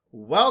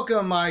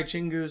Welcome, my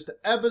Chingus, to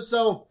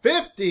episode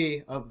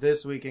 50 of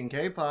This Week in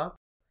K-Pop.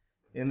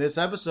 In this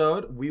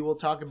episode, we will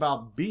talk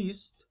about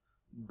Beast,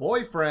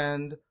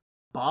 Boyfriend,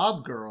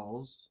 Bob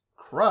Girls,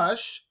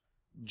 Crush,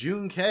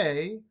 Jun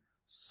K,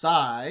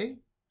 Psy,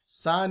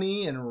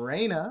 Sunny and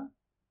Reina,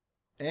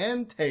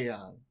 and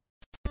Taeyang.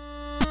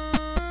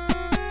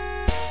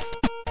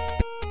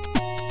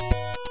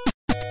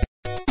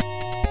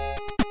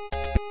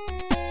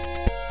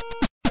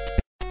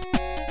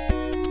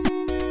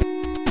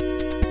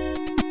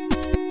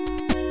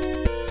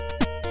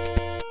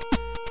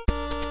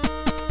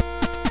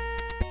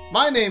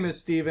 My name is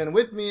Steven.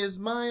 With me is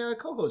my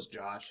co-host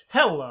Josh.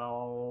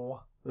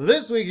 Hello.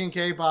 This Week in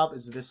K-Pop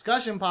is a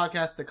discussion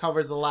podcast that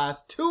covers the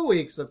last 2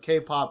 weeks of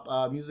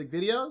K-pop music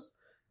videos.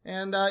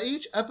 And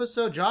each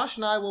episode, Josh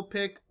and I will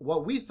pick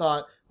what we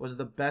thought was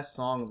the best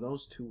song of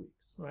those 2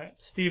 weeks. Right.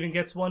 Steven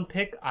gets one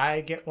pick.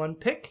 I get one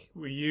pick.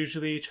 We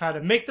usually try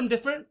to make them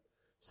different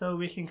so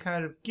we can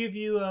kind of give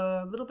you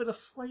a little bit of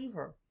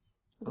flavor.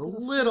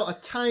 A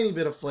tiny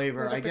bit of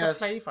flavor, I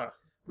guess.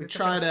 We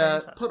try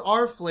to put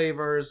our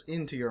flavors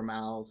into your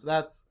mouths.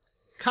 That's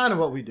kind of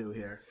what we do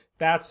here.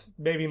 That's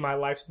maybe my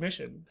life's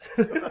mission.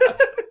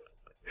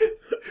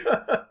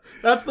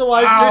 That's the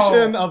life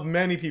mission of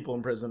many people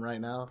in prison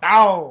right now.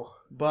 Ow!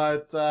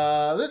 But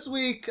this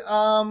week,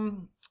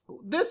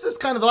 this is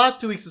kind of the last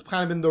 2 weeks has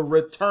kind of been the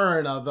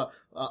return of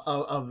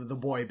the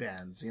boy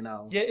bands, you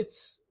know. Yeah,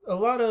 it's a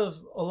lot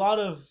of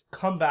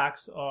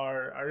comebacks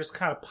are just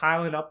kind of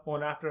piling up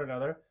one after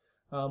another.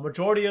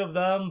 Majority of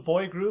them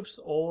boy groups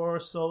or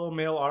solo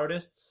male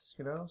artists,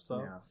 you know. So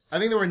yeah, I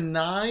think there were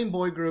 9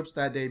 boy groups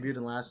that debuted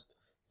in the last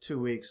 2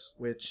 weeks,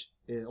 which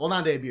is, well,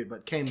 not debuted,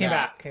 but came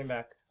back.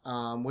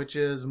 Which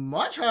is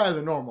much higher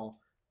than normal.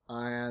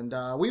 And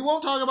we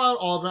won't talk about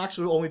all of them.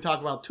 Actually, we'll only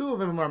talk about 2 of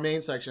them in our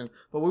main section,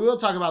 but we will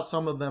talk about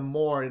some of them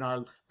more in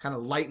our kind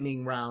of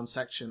lightning round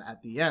section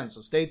at the end.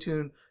 So stay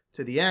tuned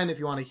to the end if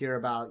you want to hear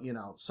about, you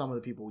know, some of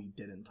the people we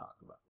didn't talk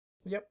about.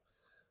 Yep.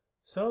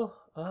 So,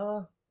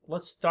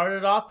 let's start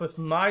it off with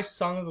my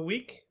song of the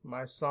week.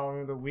 My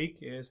song of the week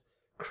is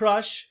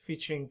Crush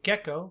featuring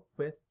Gecko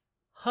with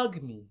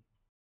Hug Me.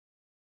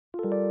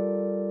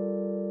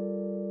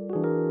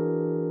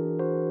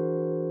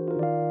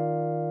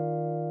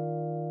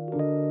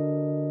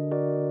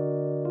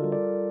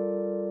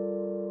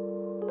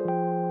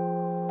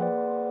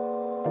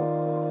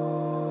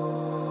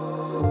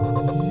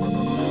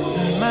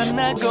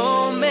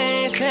 만나고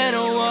매일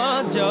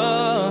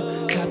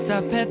새로워져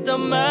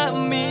답답했던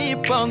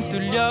마음이 뻥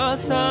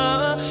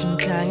뚫려서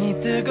심장이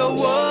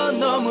뜨거워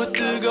너무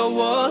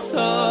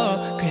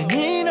뜨거워서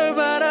괜히 널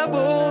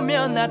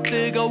바라보면 나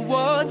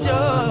뜨거워져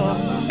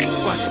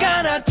꽉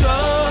안아줘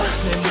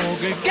내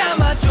목을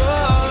감아줘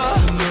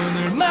두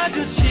눈을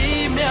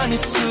마주치면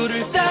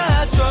입술을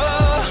닿아줘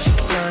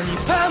시선이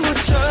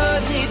파묻혀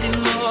네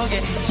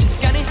뒷목에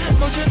시간이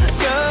멈춘 것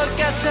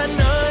같아 널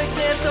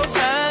계속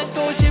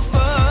안고 싶어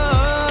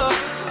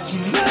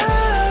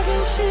기나긴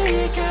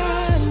시간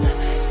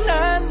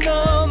난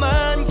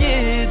너만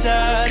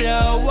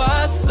기다려왔어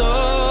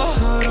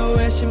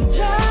서로의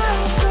심장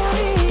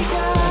소리가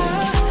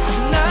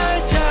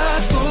날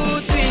자꾸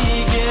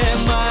뛰게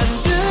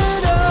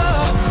만들어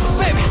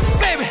Baby,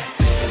 baby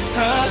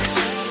Hug,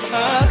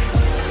 hug,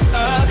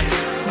 hug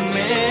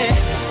me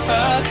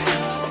Hug,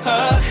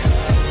 hug,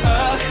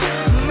 hug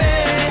me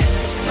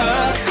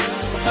Hug,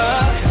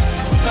 hug,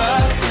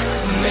 hug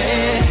me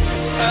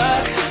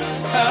Hug,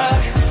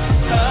 hug,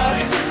 hug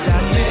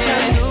따뜻한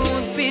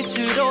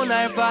눈빛으로 날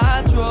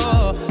봐줘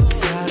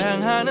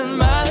사랑하는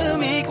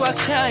마음이 꽉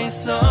차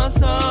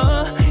있어서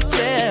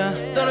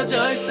yeah.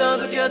 떨어져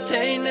있어도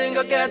곁에 있는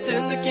것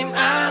같은 느낌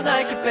I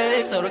like it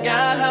babe 서로가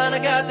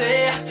하나가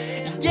돼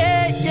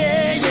yeah,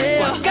 yeah,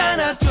 yeah. 꽉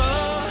안아줘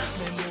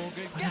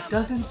It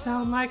doesn't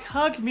sound like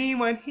Hug Me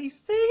when he's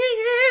singing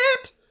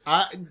it.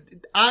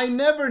 I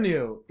never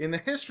knew in the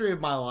history of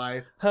my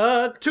life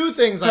Hug. 2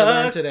 things I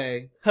learned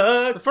today.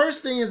 Hug. The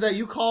first thing is that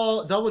you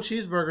call double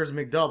cheeseburgers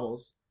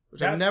McDoubles,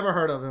 which I've never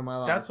heard of in my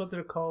life. That's what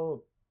they're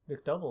called,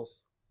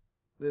 McDoubles.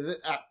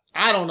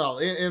 I don't know.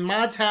 In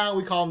my town,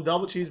 we call them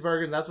double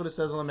cheeseburgers. And that's what it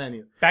says on the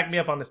menu. Back me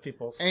up on this,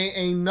 peoples.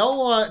 Ain't no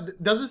one.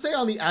 Does it say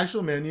on the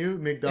actual menu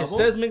McDouble? It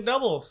says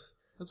McDoubles.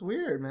 That's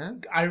weird,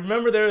 man. I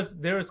remember there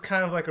was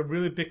kind of like a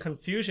really big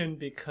confusion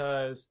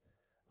because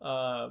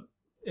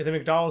at the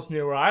McDonald's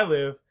near where I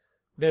live,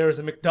 there was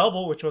a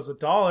McDouble, which was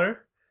 $1,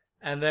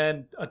 and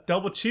then a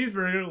double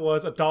cheeseburger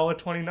was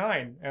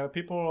 $1.29. And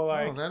people were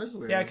like, "Oh, that is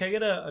weird." Yeah, can I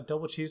get a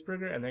double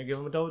cheeseburger? And they give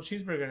them a double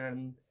cheeseburger,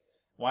 and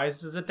why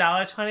is this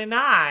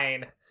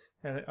 $1.29?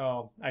 And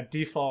I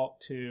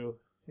default to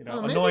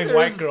annoying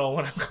white girl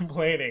when I'm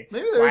complaining.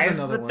 Maybe there's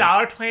another one.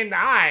 Why is this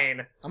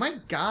 $1.29? Oh my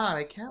god,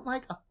 I can't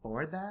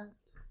afford that.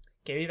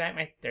 Give me back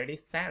my 30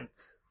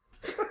 cents.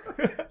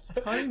 It's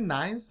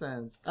 29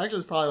 cents. Actually,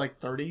 it's probably like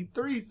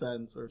 33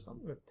 cents or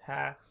something. With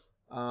tax.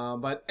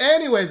 But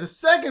anyways, the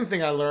second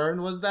thing I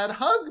learned was that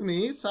Hug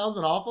Me sounds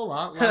an awful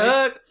lot like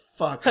Hug.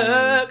 Fuck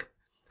Hug.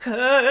 Me.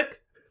 Hug.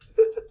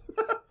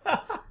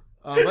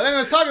 But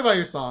anyways, talk about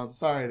your song.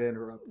 Sorry to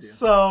interrupt you.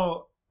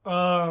 So,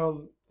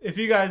 if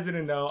you guys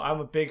didn't know, I'm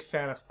a big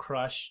fan of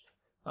Crush.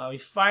 He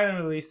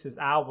finally released his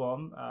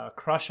album,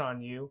 Crush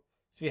on You.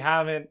 If you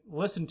haven't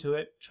listened to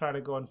it, try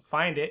to go and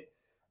find it.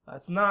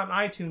 It's not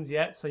on iTunes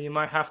yet, so you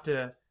might have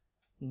to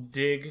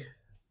dig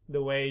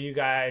the way you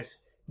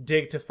guys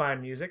dig to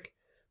find music.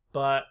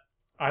 But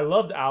I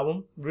love the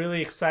album.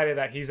 Really excited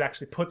that he's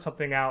actually put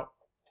something out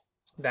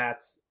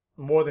that's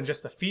more than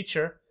just a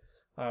feature.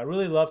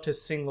 Really loved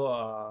his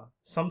single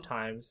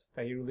Sometimes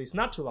that he released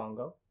not too long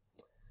ago.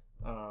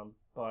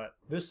 But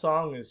this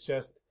song is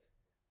just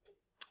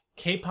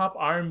K-pop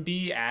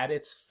R&B at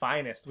its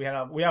finest. We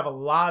have a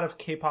lot of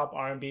K-pop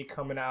R&B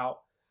coming out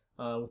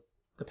the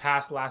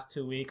last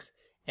 2 weeks,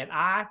 and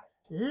I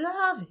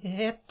love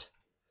it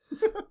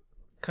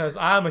because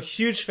I'm a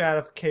huge fan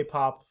of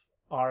K-pop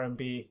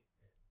R&B.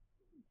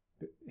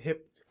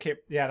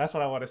 Yeah, that's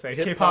what I want to say.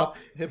 K-pop,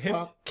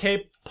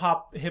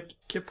 K-pop,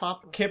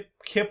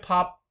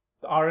 K-pop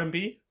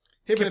R&B.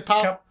 Hip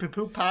hop,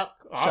 poop pop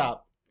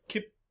shop.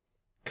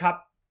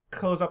 K-pop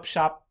close up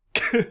shop.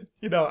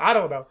 I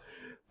don't know.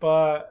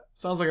 But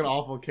sounds like an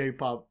awful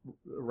K-pop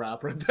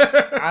rap right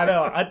there. I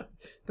know.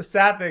 The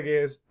sad thing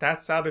is that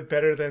sounded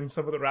better than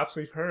some of the raps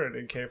we've heard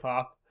in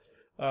K-pop.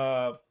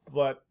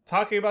 But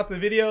talking about the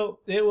video,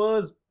 it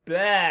was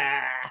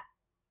blah.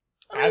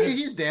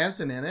 He's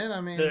dancing in it.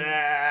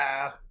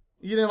 Blah.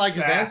 You didn't like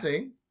his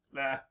dancing.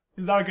 Nah.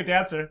 He's not a good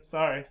dancer.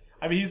 Sorry.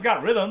 He's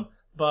got rhythm,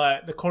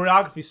 but the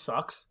choreography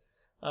sucks.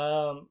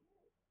 The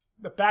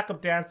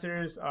backup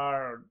dancers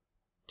are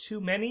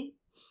too many.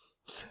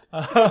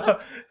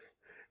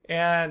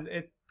 And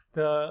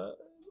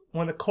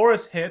when the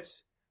chorus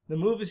hits, the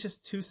move is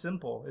just too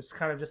simple. It's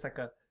kind of just like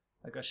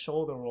a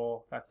shoulder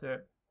roll. That's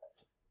it.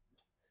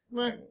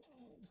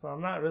 So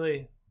I'm not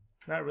really.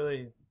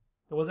 There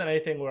wasn't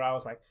anything where I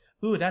was like,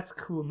 "Ooh, that's a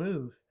cool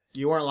move."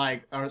 You weren't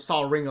like, or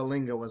saw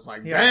Ringalinga was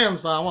like, "Damn,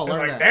 son, I want to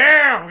learn that."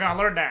 Damn, I'm gonna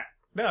learn that.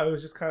 No, it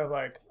was just kind of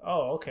like,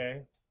 "Oh,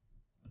 okay."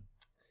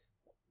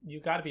 You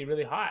got to be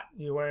really hot.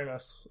 You're wearing a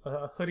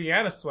hoodie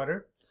and a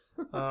sweater.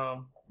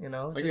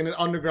 Like in an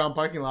underground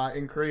parking lot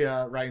in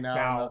Korea right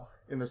now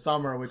in the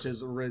summer, which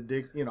is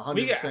ridiculous,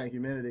 100%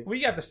 humidity.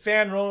 We got the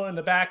fan rolling in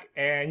the back,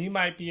 and you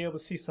might be able to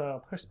see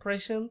some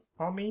perspirations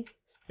on me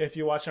if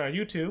you're watching on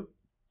YouTube.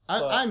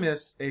 I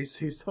miss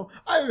AC so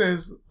I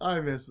miss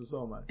it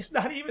so much. It's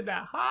not even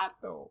that hot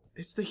though.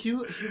 It's the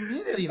humidity,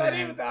 it's man. Not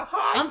even that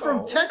hot. I'm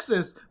from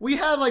Texas. We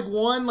had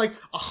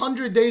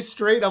 100 days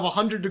straight of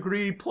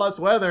 100-degree plus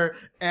weather,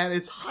 and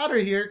it's hotter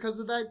here because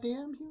of that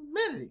damn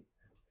humidity.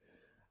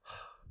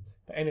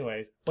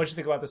 Anyways, what'd you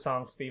think about the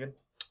song, Steven?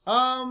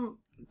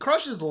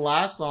 Crush's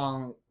last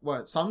song,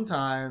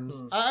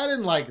 Sometimes, I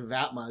didn't like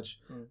that much.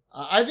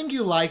 I think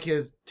you like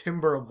his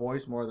timbre of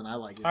voice more than I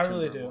like his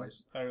timbre of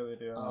voice. I really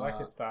do. I like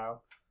his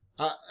style.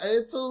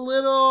 It's a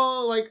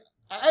little,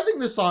 I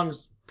think this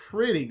song's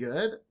pretty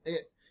good.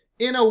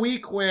 In a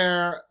week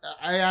where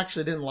I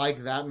actually didn't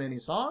like that many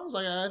songs,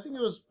 I think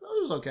it was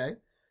okay.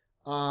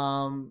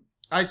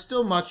 I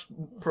still much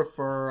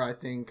prefer, I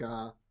think,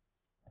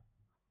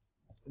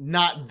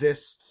 not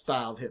this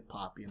style of hip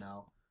hop,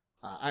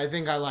 I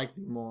think I like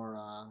the more,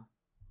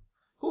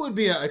 who would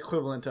be an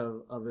equivalent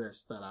of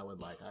this that I would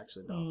like? I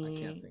actually don't. I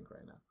can't think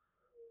right now.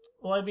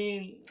 Well,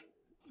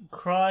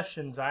 Crush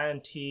and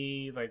Zion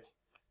T,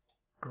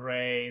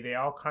 Gray, they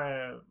all kind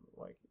of,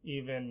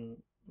 even,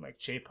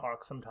 J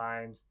Park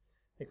sometimes,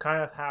 they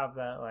kind of have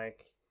that,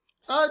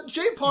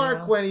 J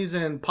Park, when he's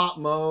in pop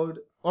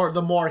mode, or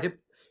the more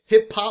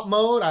hip hop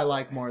mode, I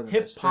like more than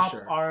this, for sure.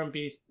 Hip hop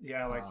R&B,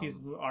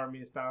 he's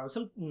R&B style.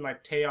 Something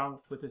like Taeyong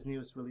with his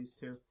newest release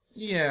too.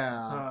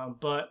 Yeah.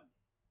 But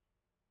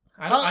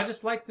I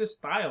just like this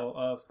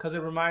style because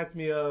it reminds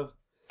me of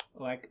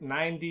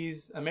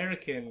 90s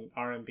American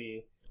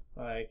R&B,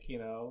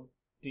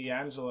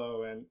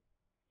 D'Angelo and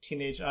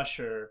Teenage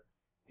Usher.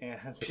 And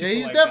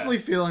he's definitely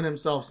feeling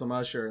himself some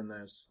Usher in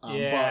this, but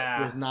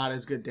with not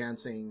as good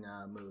dancing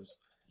moves.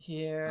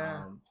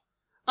 Yeah.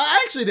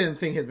 I actually didn't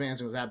think his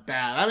dancing was that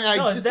bad.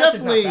 It's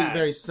definitely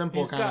very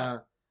simple kind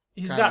of.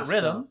 He's got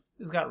rhythm.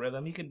 He's got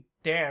rhythm. He can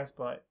dance,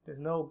 but there's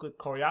no good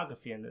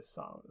choreography in this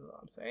song. Is what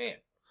I'm saying.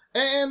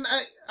 And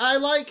I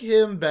like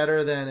him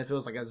better than if it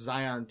was a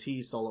Zion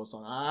T solo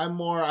song. I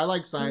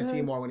like Zion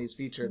T more when he's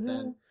featured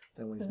than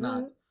when he's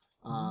not.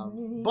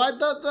 But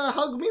the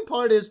hug me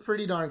part is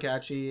pretty darn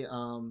catchy.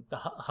 The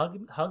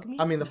hug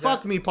me? The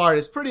fuck me part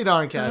is pretty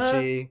darn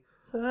catchy.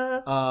 So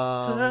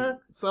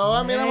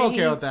I'm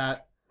okay with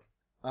that.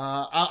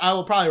 I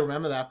will probably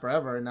remember that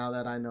forever now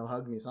that I know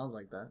Hug Me sounds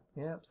like that.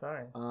 Yeah,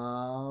 sorry.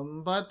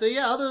 But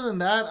other than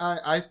that,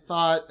 I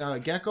thought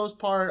Gecko's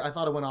part, I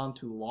thought it went on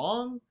too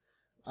long.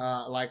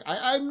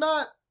 I'm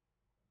not,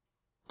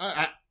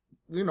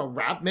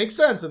 rap makes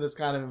sense in this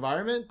kind of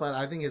environment, but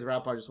I think his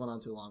rap part just went on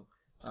too long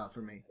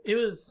for me. It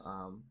was,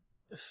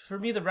 for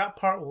me, the rap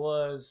part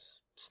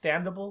was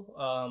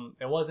standable.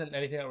 It wasn't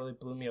anything that really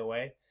blew me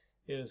away.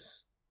 It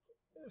was,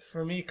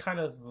 for me, kind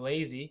of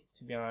lazy,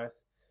 to be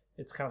honest.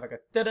 It's kind of like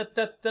a da da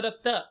da da da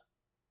da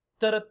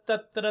da da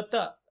da da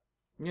da.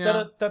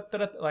 Yeah.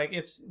 Like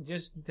it's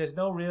just there's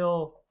no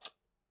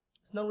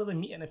really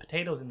meat and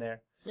potatoes in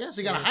there. Yeah,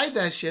 so you gotta hide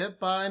that shit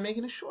by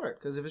making it short.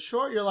 Because if it's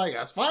short, you're like,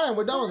 that's fine,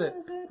 we're done with it.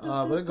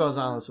 But it goes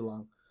on too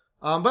long.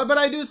 But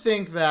I do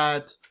think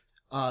that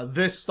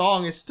this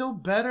song is still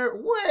better,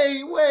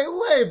 way, way,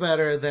 way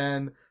better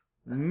than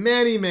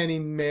many, many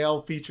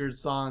male-featured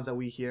songs that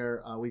we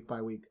hear week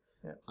by week.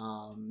 Yeah.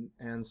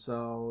 And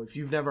so, if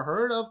you've never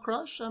heard of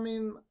Crush, I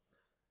mean,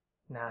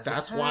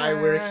 that's why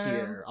we're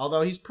here.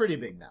 Although he's pretty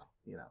big now,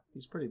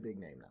 he's a pretty big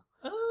name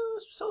now.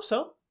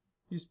 So.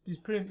 He's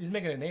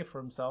making a name for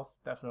himself,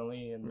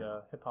 definitely, in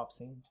the hip-hop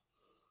scene.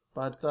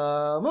 But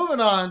moving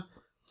on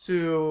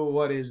to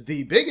what is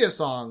the biggest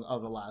song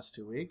of the last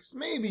 2 weeks.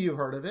 Maybe you've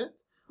heard of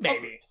it.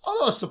 Maybe.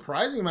 Although a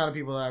surprising amount of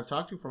people that I've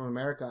talked to from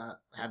America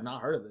have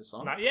not heard of this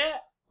song. Not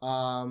yet.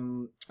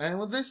 And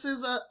this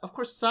is, of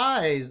course,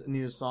 Psy's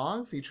new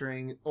song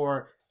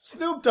or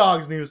Snoop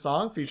Dogg's new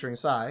song featuring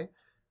Psy,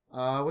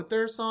 with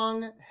their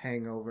song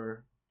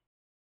Hangover.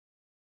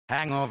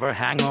 Hangover,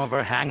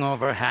 hangover,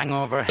 hangover,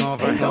 hangover,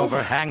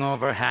 hangover,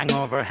 hangover,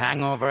 hangover,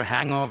 hangover,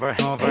 hangover,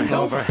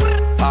 hangover.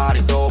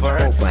 Party's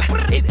over,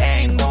 it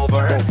ain't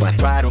over.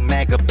 Try to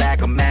make a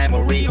back a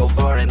memory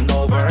over and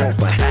over.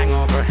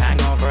 Hangover,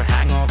 hangover,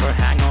 hangover,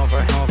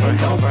 hangover,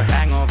 hangover,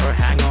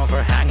 hangover,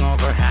 hangover, hangover,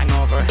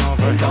 hangover,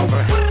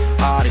 hangover.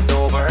 Party's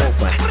over,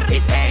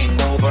 it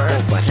ain't over.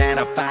 Can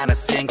I find a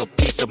single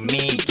piece of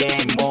me?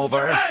 Game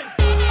over.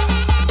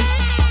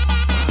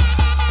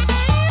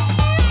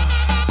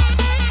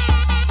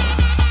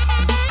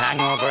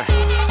 Hangover.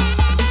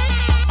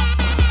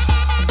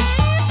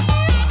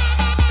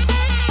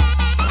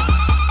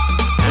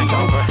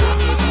 Hangover.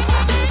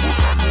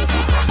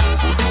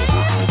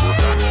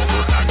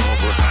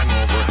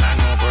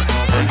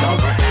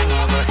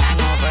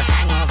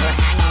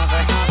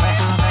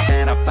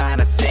 Can I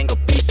find a single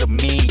piece of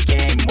me?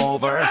 Game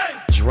over.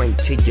 Drink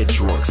till you're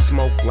drunk,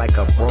 smoke like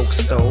a broke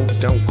stove.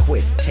 Don't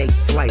quit, take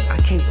flight. I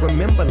can't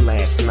remember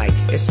last night.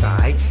 It's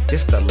alright,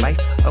 this the life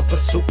of a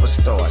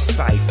superstar.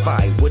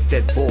 Sci-fi with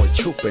that boy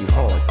trooping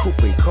hard,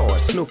 cooping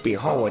cars, snooping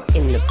hard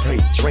in the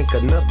plate. Drink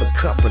another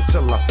cup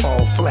until I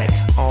fall flat.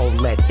 All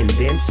that and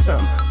then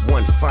some.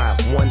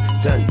 151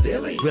 done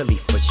dilly. Really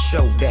for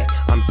show that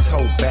I'm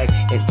toe back,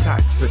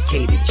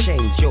 intoxicated.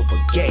 Change over,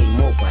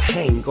 game over,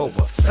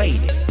 hangover,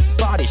 faded.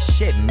 Body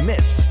shit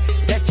miss.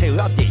 That you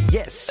love it,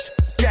 yes.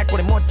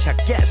 못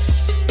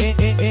찾겠어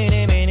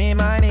이니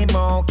많이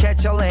뭐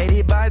catch a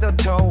lady by the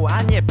toe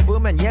안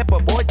예쁘면 예뻐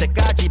보일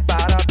때까지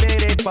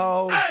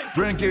바라비리보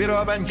Drink it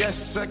up and get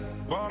sick.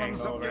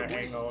 Hangover.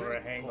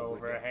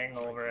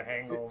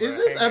 Is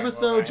this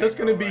episode just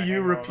going to be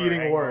you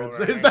repeating words?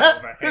 Is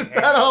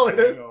that all it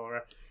is?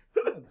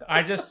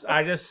 I just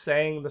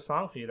sang the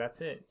song for you. That's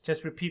it.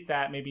 Just repeat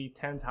that maybe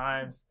 10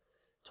 times,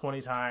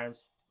 20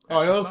 times. Oh,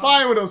 it was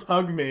fine when it was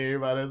hug me,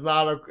 but it's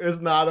not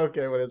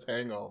okay when it's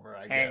hangover.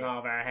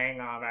 Hangover.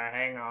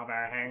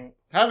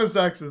 Having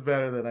sex is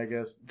better than, I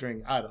guess,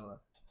 drink. I don't know.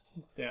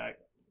 Yeah.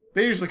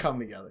 They usually come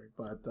together.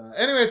 But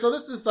anyway, so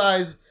this is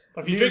Psy's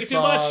But if you drink too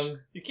much,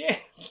 you can't.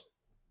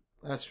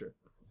 That's true.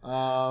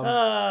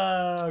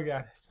 Oh,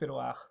 God. It's been a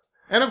while.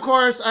 And, of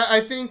course,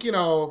 I think,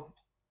 the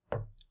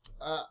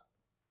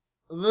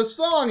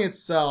song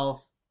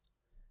itself,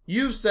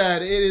 you've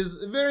said it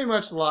is very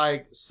much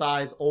like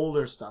Psy's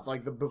older stuff,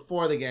 like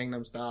before the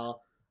Gangnam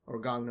Style,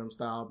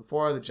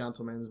 before the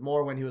Gentleman's,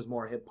 more when he was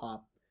more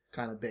hip-hop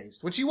kind of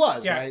based, which he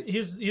was, right?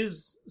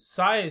 His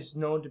Psy is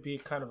known to be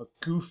kind of a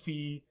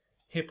goofy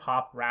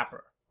hip-hop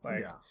rapper.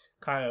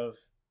 Kind of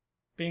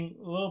being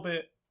a little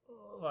bit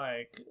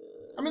like...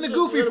 I mean, the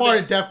goofy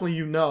part,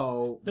 definitely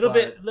little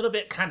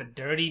bit kind of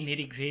dirty,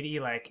 nitty-gritty,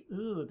 like,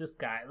 ooh, this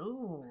guy,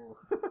 ooh.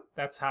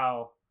 That's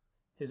how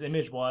his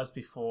image was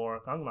before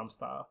Gangnam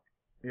Style.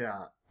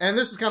 Yeah. And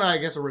this is kind of, I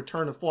guess, a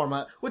return to form,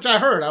 which I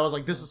heard. I was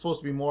like, this is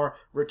supposed to be more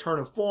return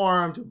to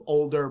form, to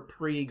older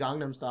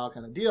pre-Gangnam Style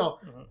kind of deal.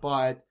 Mm-hmm.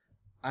 But,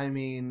 I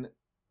mean,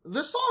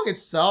 the song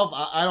itself,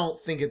 I don't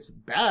think it's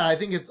bad. I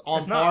think it's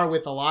on par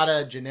with a lot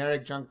of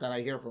generic junk that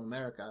I hear from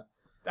America.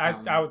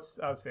 I would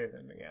say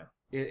something, yeah.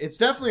 It's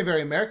definitely a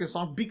very American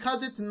song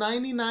because it's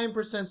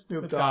 99%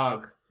 Snoop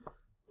Dogg.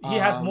 He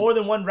has more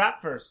than one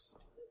rap verse.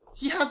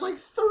 He has like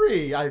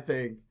 3, I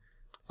think.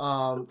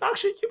 Snoop Dogg,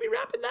 should you be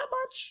rapping that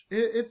much?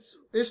 It's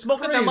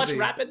smoking crazy. that much,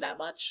 rapping that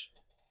much.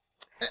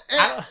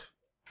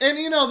 And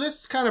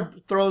this kind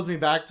of throws me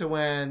back to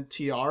when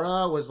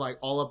Tiara was like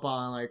all up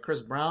on like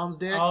Chris Brown's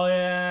dick. Oh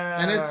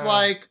yeah. And it's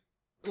like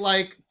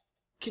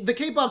the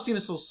K-pop scene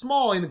is so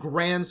small in the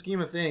grand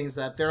scheme of things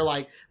that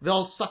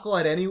they'll suckle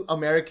at any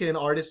American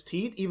artist's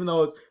teeth, even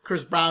though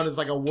Chris Brown is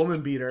like a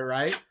woman beater,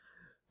 right?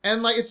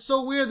 And, it's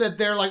so weird that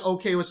they're,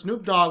 okay with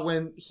Snoop Dogg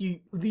when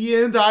the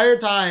entire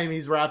time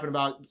he's rapping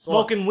about...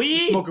 Smoking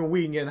weed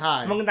and getting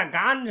high. Smoking that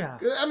ganja.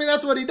 I mean,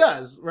 that's what he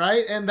does,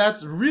 right? And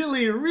that's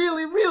really,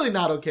 really, really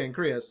not okay in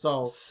Korea,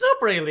 so...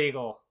 Super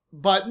illegal.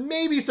 But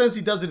maybe since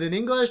he does it in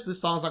English, this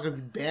song's not going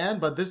to be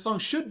banned, but this song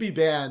should be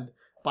banned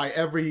by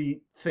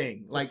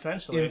everything,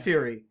 in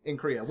theory, in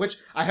Korea. Which,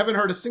 I haven't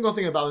heard a single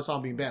thing about this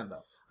song being banned,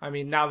 though. I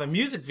mean, now the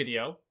music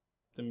video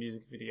the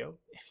music video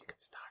if you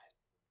could start it.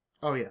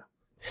 Oh yeah.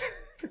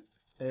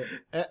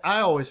 I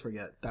always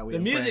forget that we the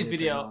have music brand new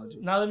video. technology.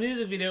 Now the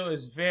music video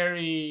is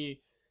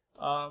very.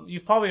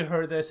 You've probably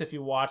heard this if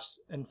you watch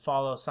and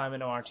follow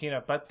Simon and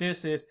Martina, but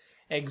this is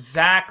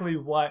exactly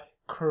what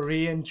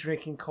Korean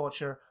drinking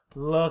culture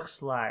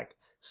looks like.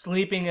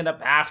 Sleeping in a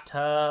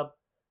bathtub,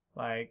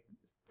 like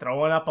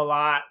throwing up a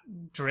lot,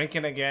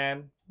 drinking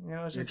again. You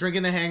know, it's just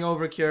drinking the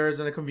hangover cures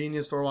in a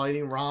convenience store while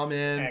eating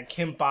ramen and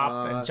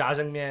kimbap and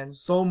jjajangmyeon.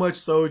 So much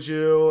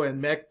soju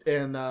and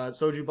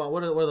soju bomb.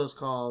 What are those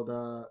called?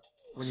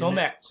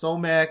 Somek.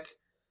 Somek.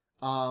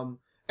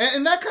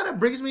 And that kind of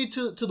brings me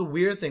to the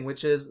weird thing,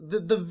 which is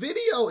the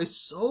video is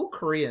so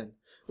Korean,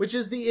 which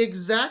is the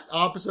exact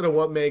opposite of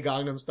what made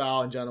Gangnam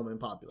Style and Gentleman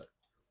popular,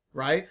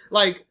 right?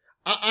 Like,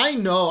 I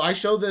know I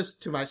showed this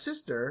to my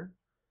sister,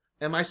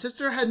 and my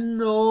sister had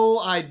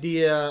no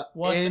idea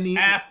what the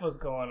F was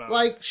going on.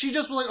 Like, she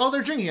just was like, oh,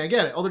 they're drinking, I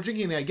get it. Oh, they're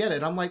drinking, I get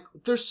it. I'm like,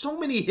 there's so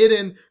many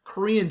hidden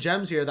Korean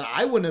gems here that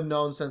I wouldn't have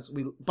known since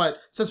we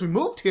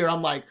moved here,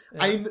 I'm like,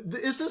 yeah.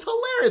 This is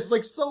hilarious.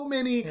 Like, so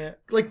many,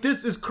 like,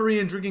 this is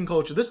Korean drinking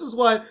culture. This is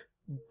what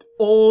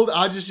old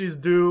ajishis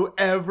do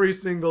every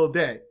single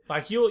day.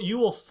 Like, you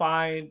will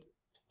find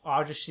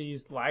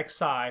ajishis like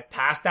Psy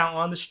passed out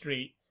on the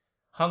street,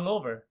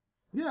 hungover.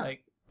 Yeah.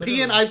 Like,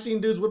 peeing, I've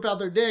seen dudes whip out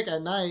their dick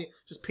at night,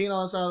 just peeing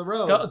on the side of the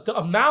road. The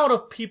amount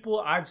of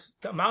people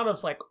the amount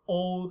of like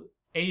old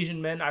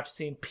Asian men I've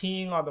seen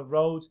peeing on the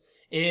roads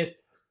is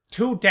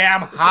too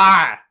damn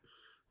high.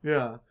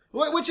 Yeah.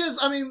 Which is,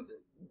 I mean,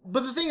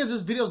 but the thing is,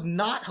 this video's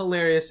not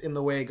hilarious in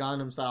the way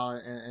Gangnam Style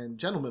and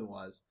Gentleman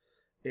was.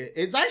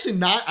 It's actually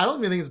not, I don't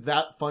even think it's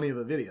that funny of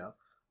a video.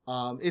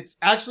 It's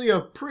actually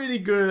a pretty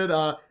good,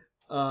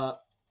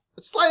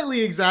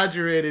 slightly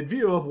exaggerated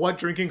view of what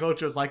drinking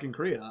culture is like in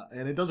Korea,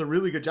 and it does a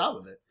really good job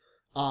of it.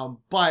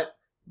 But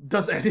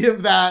does any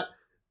of that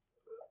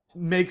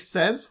make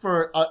sense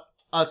for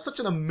such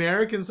an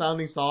American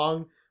sounding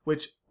song,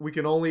 which we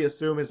can only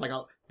assume is like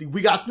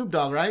we got Snoop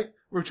Dogg, right?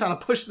 We're trying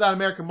to push that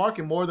American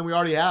market more than we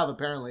already have,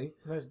 apparently.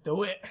 Let's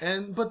do it.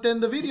 But then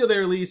the video they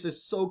released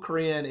is so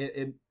Korean,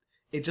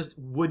 it just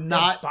would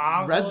not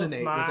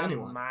resonate with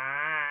anyone.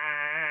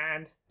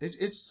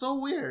 It's so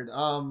weird.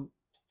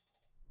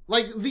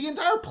 Like, the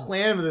entire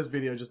plan of this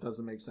video just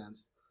doesn't make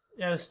sense.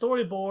 Yeah, the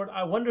storyboard,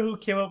 I wonder who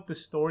came up with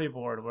the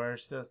storyboard where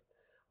it's just,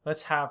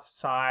 let's have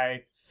Psy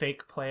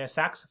fake play a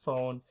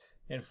saxophone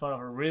in front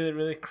of a really,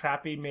 really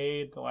crappy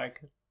made,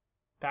 like,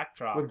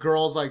 backdrop. With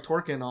girls, like,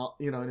 twerking, all,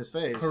 in his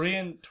face.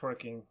 Korean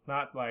twerking,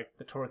 not, like,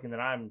 the twerking that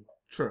I'm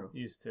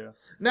used to.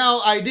 Now,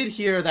 I did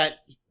hear that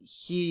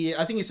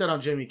I think he said on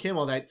Jimmy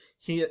Kimmel that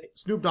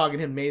Snoop Dogg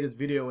and him made this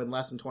video in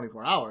less than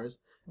 24 hours.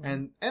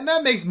 And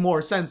that makes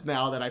more sense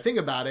now that I think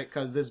about it,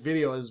 because this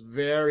video is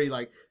very,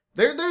 like,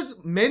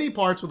 there's many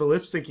parts where the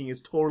lip syncing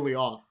is totally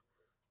off.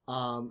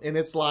 And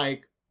it's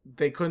like,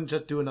 they couldn't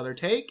just do another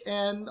take,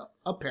 and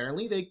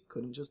apparently they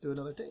couldn't just do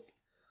another take.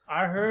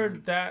 I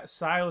heard that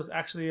Psy was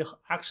actually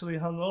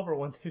hungover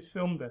when they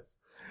filmed this.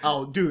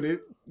 Oh, dude,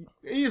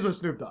 he's with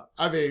Snoop Dogg.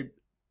 I mean,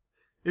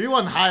 if he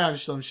wasn't high on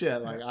some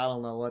shit, like, I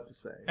don't know what to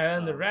say.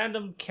 And the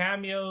random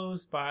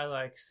cameos by,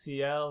 like,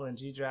 CL and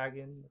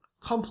G-Dragon.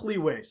 Complete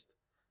waste.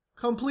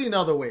 Complete and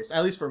utter waste,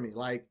 at least for me.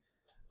 Like,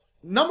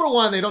 number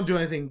one, they don't do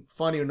anything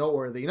funny or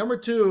noteworthy. Number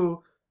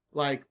two,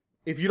 like,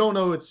 if you don't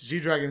know it's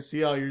G-Dragon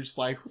CL, you're just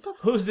like, what the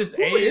who's this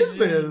Who is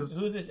this?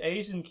 Who's this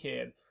Asian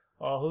kid?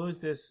 Or who's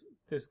this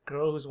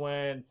girl who's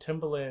wearing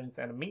Timberlands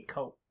and a mink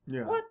coat?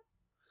 Yeah. What?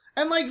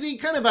 And, like, the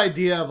kind of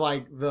idea of,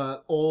 like,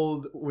 the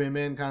old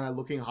women kind of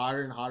looking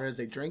hotter and hotter as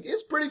they drink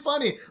is pretty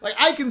funny. Like,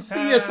 I can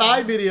see a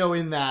side video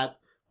in that,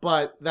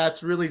 but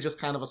that's really just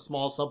kind of a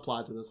small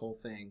subplot to this whole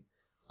thing.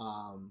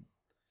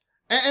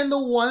 And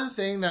the one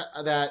thing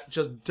that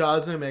just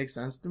doesn't make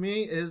sense to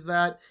me is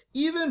that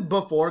even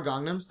before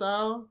Gangnam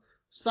Style,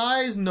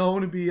 Psy is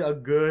known to be a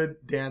good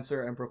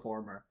dancer and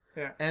performer.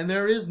 Yeah. And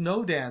there is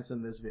no dance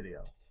in this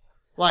video.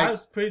 Like, I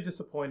was pretty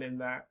disappointed in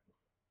that.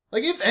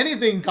 Like, if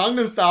anything,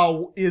 Gangnam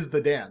Style is the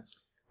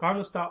dance.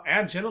 Gangnam Style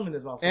and Gentleman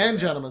is also and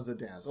Gentleman's the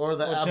dance. Or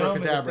the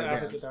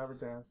Abracadabra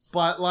dance.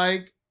 But,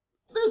 like,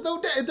 there's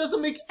no dance. It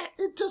doesn't make...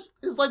 It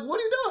just is like,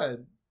 what are you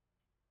doing?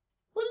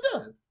 What are you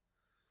doing?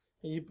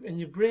 And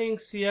you bring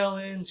CL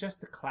in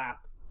just to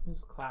clap.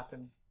 Just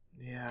clapping.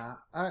 Yeah.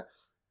 And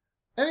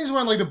he's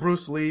wearing, like, the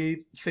Bruce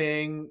Lee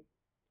thing.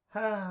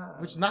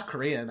 Which is not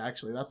Korean,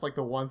 actually. That's, like,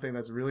 the one thing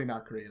that's really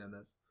not Korean in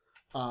this.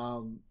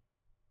 But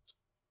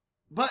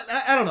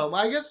I don't know.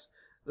 I guess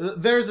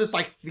there's this,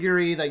 like,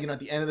 theory that, at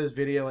the end of this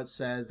video it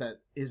says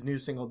that his new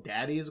single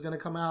Daddy is going to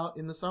come out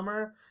in the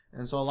summer.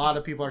 And so a lot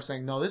of people are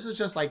saying, no, this is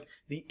just, like,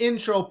 the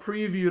intro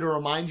preview to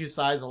remind you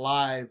Psy's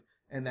alive.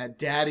 And that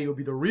Daddy will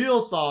be the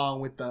real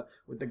song with the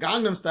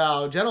Gangnam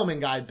Style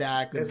Gentleman guy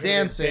back and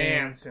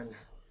dancing.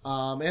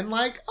 And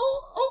like,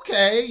 oh,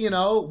 okay,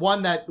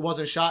 one that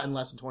wasn't shot in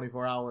less than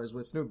 24 hours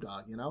with Snoop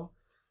Dogg,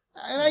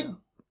 And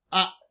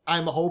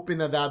I'm hoping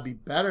that that'd be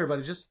better, but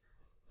it just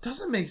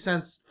doesn't make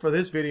sense for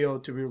this video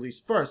to be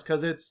released first,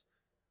 because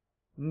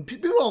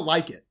people don't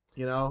like it.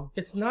 You know,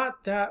 it's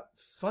not that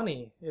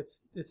funny.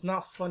 It's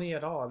not funny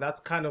at all. That's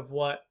kind of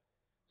what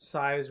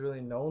Psy is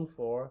really known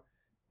for.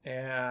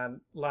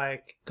 And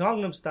like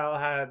Gangnam Style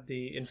had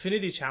the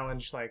Infinity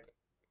Challenge like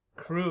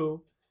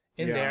crew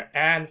in there,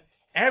 and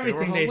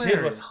everything they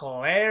did was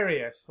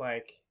hilarious.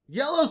 Like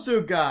Yellow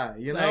Suit Guy,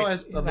 you know, like,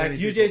 as like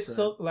UJ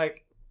Silk,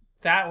 like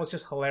that was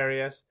just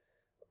hilarious.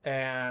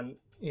 And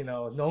you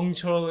know,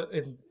 Nongchul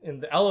in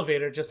the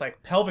elevator, just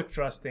like pelvic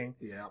thrusting.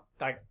 Yeah,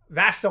 like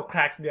that still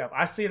cracks me up.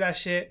 I see that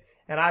shit,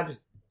 and I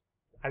just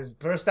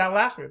burst out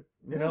laughing.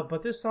 You know,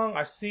 but this song,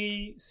 I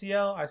see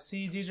CL, I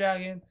see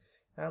G-Dragon,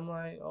 and I'm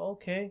like,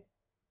 okay,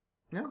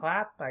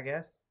 clap, I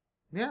guess.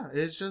 Yeah,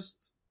 it's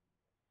just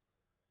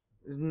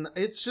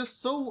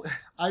so,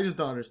 I just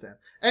don't understand.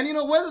 And you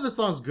know, whether the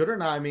song's good or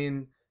not, I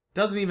mean,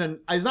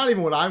 it's not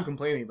even what I'm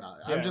complaining about.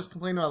 Yeah. I'm just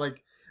complaining about,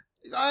 like,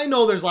 I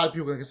know there's a lot of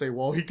people that can say,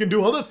 well, he can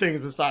do other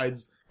things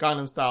besides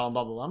Gangnam Style and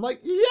blah, blah, blah. I'm like,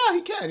 yeah,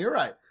 he can, you're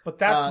right. But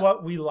that's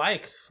what we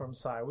like from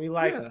Psy. We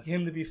like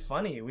him to be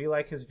funny. We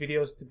like his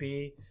videos to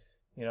be,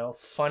 you know,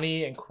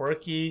 funny and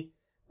quirky.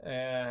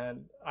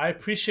 And I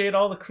appreciate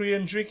all the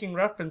Korean drinking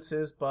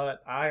references,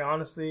 but I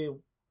honestly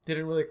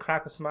didn't really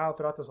crack a smile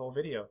throughout this whole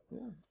video.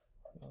 Yeah.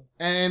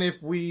 And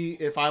if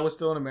I was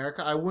still in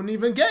America, I wouldn't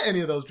even get any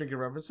of those drinking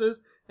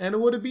references, and it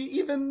would be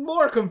even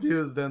more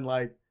confused than,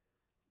 like,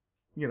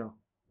 you know,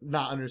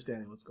 not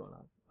understanding what's going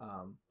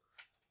on.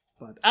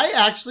 But I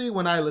actually,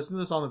 when I listened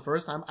to this on the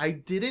first time, I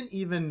didn't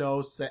even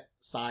know Psy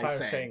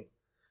sang.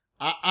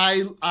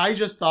 I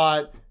just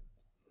thought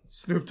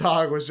Snoop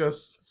Dogg was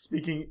just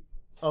speaking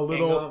a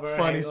little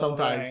funny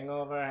sometimes. And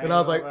I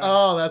was like,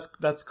 oh,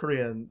 that's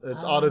Korean.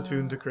 It's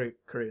auto-tuned to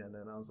Korean.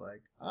 And I was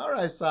like, all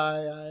right,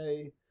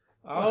 Psy.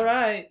 All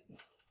right.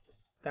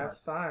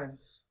 That's fine.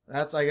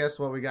 That's, I guess,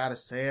 what we got to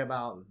say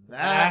about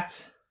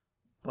that.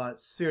 But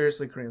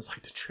seriously, Koreans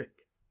like to drink.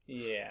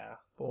 Yeah.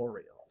 For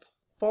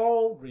reals.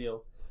 For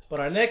reals. But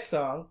our next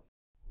song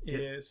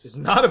it's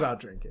not about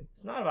drinking.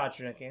 It's not about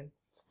drinking.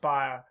 It's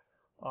by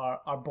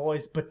our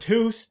boys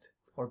Batoost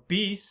or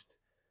Beast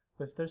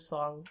with their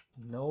song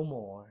No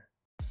More.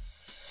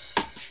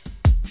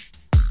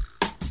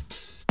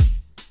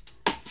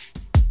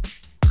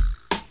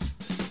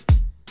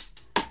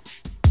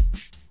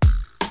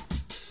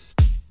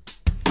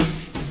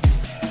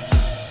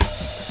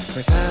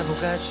 왜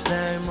바보같이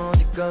날 못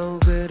잊고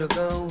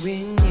그러고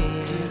있니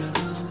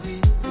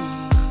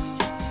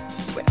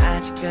왜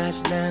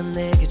아직까지 난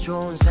내게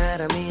좋은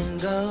사람인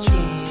거니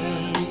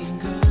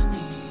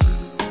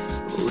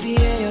우리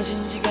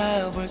헤어진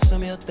지가 벌써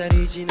몇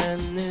달이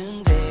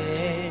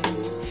지났는데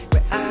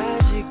왜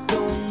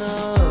아직도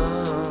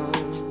너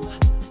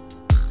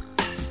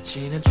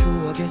지난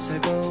추억에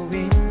살고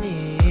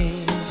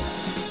있니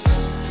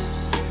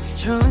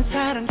좋은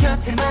사람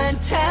곁에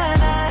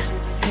많잖아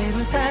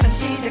새로운 사람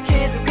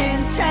시작해도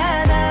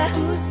괜찮아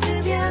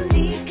웃으면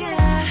네가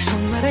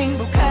정말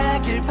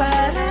행복하길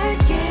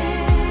바랄게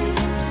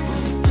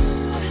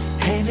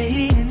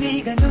헤매이는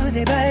네가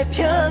눈에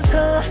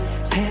밟혀서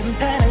새로운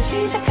사랑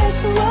시작할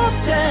수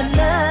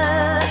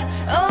없잖아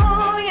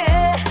oh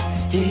yeah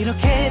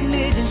이렇게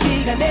늦은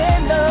시간에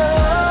넌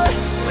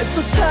왜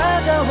또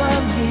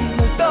찾아왔니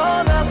널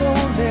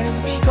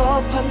떠나보낸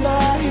비겁한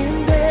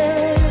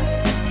나인데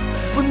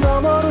문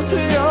너머로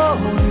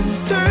들려오는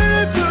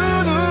슬픈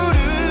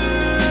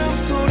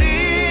울음소리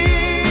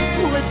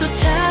왜 또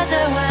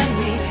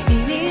찾아왔니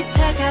이미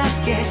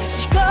차갑게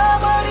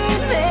식어버린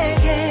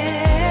내게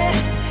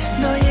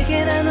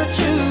너에게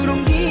나눠줄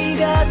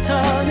온기가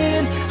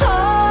더는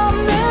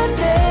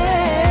없는데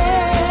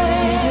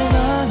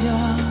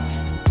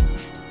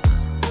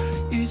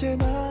이제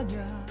너냐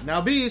Now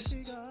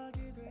Beast,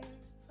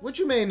 which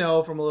you may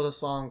know from a little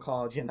song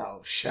called, you know,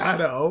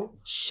 Shadow.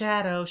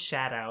 Shadow.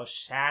 A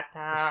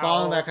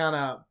song that kind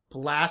of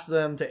blasts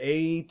them to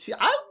A tier.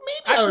 I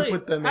would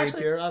put them A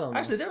tier. I don't know.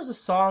 Actually, there was a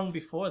song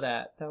before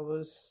that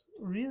was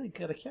really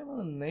good. I can't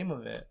remember the name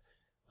of it.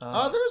 There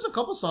was a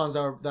couple songs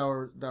that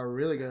were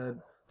really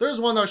good. There's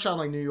one that was shot in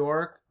like New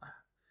York.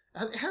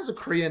 It has a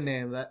Korean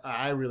name that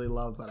I really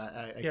love, but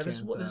I can't.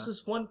 This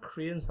is one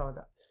Korean song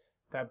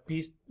that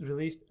Beast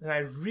released, and I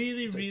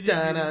really. That's the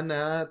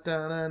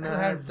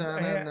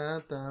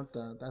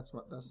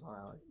song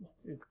I like.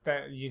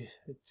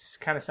 It's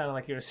kind of sounded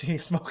like you were singing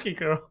 "Smoky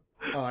Girl."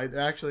 Oh, I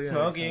actually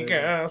smoking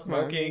girl.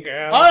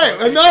 All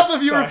right, enough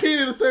of you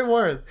repeating the same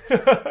words.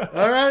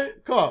 All right,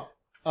 cool.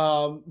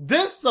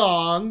 This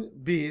song,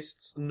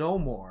 Beasts, No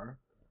More.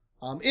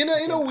 In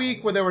a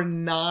week where there were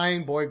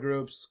 9 boy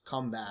groups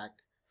come back,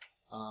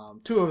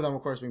 2 of them,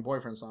 of course, being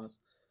boyfriend songs.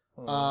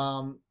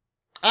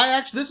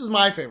 This is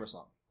my favorite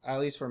song, at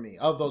least for me,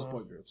 of those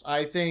boy groups.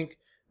 I think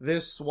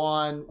this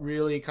one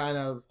really kind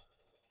of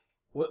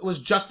was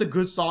just a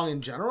good song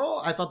in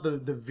general. I thought the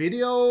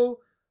video,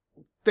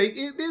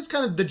 it is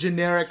kind of the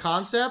generic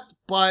concept,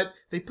 but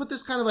they put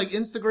this kind of like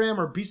Instagram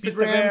or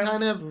Beastagram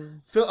kind of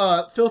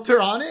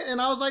filter on it,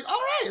 and I was like, all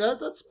right,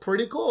 that's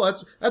pretty cool.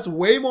 That's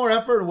way more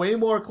effort, way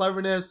more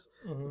cleverness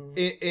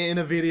in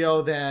a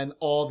video than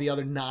all the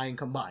other 9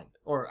 combined,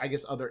 or I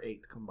guess other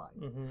 8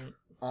 combined.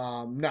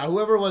 Now,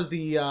 whoever was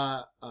the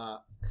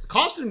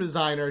costume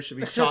designer should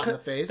be shot in the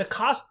face.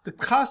 The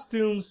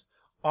costumes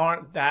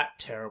aren't that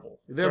terrible.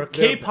 They're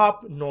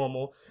K-pop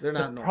normal. They're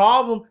not normal. The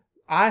problem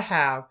I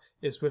have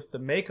is with the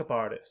makeup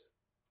artist.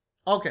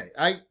 Okay,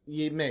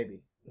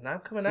 maybe. And I'm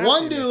coming out.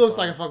 One dude looks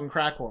like a fucking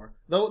crack whore.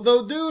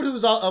 The dude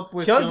who's up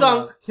with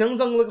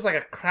Hyunjung looks like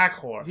a crack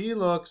whore. He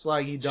looks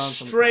like he done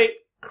some straight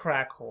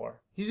crack whore.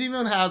 He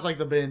even has like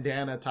the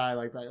bandana tie.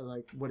 Like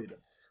what do you do?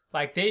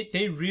 Like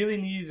they really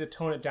needed to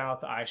tone it down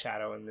with the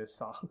eyeshadow in this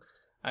song.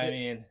 I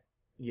mean,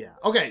 yeah.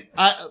 Okay,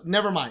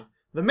 never mind.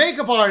 The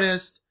makeup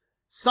artist.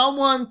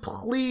 Someone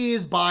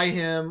please buy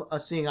him a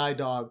seeing eye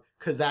dog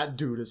because that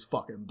dude is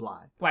fucking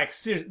blind. Like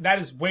seriously, that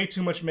is way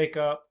too much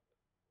makeup.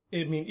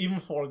 I mean, even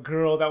for a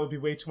girl, that would be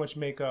way too much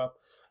makeup.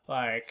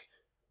 Like,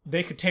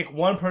 they could take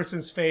one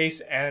person's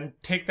face and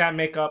take that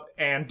makeup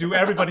and do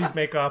everybody's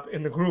makeup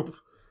in the group.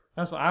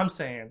 That's what I'm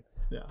saying.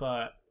 Yeah.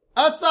 But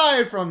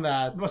aside from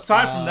that,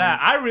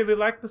 I really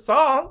like the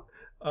song.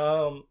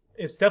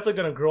 It's definitely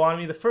gonna grow on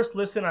me. The first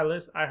listen I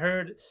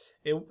heard,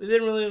 it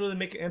didn't really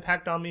make an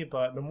impact on me.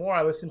 But the more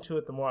I listen to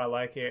it, the more I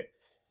like it.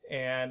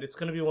 And it's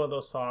gonna be one of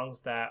those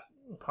songs that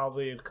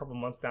probably a couple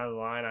months down the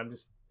line, I'm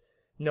just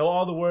know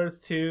all the words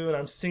to, and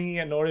I'm singing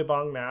at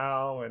Noraebang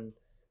now, and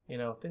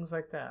things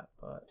like that.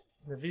 But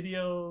the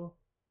video,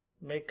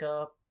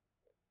 makeup,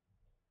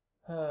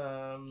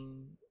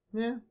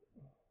 yeah.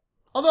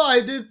 Although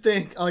I did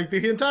think like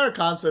the entire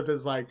concept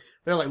is like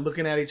they're like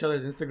looking at each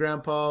other's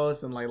Instagram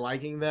posts and like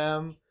liking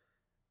them,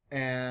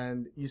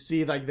 and you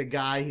see like the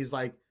guy he's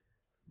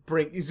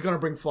gonna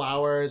bring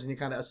flowers, and you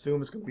kind of assume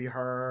it's gonna be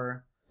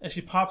her, and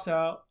she pops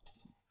out,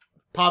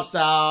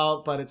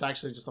 but it's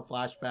actually just a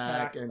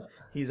flashback, and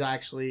he's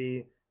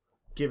actually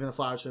giving the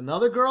flowers to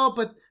another girl,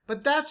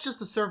 but that's just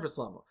the surface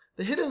level.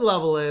 The hidden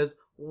level is,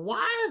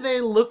 why are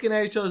they looking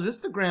at each other's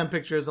Instagram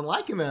pictures and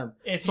liking them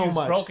so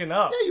much? Broken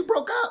up. Yeah, you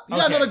broke up. You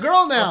got another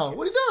girl now. Okay.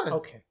 What are you doing?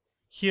 Okay.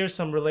 Here's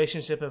some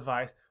relationship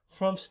advice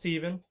from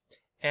Steven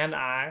and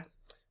I.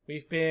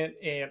 We've been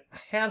in a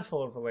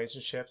handful of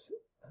relationships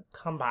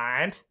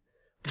combined,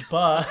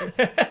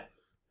 but...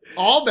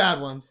 all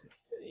bad ones.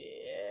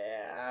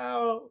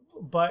 Yeah,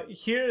 but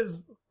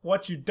here's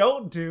what you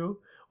don't do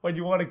when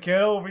you want to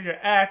get over your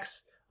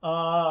ex.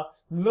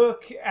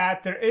 Look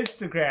at their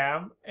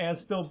Instagram and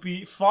still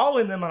be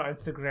following them on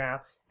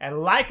Instagram and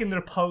liking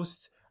their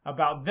posts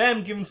about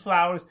them giving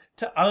flowers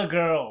to other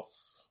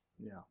girls.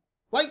 Yeah.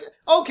 Like,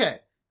 okay,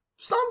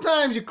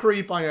 sometimes you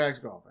creep on your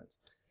ex-girlfriends.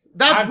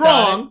 That's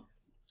wrong,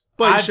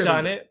 but you shouldn't.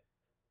 I've done it.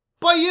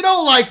 But you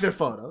don't like their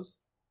photos.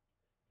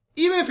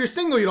 Even if you're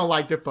single, you don't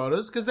like their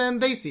photos because then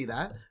they see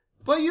that.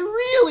 But you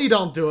really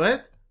don't do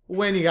it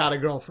when you got a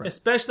girlfriend.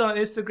 Especially on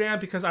Instagram,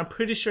 because I'm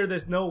pretty sure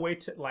there's no way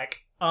to,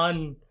 like,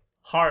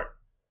 unheart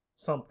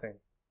something.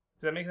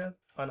 Does that make sense?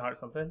 Unheart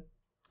something?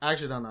 I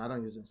actually don't know. I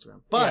don't use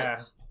Instagram.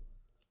 But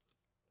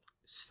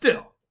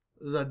still,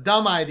 this is a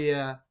dumb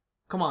idea.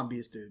 Come on,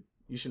 Beast Dude.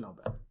 You should know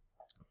better.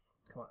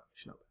 Come on. You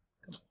should know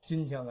better.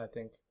 Jin Hyun, I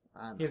think.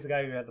 He's the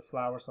guy who had the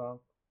flower song.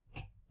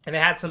 And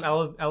it had some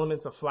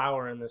elements of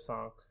flower in this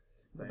song.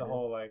 The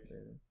whole, like,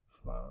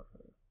 flower.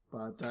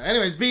 But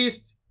anyways,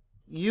 Beast,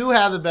 you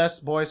have the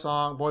best boy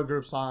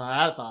group song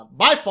I had thought.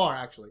 By far,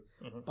 actually.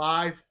 Mm-hmm.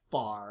 By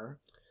far.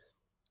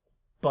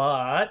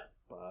 But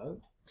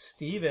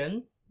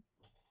Steven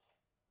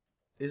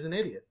is an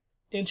idiot.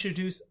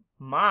 Introduced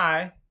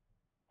my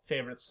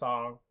favorite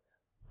song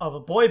of a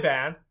boy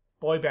band.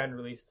 Boy band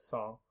released the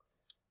song.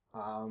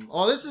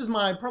 This is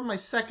probably my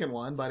second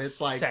one, but it's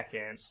like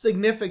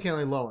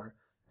significantly lower.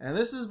 And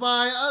this is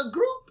by a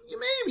group,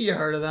 maybe you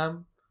heard of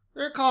them.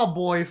 They're called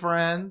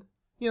Boyfriend.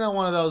 You know,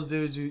 one of those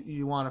dudes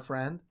you want a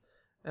friend.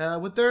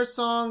 With their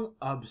song,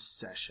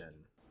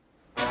 Obsession.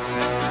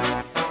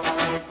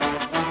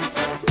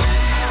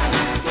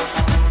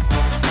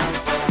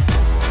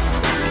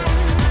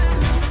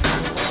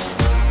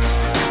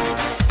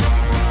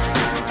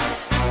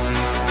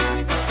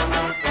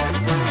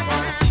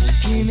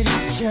 비밀이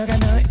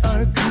너의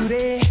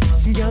얼굴에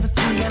숨겨도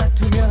티가 나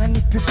투명한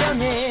네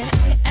표정에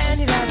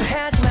아니라고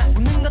하지만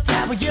웃는 거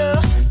다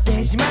보여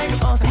빼지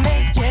말고 어서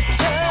내게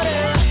털어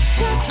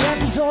저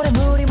예쁜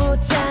소리물이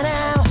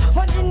묻잖아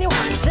완전히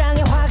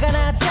화장에 화가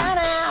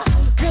나잖아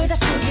그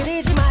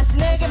자식들이지 마치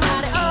내게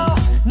말해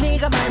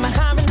네가 말만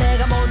하면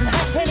내가 뭐든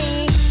할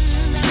테니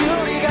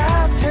유리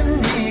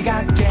같은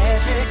네가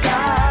깨질까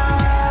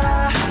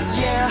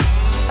yeah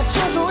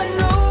초조해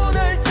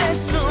눈을 뗄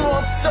수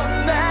없어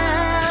now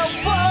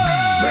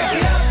Break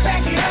it up,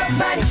 back it up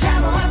많이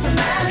참아왔어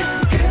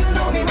난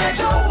그놈이 왜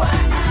좋아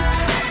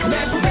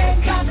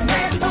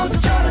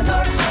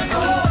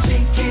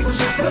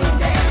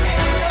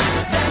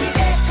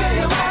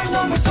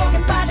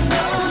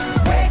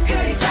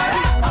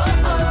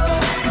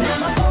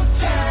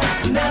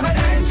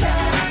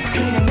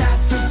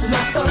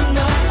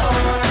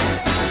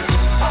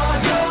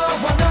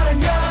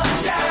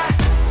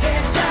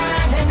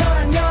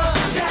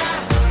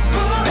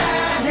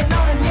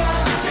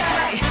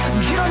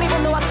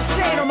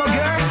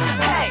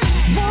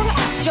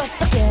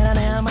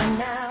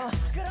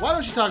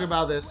you talk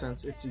about this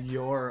since it's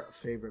your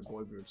favorite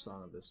boy group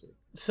song of this week?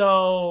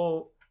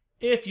 So,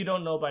 if you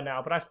don't know by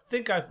now, but I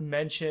think I've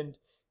mentioned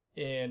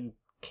in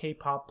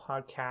K-pop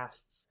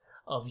podcasts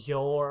of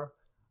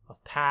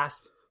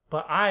past,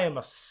 but I am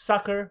a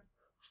sucker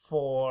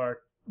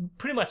for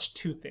pretty much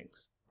two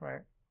things,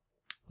 right?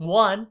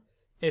 One,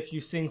 if you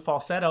sing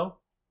falsetto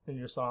in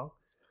your song.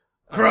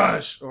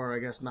 Crush! Or I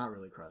guess not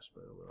really crush,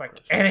 but a little Like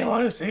crush. anyone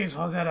who sings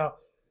falsetto.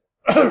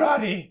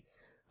 Roddy!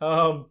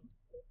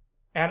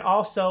 And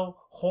also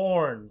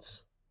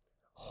horns.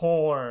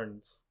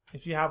 Horns.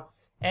 If you have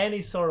any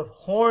sort of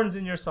horns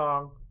in your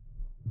song,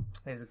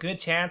 there's a good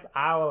chance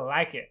I will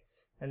like it.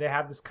 And they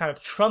have this kind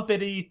of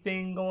trumpety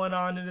thing going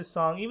on in this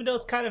song, even though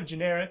it's kind of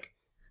generic,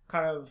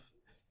 kind of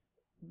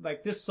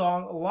like this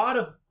song. A lot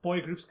of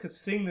boy groups could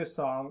sing this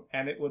song,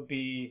 and it would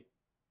be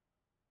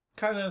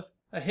kind of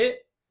a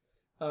hit.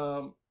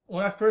 When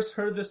I first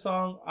heard this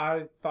song,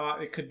 I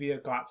thought it could be a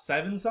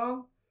GOT7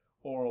 song,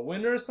 or a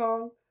Winner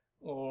song,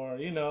 or,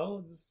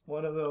 just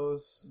one of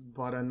those.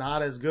 But a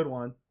not as good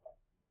one.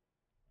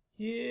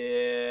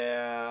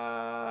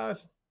 Yeah.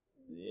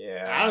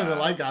 I don't even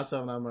like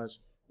GOT7 that much.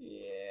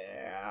 Yeah.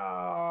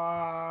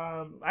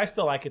 I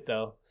still like it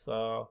though.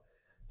 So,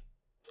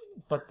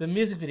 but the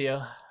music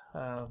video,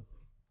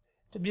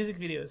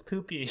 is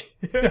poopy.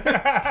 Let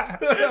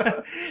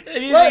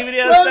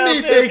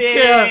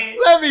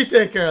me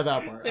take care of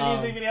that part. The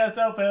music video is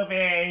so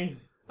poopy.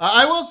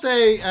 I will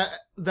say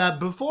that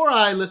before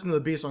I listened to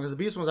the Beast one, because the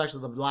Beast one was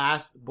actually the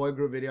last boy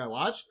group video I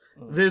watched,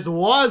 this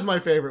was my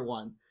favorite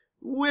one,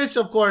 which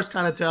of course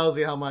kind of tells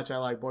you how much I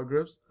like boy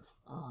groups.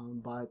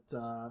 But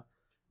I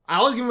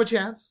always give them a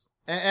chance.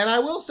 And I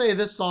will say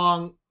this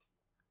song,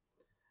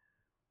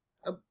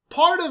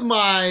 part of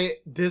my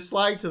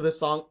dislike to this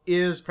song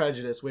is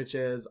prejudice, which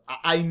is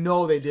I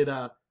know they did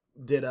a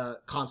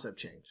concept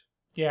change.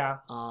 Yeah.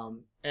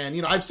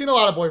 And I've seen a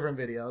lot of boyfriend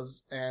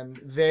videos, and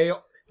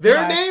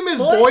their name is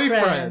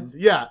Boyfriend.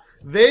 Yeah.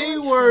 They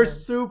were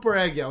super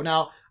aegyo.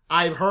 Now,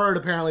 I've heard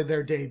apparently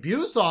their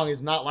debut song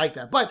is not like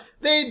that, but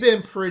they've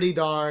been pretty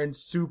darn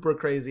super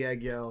crazy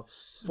aegyo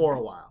for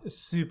a while.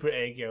 Super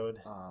aegyoed.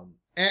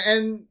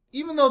 And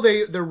even though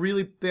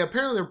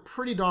they're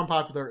pretty darn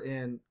popular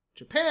in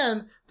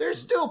Japan, they're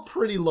still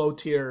pretty low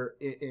tier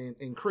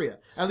in Korea.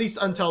 At least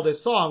until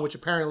this song, which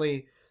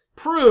apparently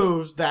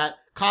proves that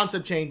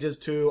concept changes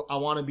to I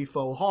Want to Be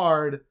Faux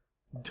Hard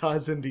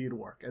does indeed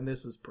work. And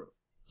this is proof.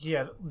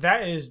 Yeah,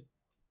 that is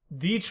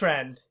the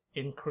trend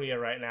in Korea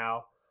right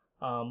now.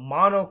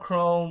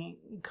 Monochrome,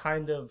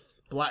 kind of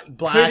black,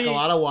 pretty, a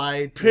lot of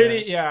white,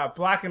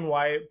 black and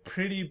white,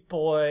 pretty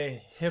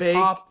boy hip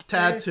hop,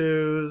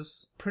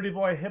 tattoos, pretty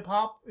boy hip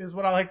hop is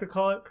what I like to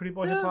call it. Pretty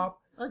boy hip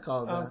hop. I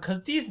call it that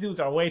because these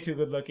dudes are way too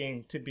good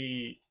looking to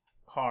be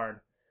hard,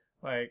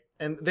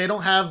 and they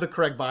don't have the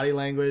correct body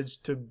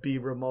language to be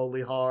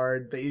remotely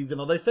hard. Even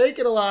though they fake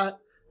it a lot,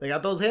 they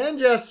got those hand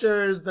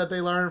gestures that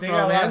they learned from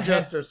hand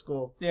gesture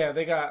school. Yeah,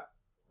 they got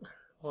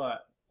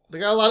what. They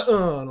got a lot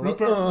of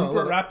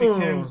Rupert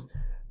Rappington's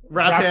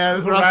rap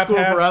hands.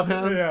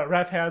 Yeah,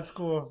 rap hand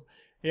school.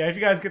 Yeah, if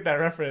you guys get that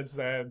reference,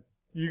 then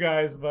you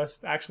guys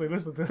must actually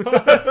listen to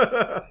us.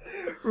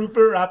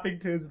 Rupert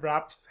Rappington's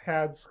rap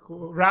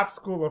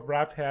school of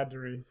rap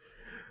handery.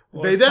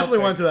 They definitely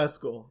went to that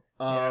school.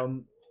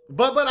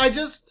 But I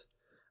just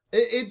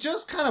it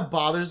just kind of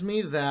bothers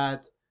me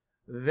that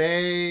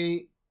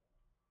they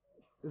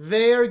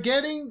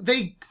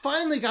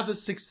finally got the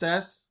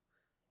success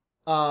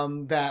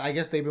that I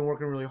guess they've been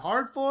working really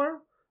hard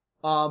for,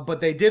 but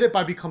they did it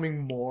by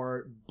becoming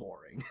more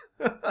boring.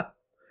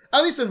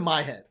 At least in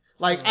my head.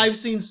 I've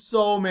seen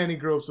so many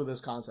groups with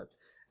this concept.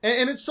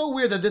 And it's so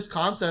weird that this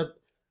concept,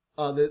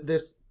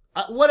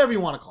 whatever you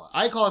want to call it.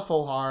 I call it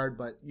faux hard,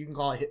 but you can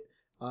call it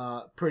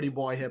pretty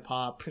boy hip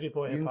hop. You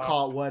can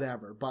call it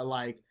whatever. But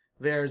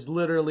there's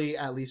literally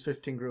at least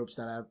 15 groups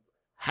that have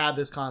had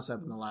this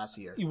concept in the last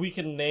year. We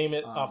can name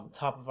it off the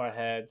top of our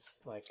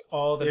heads,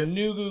 all the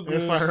Nugu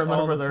groups, if I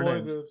remember their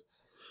names. Groups.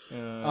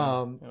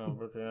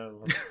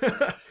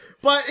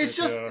 But it's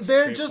just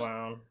they're just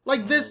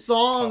this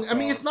song. I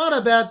mean, it's not a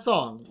bad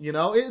song.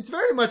 It's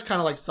very much kind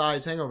of like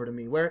Psy's Hangover to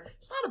me, where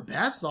it's not a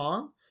bad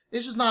song.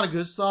 It's just not a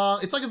good song.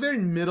 It's like a very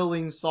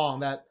middling song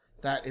that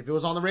if it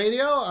was on the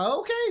radio,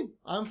 okay,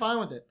 I'm fine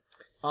with it.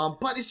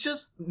 But it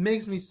just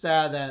makes me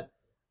sad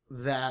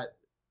that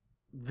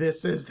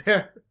this is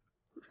their.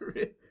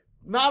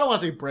 No, I don't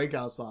want to say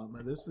breakout song,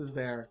 but this is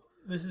the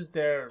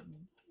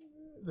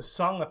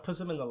song that puts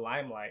them in the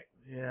limelight.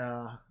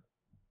 Yeah,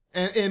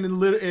 and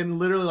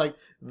literally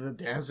the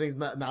dancing's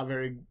not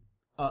very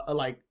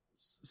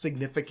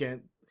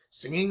significant.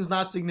 Singing's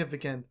not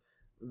significant.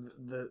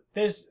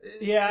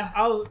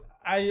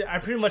 I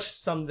pretty much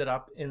summed it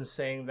up in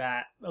saying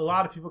that a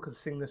lot of people could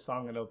sing this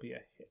song and it'll be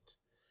a hit.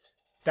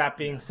 That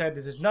being said,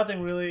 there's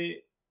nothing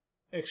really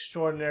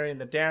extraordinary in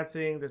the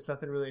dancing. There's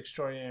nothing really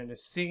extraordinary in the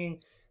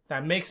singing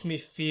that makes me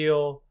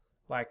feel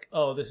like,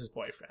 oh, this is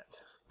Boyfriend.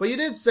 But you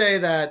did say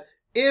that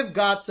if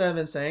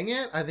GOT7 sang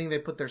it, I think they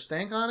put their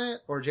stank on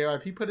it, or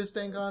JYP put his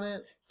stank on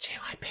it.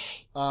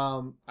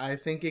 JYP. I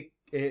think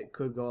it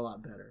could go a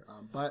lot better.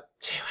 But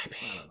JYP,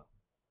 I don't know.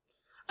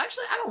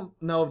 Actually, I don't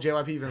know if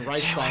JYP even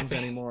writes songs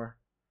anymore.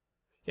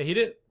 Yeah, he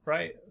did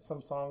write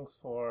some songs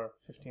for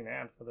 15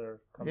 and for their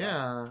comeback.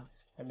 Yeah.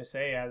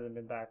 MSA hasn't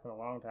been back in a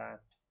long time.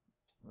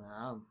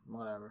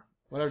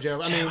 Whatever,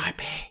 JYP. I mean,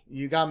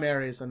 you got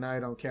married, so now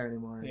you don't care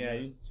anymore. Yeah,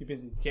 you're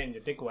busy getting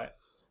your dick wet.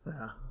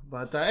 Yeah.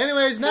 But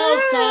anyways, now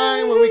it's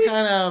time where we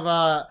kind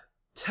of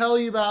tell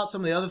you about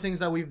some of the other things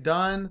that we've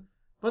done.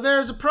 But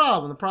there's a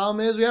problem. The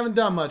problem is we haven't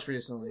done much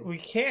recently. We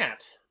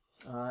can't.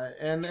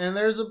 And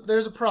there's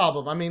a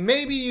problem. I mean,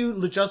 maybe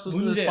you just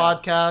listen to this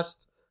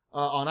podcast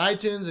on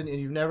iTunes and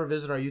you've never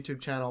visited our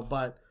YouTube channel,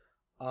 but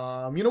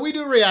we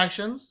do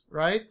reactions,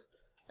 right?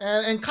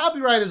 And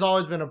copyright has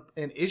always been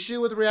an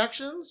issue with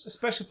reactions,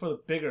 especially for the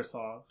bigger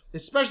songs,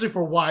 especially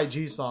for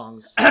YG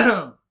songs.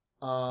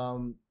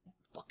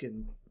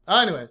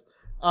 Anyways,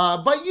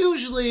 but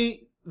usually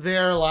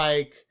they're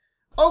like,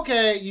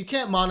 okay, you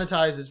can't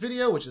monetize this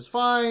video, which is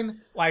fine.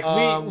 Like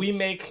we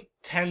make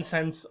 10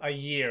 cents a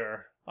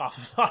year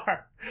off of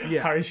our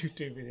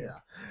YouTube videos. Yeah.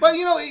 But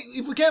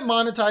if we can't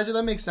monetize it,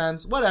 that makes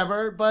sense.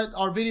 Whatever. But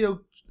our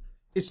video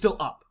is still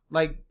up.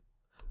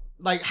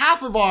 Like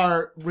half of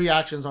our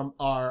reactions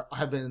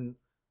have been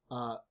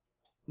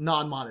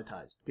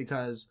non-monetized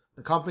because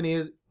the company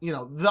is,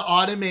 the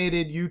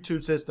automated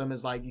YouTube system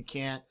is like you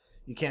can't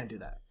do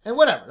that. And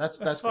whatever. That's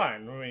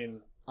fine. I mean,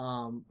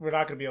 we're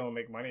not going to be able to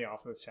make money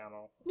off of this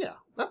channel. Yeah,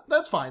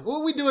 that's fine.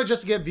 Well, we do it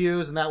just to get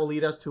views, and that will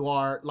lead us to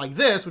our, like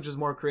this, which is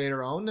more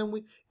creator-owned,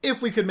 and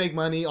if we could make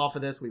money off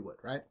of this, we would,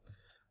 right?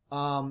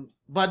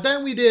 But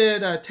then we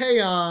did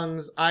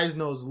Taeyong's Eyes,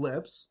 Nose,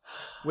 Lips,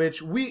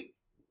 which we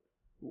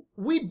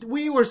were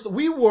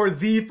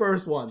the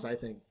first ones, I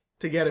think,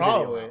 to get a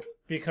video out.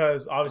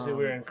 Because obviously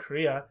we were in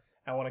Korea,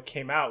 and when it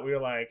came out, we were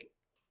like,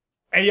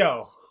 hey,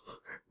 yo.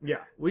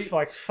 Yeah.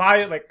 Like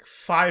 5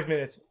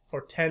 minutes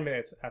or 10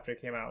 minutes after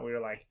it came out, we were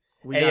like,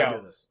 we gotta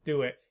do this.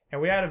 Do it. And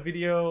we had a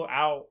video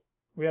out.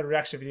 We had a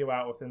reaction video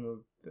out within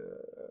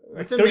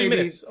within 30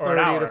 minutes or 30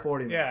 an hour. to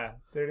 40 minutes. Yeah,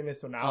 30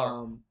 minutes to an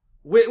hour.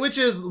 Which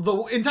is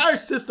the entire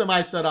system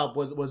I set up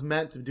was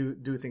meant to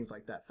do things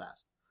like that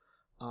fast.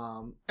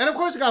 And of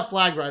course it got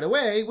flagged right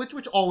away,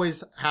 which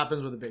always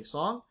happens with a big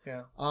song.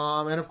 Yeah.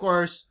 And of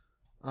course,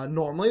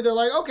 normally they're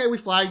like, okay, we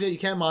flagged it, you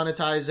can't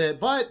monetize it,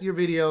 but your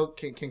video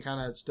can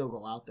kind of still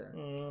go out there.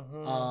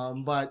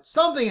 Mm-hmm. But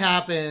something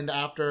happened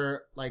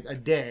after like a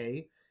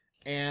day,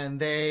 and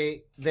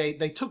they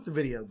took the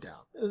video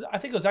down. I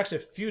think it was actually a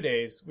few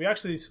days. We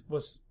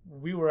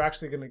were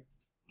actually gonna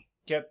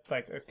get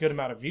like a good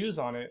amount of views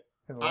on it.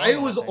 It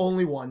was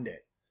only one day.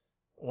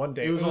 One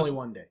day. It was only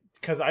one day.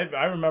 Because I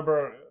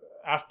remember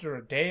after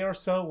a day or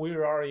so, we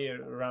were already at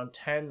around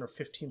 10 or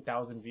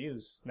 15,000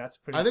 views. And that's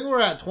pretty. I think we're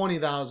at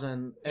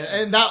 20,000,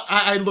 and that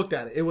I looked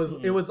at it. It was I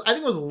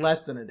think it was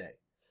less than a day,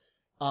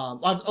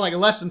 like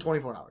less than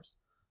 24 hours.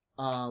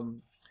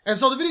 And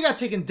so the video got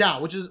taken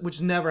down,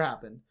 which never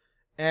happened.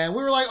 And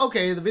we were like,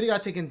 okay, the video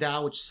got taken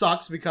down, which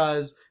sucks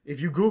because if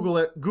you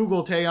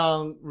Google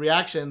Taeyong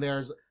reaction,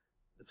 there's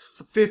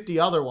 50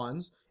 other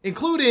ones,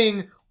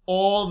 including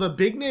all the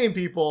big name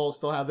people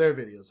still have their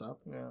videos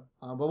up. Yeah.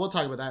 But we'll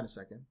talk about that in a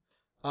second.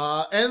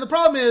 And the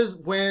problem is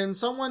when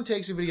someone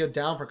takes your video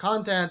down for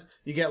content,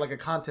 you get like a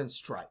content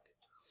strike.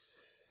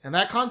 And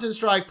that content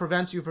strike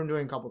prevents you from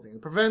doing a couple things.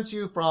 It prevents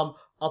you from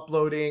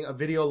uploading a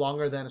video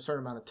longer than a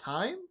certain amount of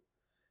time.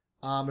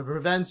 It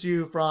prevents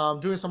you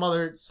from doing some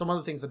other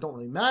things that don't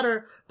really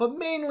matter, but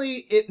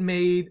mainly it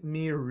made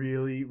me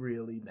really,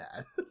 really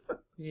mad.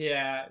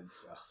 Yeah.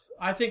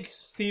 I think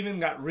Steven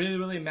got really,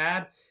 really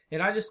mad,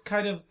 and I just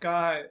kind of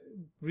got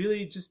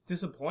really just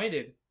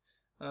disappointed.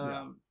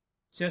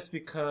 Just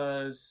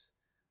because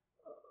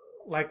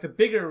like the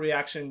bigger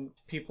reaction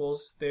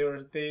peoples,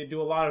 they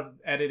do a lot of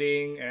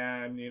editing,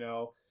 and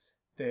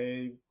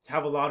they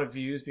have a lot of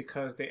views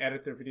because they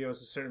edit their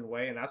videos a certain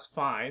way, and that's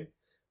fine.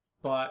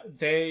 But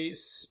they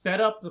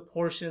sped up the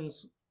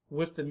portions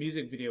with the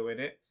music video in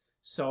it,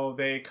 so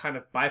they kind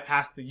of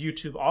bypassed the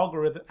YouTube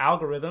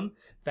algorithm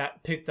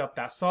that picked up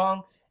that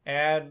song.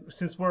 And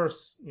since we're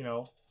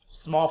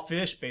small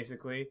fish,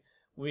 basically,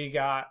 we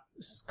got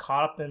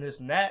caught up in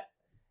this net,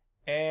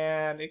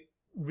 and it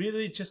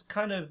really just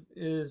kind of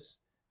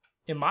is,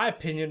 in my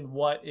opinion,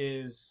 what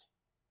is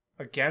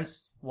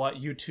against what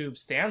YouTube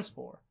stands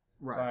for.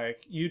 Right.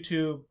 Like,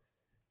 YouTube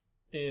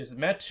is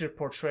meant to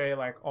portray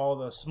like all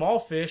the small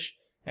fish,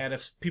 and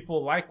if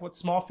people like what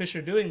small fish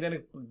are doing, then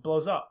it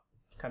blows up,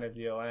 kind of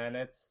deal. And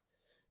it's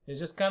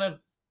just kind of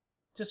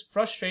just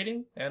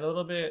frustrating and a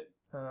little bit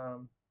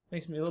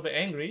makes me a little bit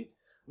angry.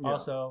 Yeah.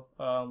 Also,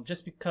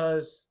 just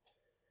because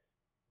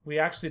we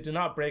actually do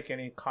not break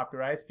any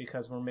copyrights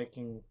because we're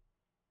making.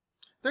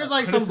 There's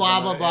like some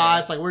blah blah blah.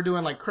 It's like we're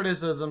doing like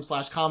criticism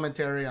 /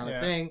 commentary on a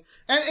thing,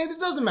 and it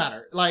doesn't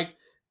matter. Like,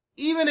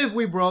 even if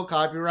we broke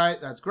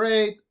copyright, that's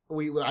great.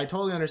 I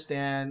totally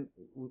understand.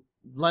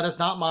 Let us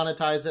not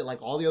monetize it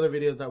like all the other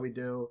videos that we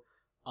do.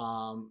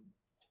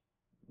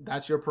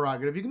 That's your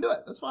prerogative. You can do it.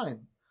 That's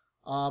fine.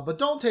 But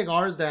don't take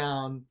ours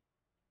down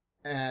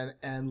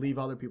and leave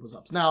other people's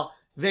ups. Now,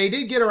 they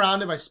did get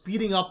around it by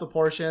speeding up the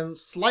portion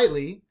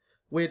slightly,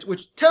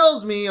 which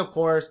tells me, of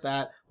course,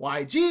 that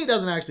YG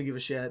doesn't actually give a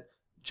shit.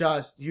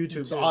 Just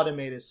YouTube's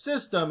automated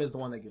system is the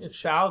one that gives a shit.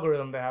 It's the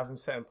algorithm they have them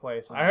set in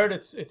place. I heard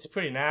it's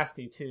pretty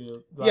nasty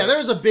too. Like, yeah,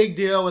 there's a big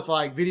deal with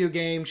like video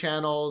game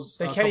channels.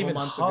 They can't even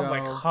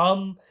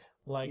hum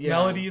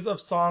melodies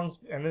of songs,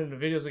 and then the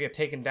videos will get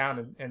taken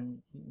down,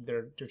 and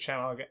their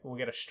channel will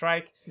get a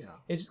strike. Yeah,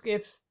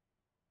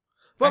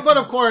 But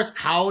of course,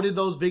 how did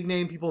those big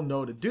name people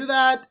know to do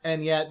that?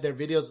 And yet their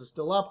videos are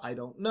still up. I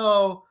don't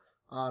know.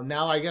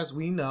 Now I guess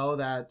we know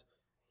that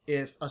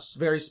if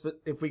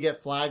we get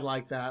flagged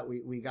like that,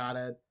 we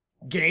gotta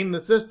game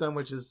the system,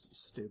 which is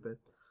stupid.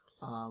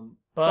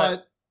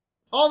 But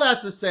all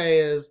that's to say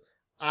is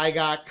I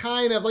got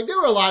kind of like there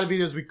were a lot of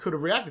videos we could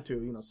have reacted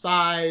to.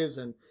 Size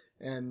and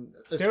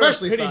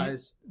especially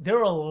size. There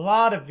were a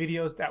lot of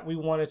videos that we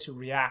wanted to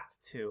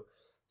react to,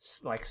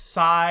 like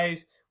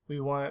size. We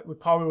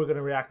probably were going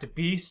to react to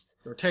Beast.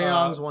 Or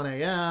Taeyong's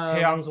 1AM.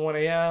 Taeyong's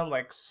 1AM.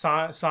 Like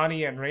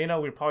Sonny and Reina,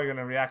 we're probably going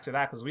to react to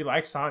that because we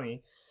like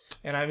Sonny.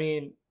 And I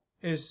mean,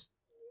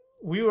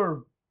 we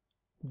were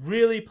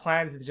really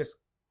planning to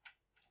just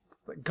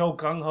go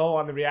gung-ho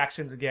on the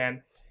reactions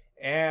again.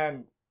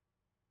 And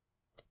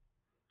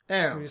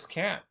we just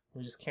can't.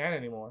 We just can't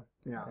anymore.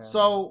 Yeah.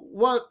 So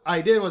what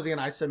I did was, again,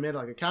 I submitted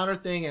like a counter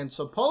thing. And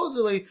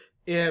supposedly,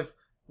 if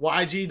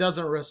YG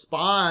doesn't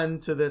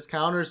respond to this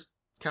counter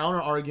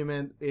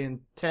argument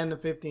in 10 to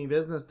 15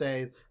 business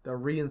days, they'll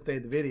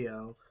reinstate the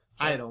video.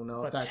 I don't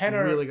know if that's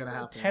really going to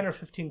happen. 10 or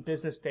 15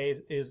 business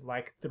days is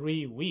like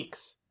 3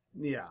 weeks.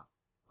 Yeah.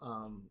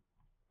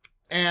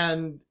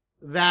 And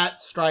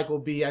that strike will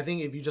be, I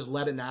think if you just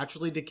let it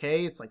naturally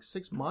decay, it's like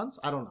 6 months.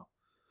 I don't know.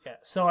 Yeah.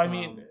 So, I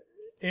mean,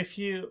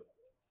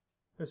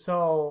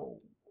 so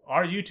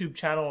our YouTube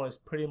channel is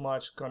pretty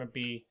much going to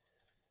be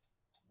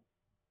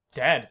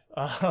dead.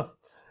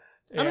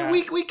 I mean,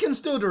 we can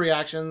still do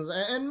reactions,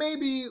 and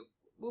maybe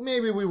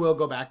we will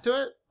go back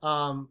to it.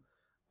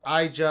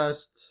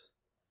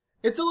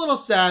 It's a little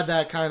sad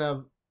that kind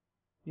of,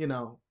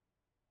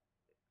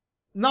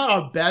 not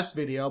our best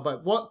video,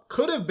 but what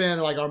could have been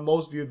like our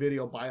most viewed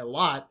video by a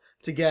lot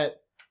to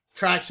get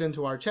traction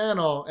to our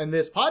channel and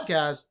this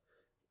podcast,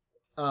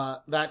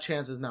 that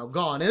chance is now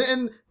gone.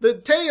 And the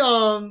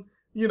Taeyong,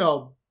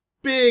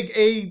 big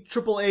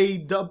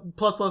AAA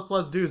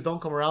plus dudes don't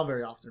come around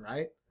very often,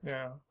 right?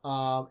 Yeah.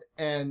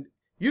 And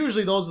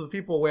usually those are the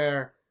people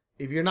where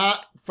if you're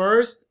not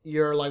first,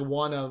 you're like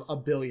one of a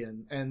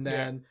billion. And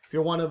then if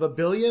you're one of a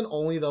billion,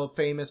 only the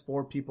famous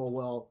 4 people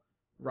will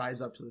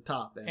rise up to the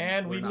top.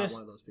 And we're not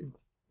one of those people.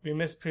 We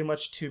missed pretty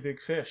much 2 big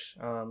fish,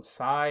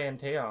 Psy and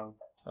Taeyong.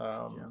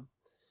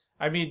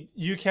 I mean,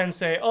 you can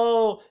say,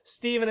 oh,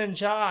 Steven and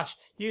Josh,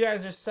 you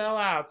guys are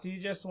sellouts. You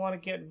just want to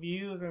get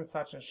views and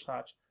such and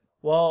such.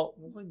 Well,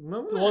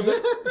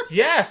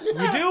 yes,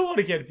 we do want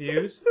to get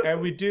views,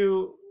 and we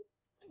do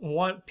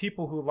want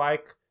people who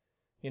like,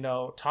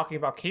 talking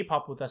about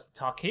K-pop with us to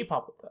talk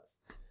K-pop with us.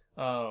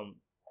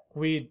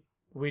 We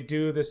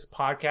do this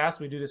podcast,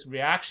 we do this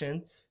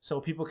reaction, so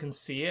people can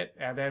see it,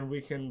 and then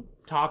we can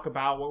talk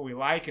about what we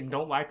like and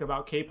don't like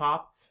about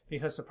K-pop,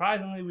 because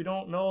surprisingly, we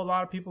don't know a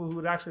lot of people who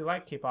would actually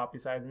like K-pop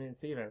besides me and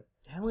Steven.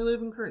 And we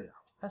live in Korea.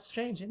 That's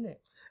strange, isn't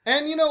it?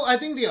 And, I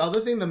think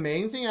the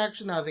main thing,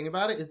 actually, now I think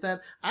about it, is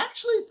that I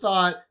actually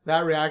thought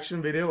that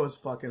reaction video was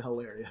fucking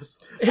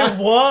hilarious. It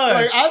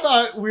was! I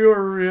thought we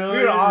were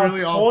really on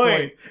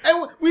point.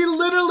 And we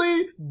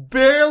literally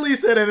barely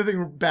said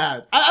anything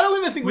bad. I don't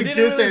even think we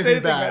did say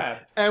anything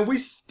bad. And we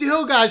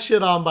still got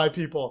shit on by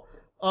people.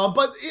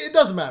 But it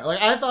doesn't matter.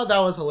 Like, I thought that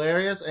was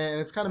hilarious,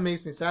 and it kind of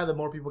makes me sad that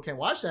more people can't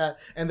watch that,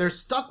 and they're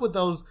stuck with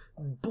those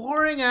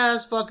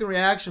boring-ass fucking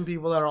reaction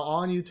people that are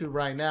on YouTube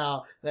right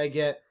now that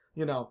get,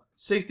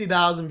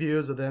 60,000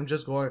 views of them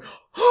just going,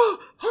 oh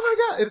my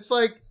god. It's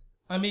like,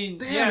 I mean,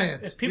 damn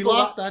it. We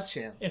lost that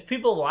chance. If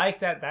people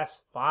like that,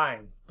 that's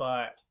fine.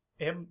 But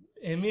in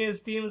me and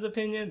Steven's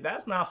opinion,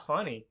 that's not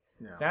funny.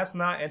 No. That's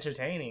not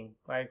entertaining.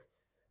 Like,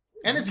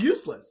 and it's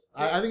useless.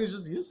 I think it's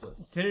just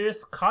useless. They're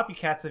just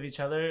copycats of each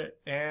other,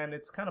 and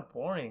it's kind of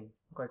boring.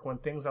 Like, when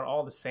things are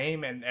all the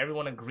same and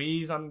everyone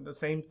agrees on the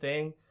same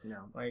thing.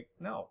 No. Like,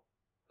 no.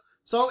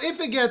 So if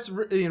it gets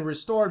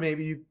restored,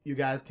 maybe you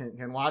guys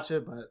can watch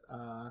it, but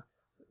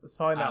it's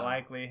probably not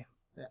likely.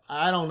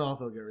 I don't know if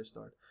it'll get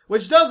restored.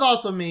 Which does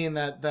also mean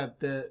that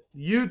the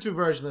YouTube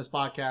version of this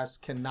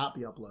podcast cannot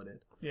be uploaded.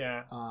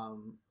 Yeah.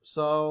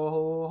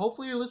 So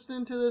hopefully you're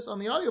listening to this on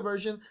the audio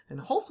version, and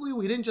hopefully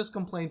we didn't just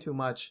complain too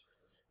much.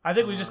 I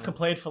think we just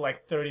complained for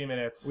like 30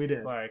 minutes. We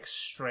did. Like,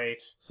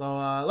 straight. So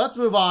let's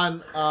move on.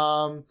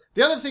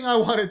 The other thing I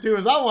want to do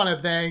is I want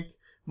to thank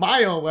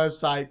my own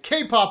website,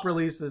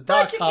 kpopreleases.com.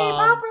 Thank you,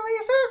 K-pop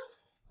releases!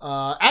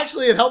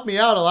 Actually, it helped me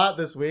out a lot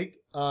this week.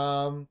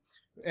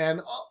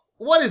 And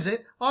what is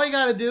it? All you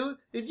gotta do,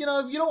 if you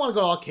don't want to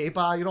go to all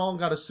K-pop, you don't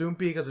gotta Soompi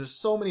because there's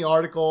so many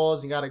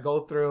articles you gotta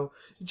go through.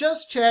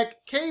 Just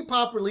check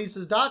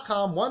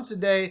kpopreleases.com once a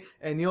day,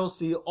 and you'll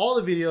see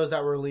all the videos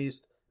that were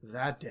released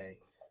that day.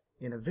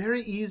 in a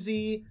very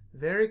easy,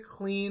 very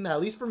clean, at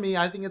least for me,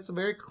 I think it's a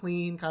very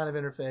clean kind of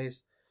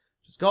interface.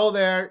 Just go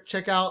there,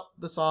 check out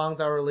the songs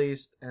that were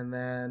released, and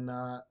then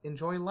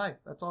enjoy life.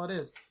 That's all it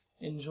is.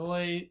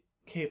 Enjoy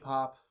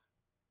K-pop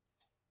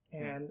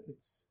and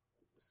its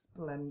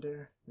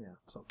splendor. Yeah.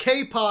 So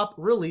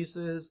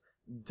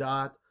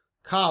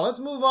kpopreleases.com. Let's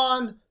move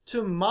on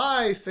to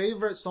my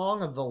favorite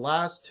song of the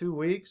last 2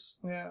 weeks.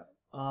 Yeah.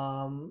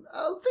 I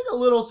think a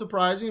little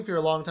surprising if you're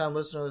a long-time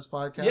listener of this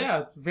podcast.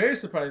 Yeah, very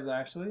surprising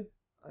actually.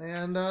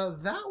 And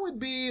that would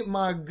be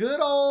my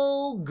good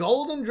old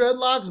golden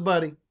dreadlocks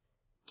buddy,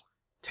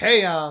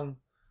 Taeyang,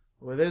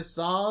 with his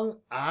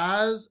song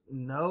Eyes,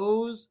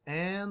 Nose,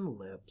 and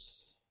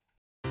Lips.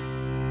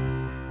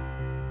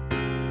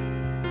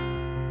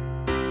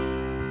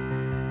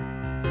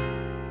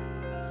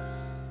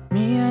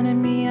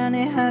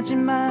 미안해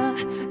하지마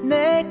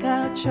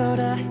내가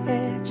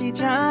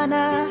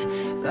초라해지잖아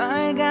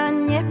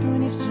빨간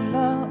예쁜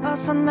입술로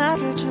어서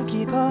나를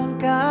죽이고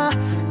가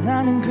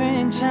나는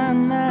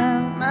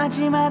괜찮아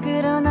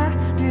마지막으로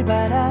나를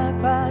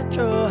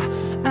바라봐줘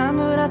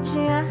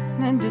아무렇지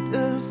않은 듯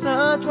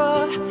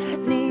웃어줘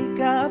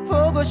네가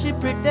보고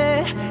싶을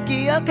때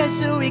기억할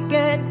수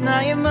있게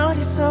나의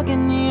머릿속에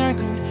네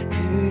얼굴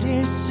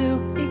그릴 수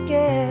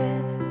있게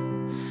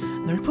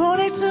널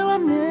보낼 수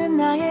없는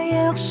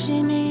나의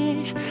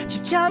욕심이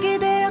집착이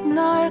되어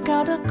널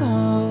가뒀고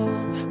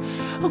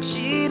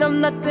혹시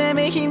넌 나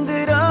때문에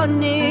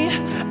힘들었니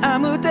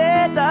아무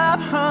대답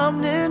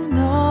없는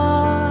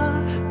너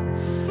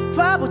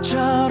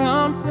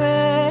바보처럼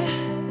왜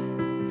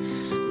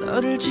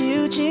너를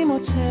지우지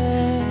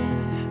못해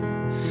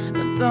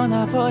넌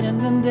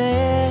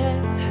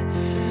떠나버렸는데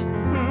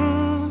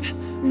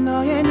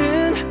너의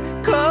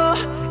눈, 코,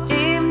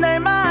 입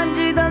날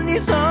만지던 네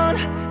손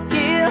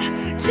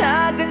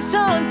작은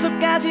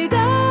손톱까지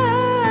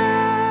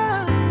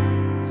다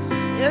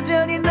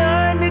여전히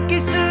널 느낄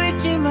수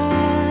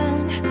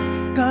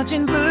있지만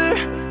꺼진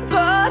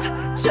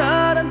불꽃처럼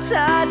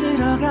다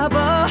들어가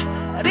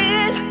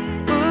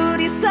버린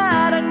우리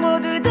사랑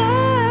모두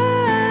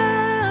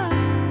다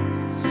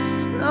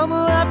너무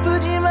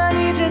아프지만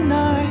이제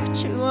널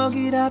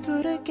추억이라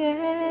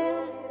부를게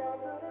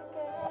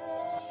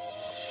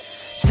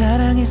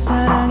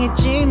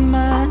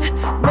사랑했지만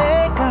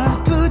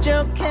내가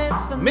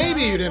부족했어.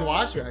 Maybe you didn't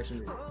watch the reaction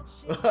video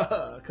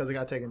because it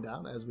got taken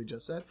down, as we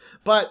just said.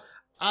 But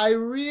I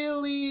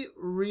really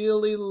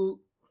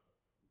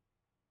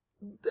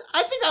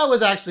I think I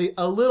was actually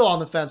a little on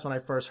the fence when I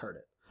first heard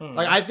it.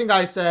 Like, I think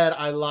I said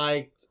I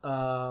liked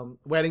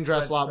Wedding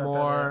Dress a lot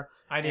more.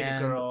 I Need a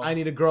Girl. I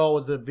Need a Girl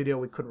was the video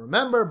we couldn't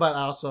remember, but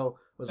I also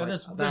was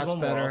there's that's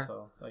better.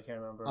 Also, I can't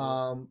remember.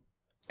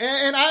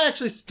 And I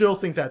actually still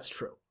think that's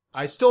true.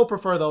 I still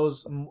prefer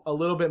those a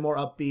little bit more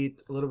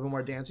upbeat, a little bit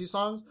more dancey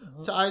songs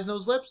to Eyes,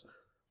 Nose, Lips.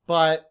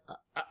 But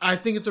I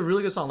think it's a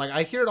really good song. Like,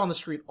 I hear it on the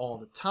street all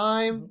the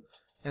time.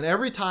 And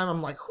every time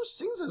I'm like, who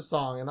sings this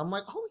song? And I'm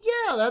like, oh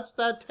yeah, that's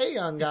that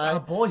Taeyang guy. It's our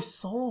boy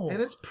Soul.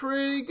 And it's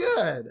pretty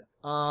good.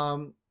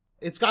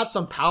 It's got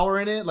some power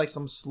in it, like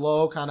some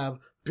slow kind of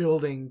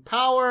building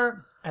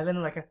power. And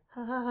then like a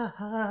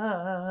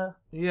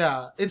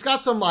yeah, it's got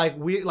some like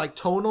weird like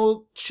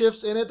tonal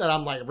shifts in it that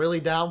I'm like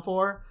really down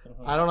for.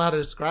 I don't know how to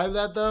describe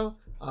that though,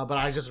 but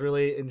I just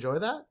really enjoy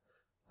that.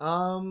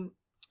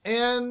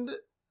 And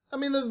I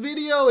mean the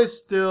video is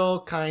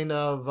still kind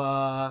of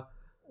I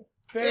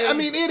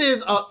mean it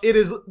is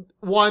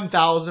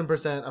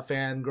 1000% a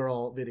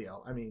fangirl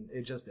video. I mean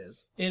it just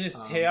is. It is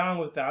Taeyang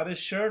without his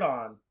shirt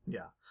on.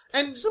 Yeah.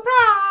 And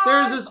surprise!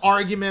 There's this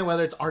argument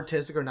whether it's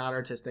artistic or not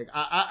artistic.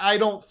 I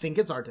don't think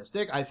it's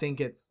artistic. I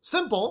think it's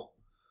simple,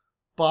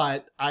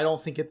 but I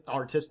don't think it's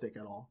artistic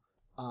at all.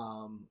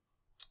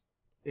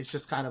 It's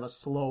just kind of a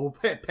slow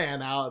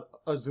pan out,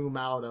 a zoom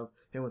out of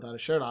him without a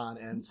shirt on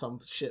and some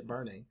shit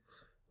burning.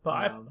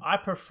 But I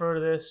prefer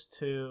this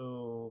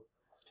to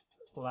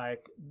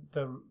like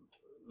the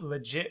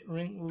legit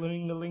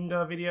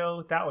Ringa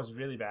video. That was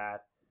really bad.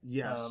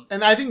 Yes.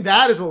 And I think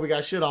that is what we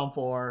got shit on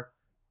for.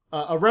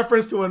 A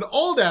reference to an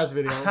old ass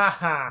video,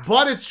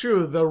 but it's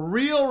true. The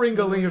real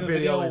Ringa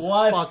video is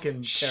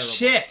fucking terrible.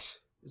 Shit.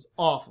 It's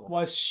awful.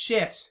 Was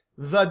shit.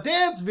 The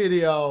dance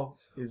video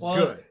is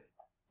good.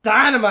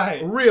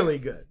 Dynamite. Really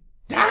good.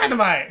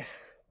 Dynamite.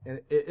 And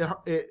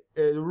it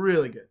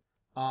really good.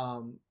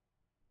 But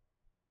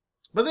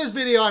this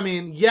video, I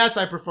mean, yes,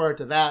 I prefer it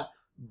to that,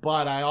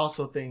 but I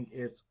also think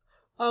it's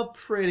a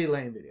pretty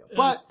lame video.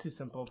 But it's too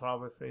simple,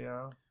 probably for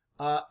you.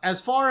 As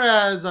far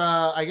as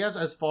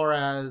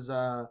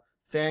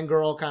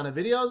fangirl kind of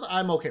videos,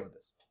 I'm okay with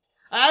this.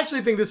 I actually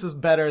think this is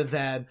better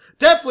than,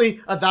 definitely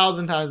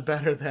 1,000 times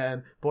better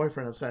than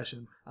Boyfriend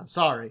Obsession. I'm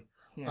sorry.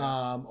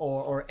 Yeah.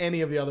 Or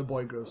any of the other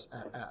boy groups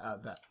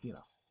that, you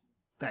know,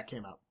 that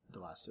came out the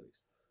last 2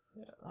 weeks.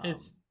 Yeah.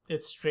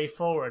 It's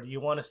straightforward.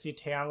 You want to see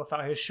Taeyang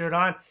without his shirt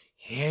on?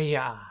 Here you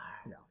are.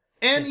 Yeah.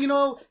 And, you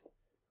know,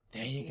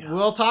 there you go.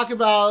 We'll talk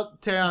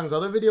about Taeyang's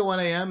other video,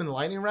 1 a.m. in the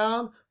lightning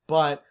round,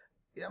 but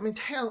I mean,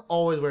 Taeyang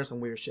always wears some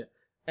weird shit.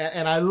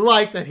 And I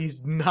like that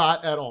he's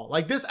not at all.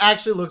 Like, this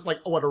actually looks like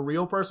what a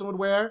real person would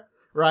wear,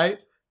 right?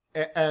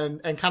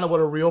 And kind of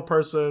what a real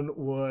person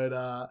would...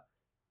 well,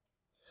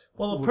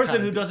 a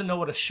person who doesn't know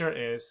what a shirt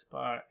is,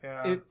 but...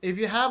 Yeah. If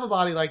you have a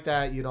body like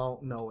that, you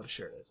don't know what a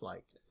shirt is.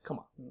 Like, come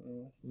on.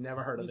 Mm-mm.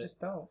 Never heard of it. You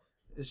just don't.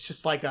 It's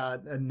just like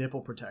a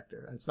nipple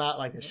protector. It's not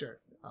like a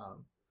shirt.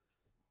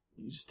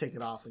 You just take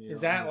it off and you... Is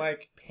that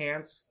like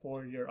pants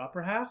for your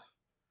upper half?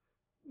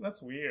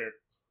 That's weird.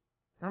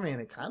 I mean,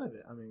 it kind of...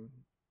 I mean...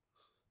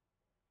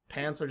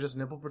 Pants are just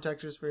nipple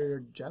protectors for your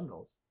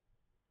genitals.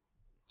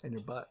 And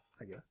your butt,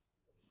 I guess.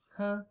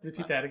 Huh?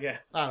 Repeat that again.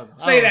 I don't know.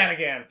 Say that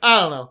again. I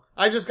don't know.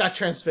 I just got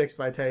transfixed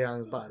by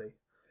Taeyong's body.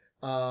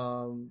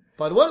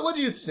 But what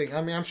do you think?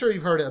 I mean, I'm sure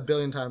you've heard it a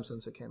billion times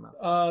since it came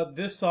out.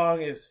 This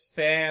song is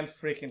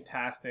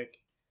fan-freaking-tastic.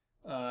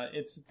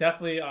 It's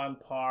definitely on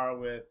par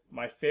with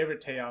my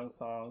favorite Taeyong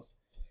songs.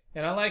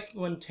 And I like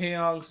when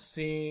Taeyong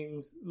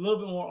sings a little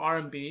bit more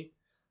R&B.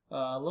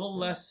 A little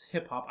less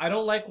hip hop. I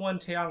don't like when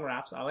Taeyong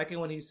raps. I like it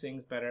when he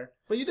sings better.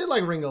 But you did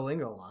like Ringo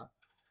Lingo a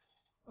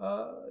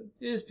lot.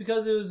 It's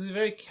because it was a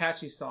very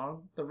catchy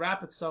song. The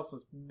rap itself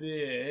was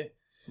bleh.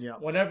 Yeah.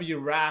 Whenever you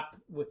rap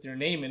with your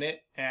name in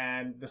it,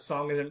 and the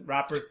song isn't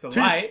Rapper's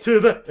Delight, to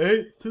the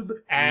A to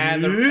the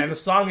and the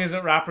song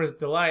isn't Rapper's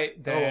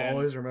Delight, then I'll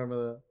always remember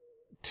that.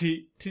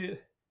 T.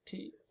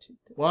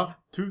 What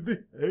to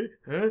the A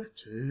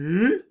T.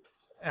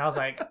 And I was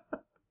like.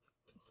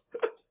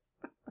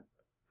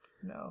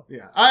 No.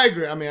 Yeah, I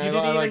agree. I mean,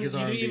 I like his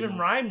R&B. You didn't even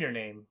rhyme your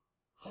name.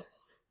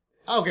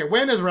 Okay,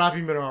 when has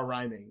rapping been about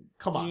rhyming?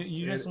 Come on.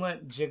 You just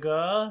went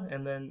Jigga,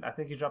 and then I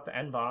think you dropped the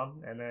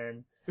N-bomb, and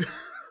then...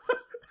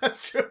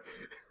 That's true.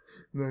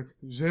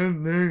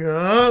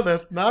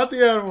 That's not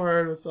the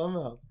N-word, it's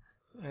something else.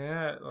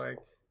 Yeah, like...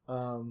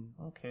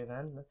 Okay,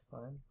 then, that's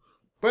fine.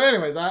 But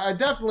anyways, I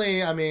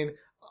definitely, I mean,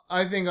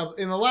 I think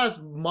in the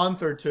last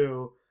month or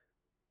two,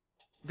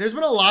 there's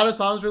been a lot of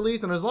songs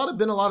released, and there's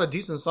been a lot of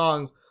decent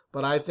songs.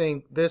 But I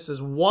think this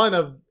is one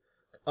of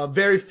a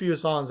very few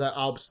songs that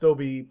I'll still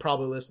be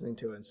probably listening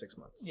to in 6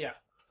 months. Yeah,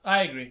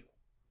 I agree.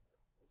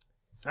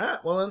 All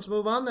right, well, let's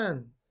move on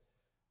then.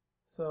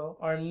 So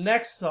our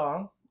next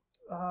song,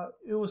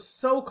 it was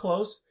so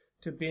close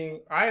to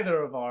being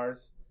either of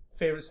ours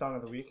favorite song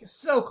of the week. It's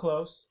so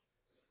close.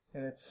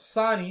 And it's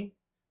Sunny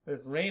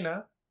with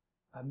Reina,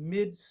 A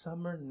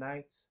Midsummer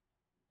Night's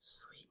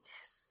Sweetness.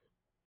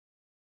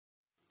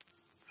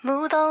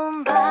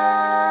 무더운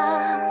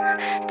밤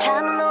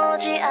잠은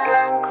오지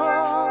않고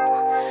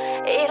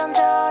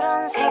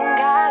이런저런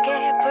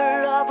생각에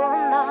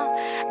불러본 너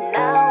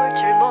나올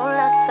줄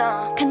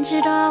몰랐어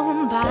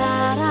간지러운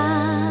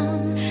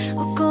바람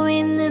웃고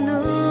있는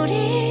우리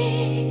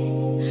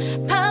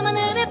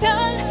밤하늘의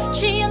별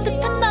취한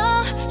듯한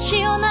너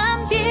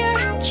시원한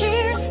beer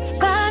cheers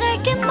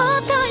바랄 게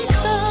뭐 더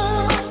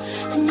있어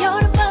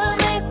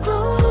한여름밤의 꿀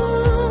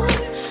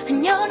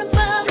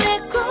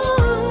한여름밤의 꿀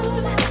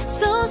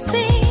so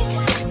sweet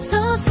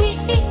so sweet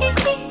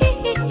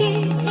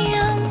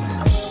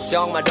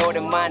정말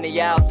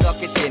오랜만이야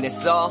어떻게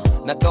지냈어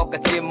나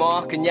똑같지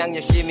뭐 그냥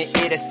열심히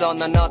일했어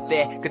넌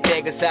어때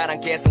그때 그 사람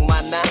계속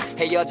만나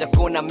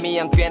헤어졌구나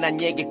미안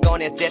괜한 얘기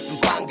꺼내 어쨌든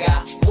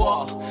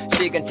반가워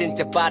시간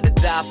진짜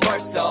빠르다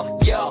벌써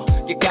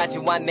여기까지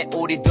왔네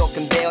우리도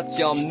근데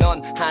어쩜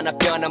넌 하나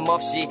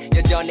변함없이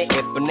여전히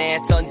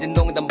예쁘네 던진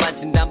농담 반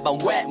진담반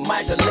왜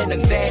말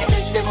돌리는데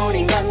쓸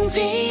때문인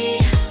건지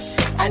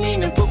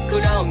아니면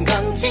부끄러운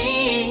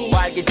건지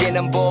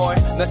활기지는 볼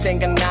너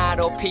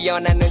생각나로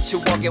피어나는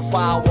추억의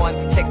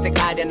화원 색색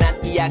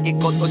아련한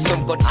이야기꽃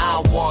웃음꽃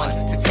I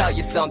want to tell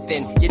you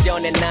something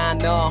예전에 나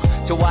너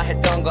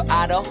좋아했던 거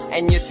알아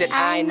And you said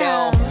I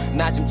know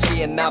나 좀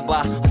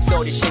취했나봐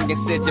헛소리 신경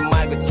쓰지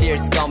말고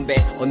cheers 건배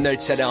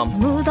오늘처럼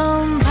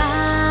무더운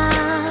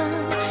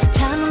밤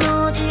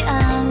잠은 오지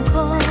않고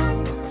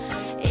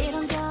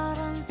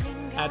이런저런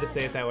생각 I had to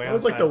say it that way. That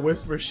was like the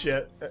whisper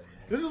shit.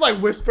 This is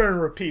like whisper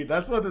and repeat.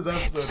 That's what this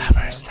episode is.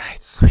 Summer's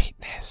Night's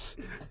Sweetness.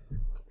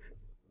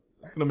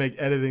 I'm gonna make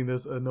editing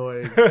this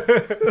annoying.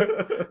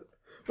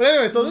 But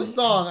anyway, so this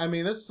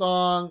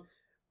song,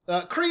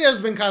 Korea has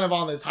been kind of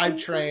on this hype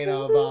train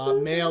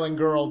of male and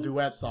girl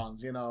duet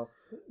songs, you know.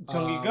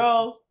 Junggi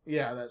Go.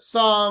 Yeah, that's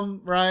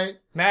some, right?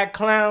 Mad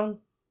Clown.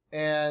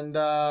 And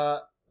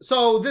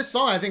so this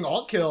song, I think,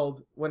 all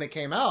killed when it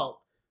came out,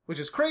 which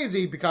is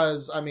crazy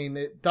because, I mean,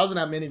 it doesn't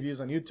have many views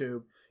on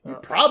YouTube. You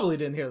probably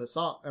didn't hear the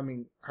song.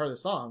 Heard the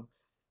song.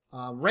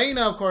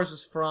 Reina, of course,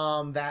 is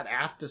from that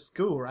After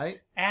School,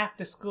 right?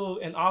 After School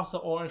and also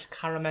Orange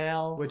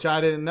Caramel. Which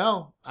I didn't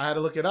know. I had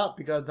to look it up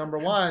because number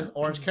one,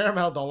 Orange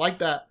Caramel, don't like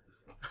that.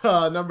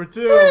 Number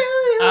two,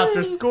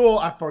 After School,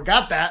 I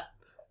forgot that.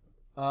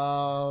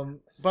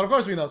 But of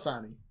course we know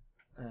Sunny.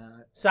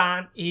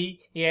 Sunny,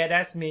 yeah,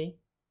 that's me.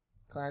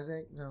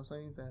 Classic, you know what I'm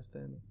saying?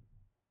 Destiny.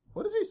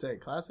 What does he say?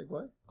 Classic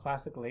what?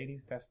 Classic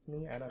Ladies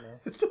Destiny? I don't know.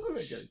 It doesn't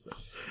make any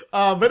sense.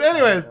 But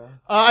anyways,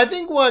 I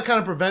think what kind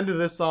of prevented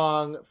this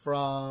song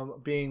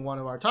from being one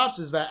of our tops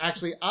is that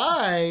actually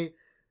I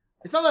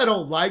It's not that I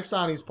don't like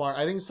Sonny's part.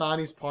 I think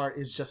Sonny's part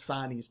is just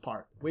Sonny's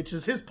part, which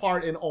is his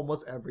part in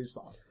almost every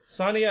song.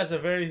 Sonny has a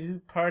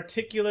very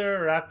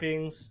particular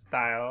rapping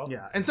style.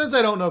 Yeah, and since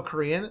I don't know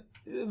Korean,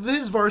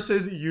 his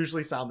verses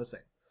usually sound the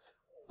same.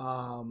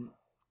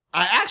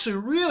 I actually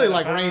really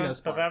like Reina's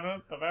part.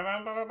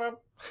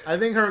 I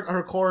think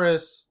her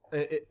chorus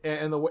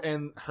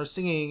and her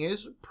singing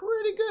is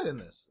pretty good in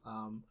this.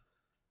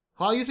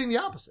 While you think the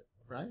opposite,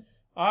 right?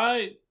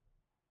 I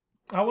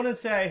wouldn't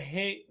say I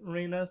hate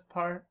Reina's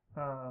part.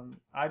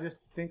 I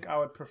just think I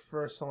would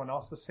prefer someone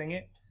else to sing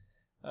it.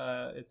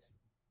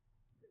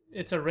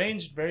 It's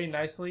arranged very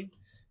nicely,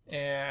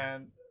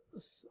 and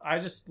I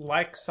just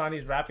like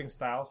Sonny's rapping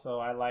style, so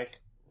I like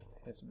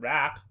his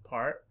rap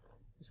part,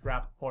 his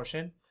rap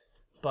portion.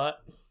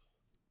 But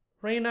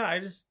Reina, I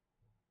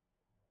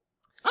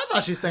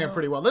thought she sang it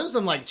pretty well. There's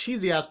some like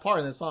cheesy ass part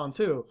in this song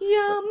too.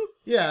 Yum.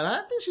 Yeah, and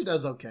I think she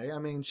does okay. I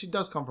mean, she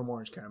does come from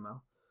Orange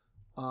Caramel.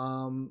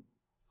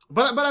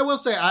 But I will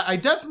say I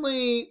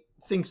definitely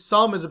think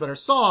Some is a better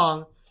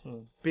song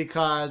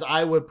because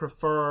I would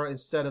prefer,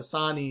 instead of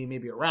Sonny,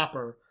 maybe a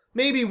rapper,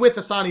 maybe with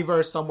a Sonny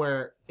verse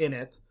somewhere in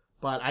it.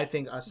 But I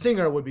think a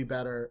singer would be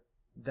better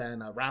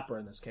than a rapper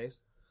in this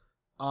case.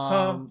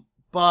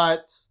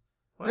 But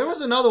there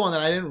was another one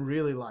that I didn't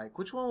really like.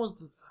 Which one was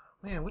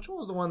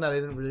the one that I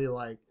didn't really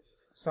like?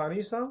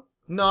 Sonny's song?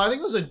 No, I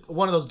think it was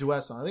one of those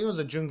duet songs. I think it was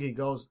a Jungi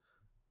Go's.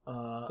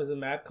 Was it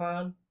Mad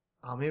Clown?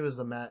 Maybe it was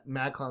the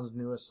Mad Clown's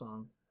newest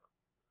song.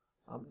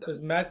 It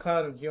was Mad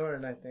Clown and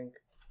Hyorin, I think.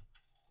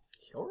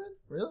 Hyorin?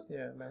 Really?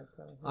 Yeah, Mad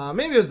Clown.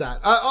 Maybe it was that.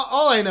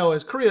 All I know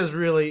is Korea's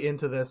really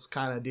into this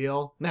kind of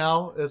deal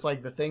now. It's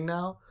like the thing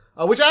now.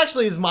 Which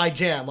actually is my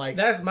jam. Like,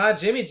 that's my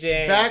Jimmy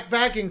jam.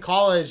 Back in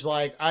college,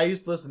 like, I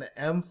used to listen to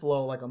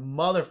M-Flow like a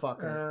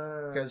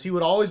motherfucker. Because he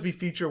would always be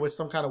featured with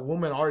some kind of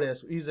woman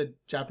artist. He's a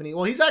Japanese...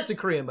 Well, he's actually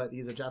Korean, but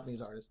he's a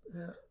Japanese artist.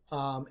 Yeah.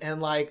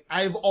 And, like,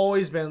 I've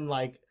always been,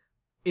 like,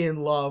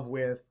 in love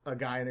with a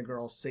guy and a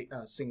girl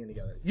singing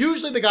together.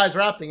 Usually the guy's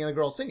rapping and the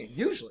girl's singing.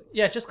 Usually.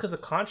 Yeah, just because the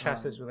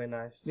contrast is really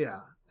nice.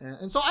 Yeah.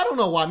 And so I don't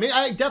know why.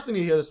 I definitely need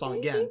to hear this song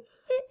again.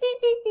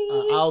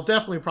 I'll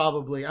definitely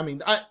probably... I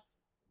mean,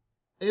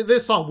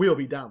 this song will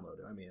be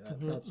downloaded. I mean,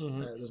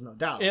 there's no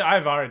doubt. Yeah,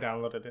 I've already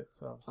downloaded it.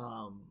 So,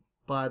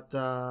 but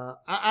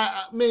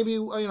I maybe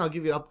I'll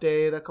give you an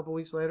update a couple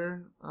weeks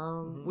later.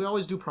 We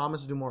always do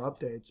promise to do more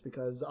updates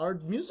because our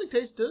music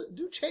tastes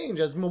do change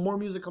as more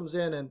music comes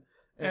in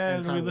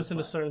and we listen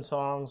to certain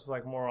songs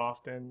like more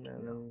often,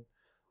 and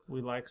we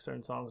like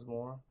certain songs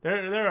more.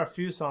 There are a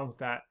few songs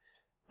that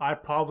I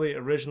probably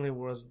originally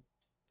was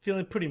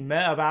feeling pretty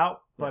meh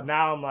about, but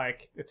now I'm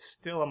like, it's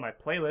still on my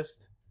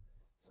playlist.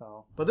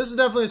 So, but this is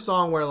definitely a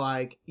song where,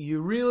 like,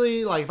 you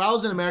really, like, if I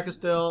was in America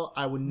still,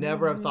 I would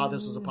never have thought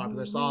this was a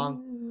popular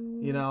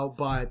song,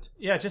 but...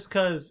 Yeah, just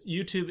because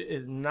YouTube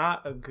is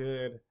not a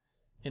good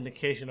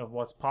indication of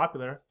what's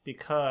popular,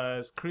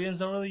 because Koreans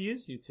don't really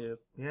use YouTube.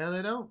 Yeah,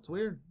 they don't. It's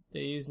weird.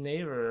 They use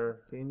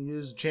Naver. They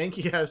use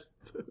janky-ass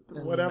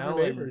whatever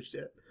Naver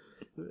shit.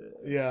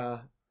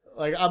 Yeah.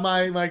 Like,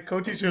 my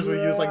co-teachers would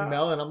use, like,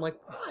 Melon. I'm like,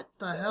 what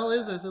the hell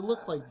is this? It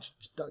looks like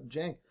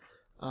jank.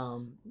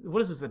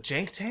 What is this, a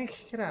jank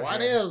tank? Get out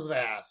of here. What is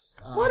this?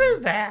 What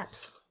is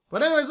that?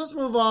 But anyways, let's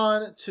move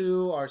on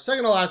to our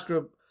second to last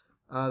group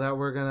that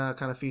we're going to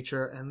kind of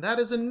feature. And that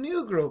is a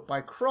new group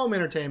by Chrome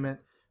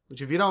Entertainment,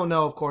 which, if you don't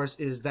know, of course,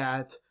 is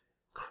that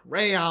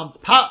Crayon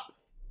Pop.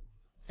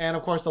 And,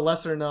 of course, the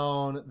lesser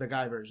known, the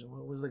guy version.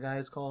 What was the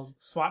guy's called?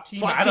 SWAT Team?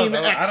 SWAT Team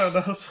X.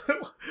 I don't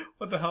know.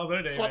 What the hell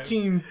their name SWAT is?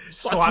 Team.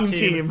 SWAT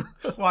Team.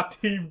 SWAT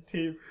Team.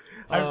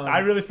 I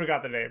really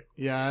forgot the name.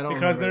 Yeah, I don't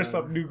because there's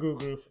some Nugu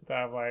group that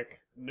I'm like,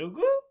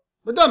 Nugu?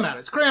 But it doesn't matter.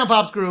 It's Crayon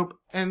Pop's group.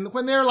 And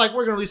when they're like,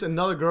 we're going to release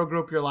another girl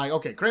group, you're like,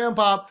 okay, Crayon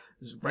Pop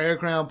is very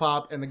Crayon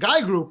Pop. And the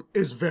guy group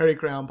is very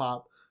Crayon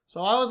Pop.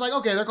 So I was like,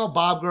 okay, they're called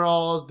Bob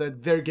Girls.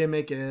 Their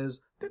gimmick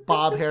is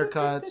Bob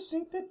haircuts.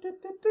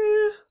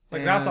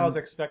 Like, that's what I was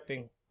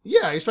expecting.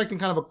 Yeah, you're expecting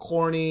kind of a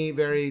corny,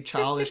 very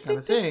childish kind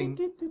of thing.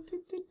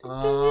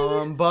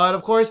 But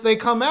of course they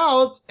come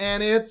out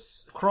and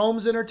it's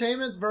Chrome's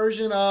Entertainment's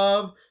version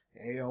of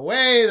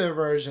AOA, their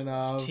version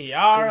of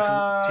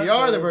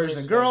Tiara, the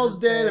version of Girls'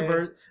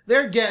 Day,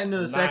 they're getting to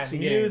the sexy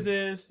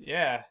Muses, game.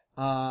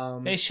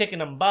 Yeah. They shaking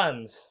them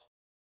buns.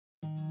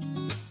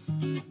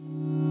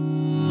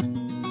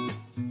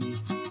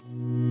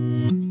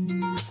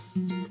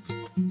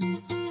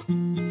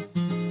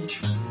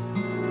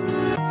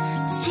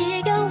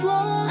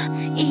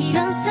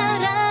 이런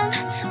사랑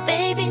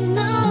baby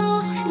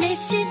no 내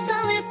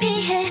시선을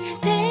피해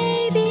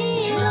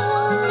baby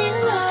lonely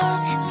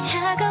love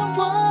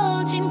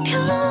차가워진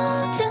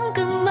표정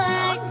그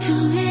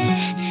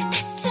말투에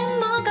대체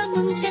뭐가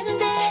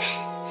문제인데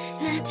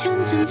나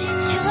점점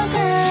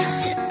지쳐가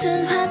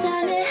짙은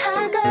화장을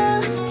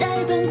하고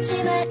짧은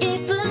치마를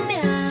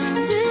입으면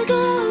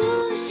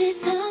뜨거운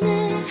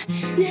시선을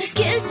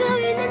느낄 수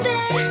있는데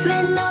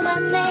왜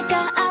너만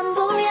내가 안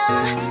보여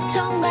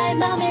정말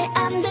맘에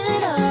안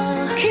들어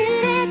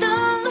그래도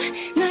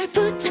널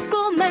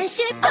붙잡고만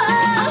싶어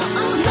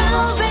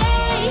No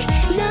way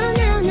No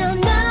no no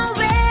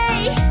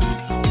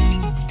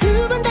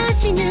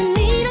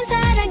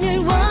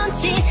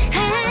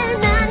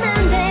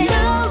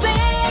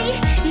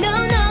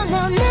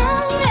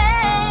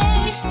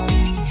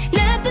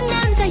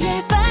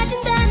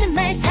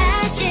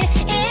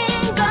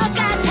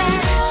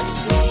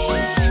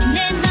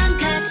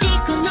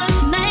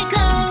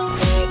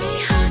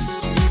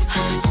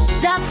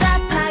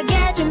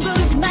답답하게 좀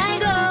굴지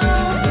말고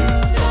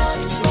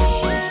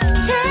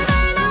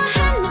제발 너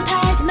한눈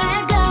팔지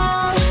말고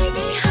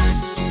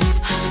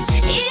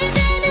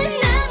이제는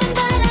나만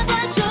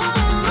바라봐줘.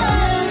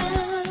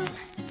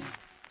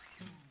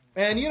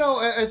 And you know,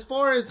 as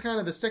far as kind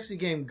of the sexy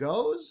game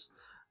goes,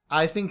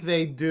 I think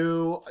they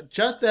do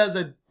just as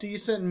a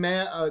decent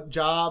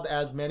job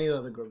as many of the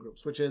other girl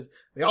groups, which is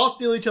they all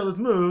steal each other's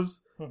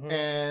moves,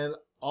 and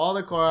all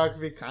the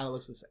choreography kind of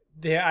looks the same.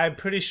 Yeah, I'm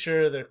pretty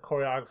sure the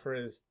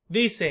choreographer is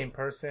the same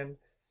person,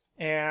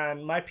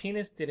 and my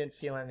penis didn't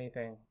feel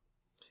anything.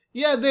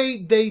 Yeah,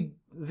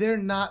 they're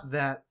not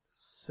that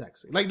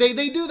sexy. Like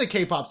they do the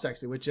K-pop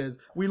sexy, which is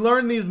we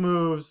learn these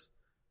moves.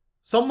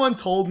 Someone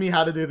told me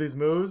how to do these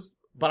moves,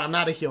 but I'm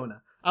not a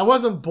Hyuna. I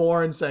wasn't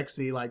born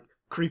sexy, like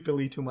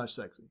creepily too much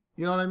sexy.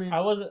 You know what I mean?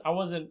 I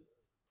wasn't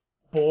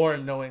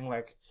born knowing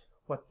like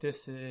what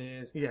this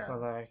is. Yeah.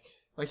 Or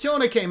like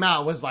Hyuna came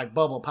out was like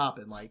bubble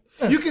popping. Like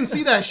you can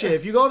see that shit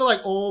if you go to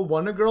like old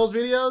Wonder Girls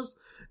videos.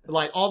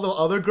 Like all the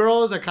other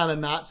girls are kind of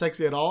not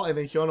sexy at all, and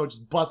then Hyuna would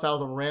just bust out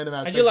some random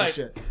ass sexy like,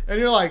 shit, and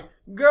you're like,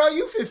 "Girl,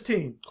 you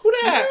 15. Who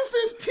that? You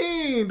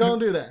 15. Don't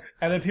do that."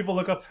 And then people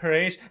look up her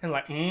age and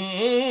like,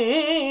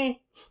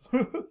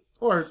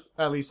 or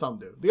at least some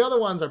do. The other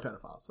ones are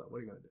pedophiles. So what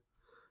are you gonna do?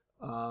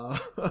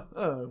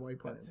 Why you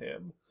That's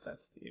him.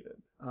 That's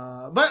Steven.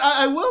 But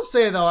I will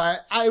say though,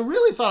 I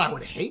really thought I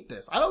would hate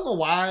this. I don't know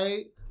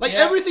why. Like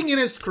everything in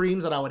it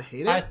screams that I would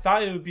hate it. I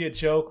thought it would be a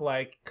joke,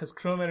 like because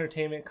Chrome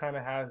Entertainment kind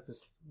of has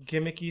this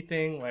gimmicky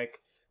thing,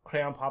 like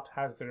Crayon Pop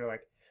has their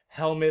like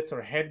helmets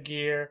or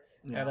headgear,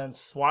 and then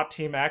SWAT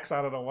Team X.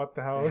 I don't know what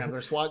the hell they have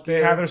their SWAT gear.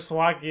 They have their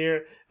SWAT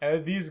gear,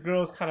 and these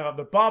girls kind of have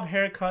the bob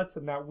haircuts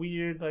and that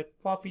weird like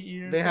floppy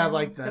ears. They have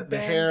like the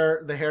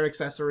hair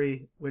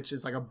accessory, which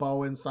is like a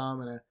bow in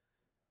some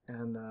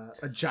and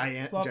a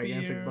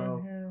gigantic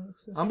bow.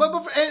 But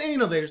you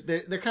know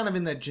they're kind of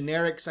in that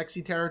generic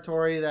sexy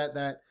territory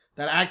that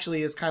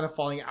actually is kind of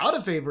falling out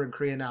of favor in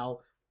Korea now,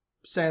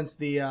 since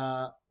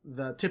the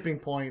tipping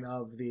point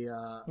of the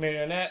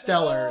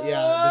Stellar,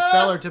 the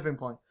Stellar tipping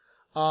point.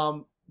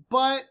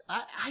 But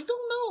I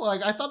don't know.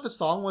 Like I thought the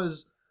song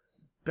was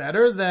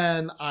better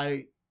than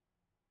I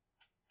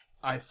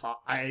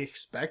thought I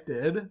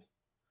expected.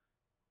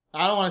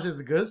 I don't want to say it's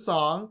a good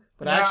song,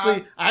 but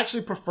I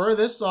actually prefer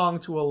this song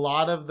to a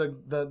lot of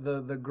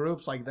the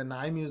groups like the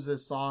Nine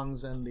Muses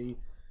songs and the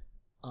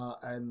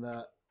I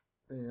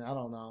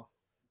don't know.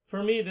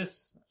 For me,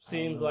 this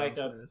seems like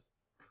a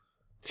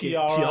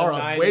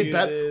Tiara way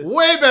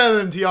better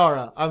than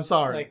Tiara. I'm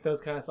sorry. Like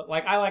those kind of songs.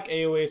 Like I like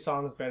AOA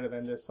songs better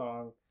than this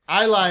song.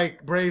 I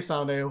like Brave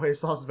Sound AOA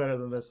songs better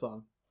than this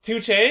song. 2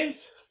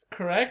 Chainz,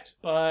 correct,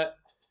 but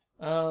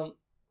I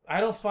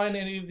don't find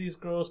any of these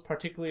girls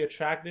particularly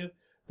attractive.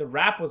 The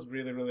rap was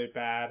really, really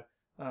bad.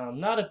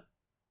 Not a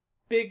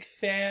big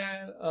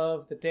fan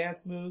of the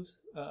dance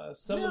moves.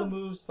 Some of the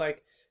moves,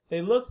 like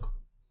they look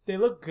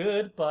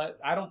good, but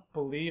I don't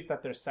believe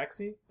that they're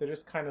sexy. They're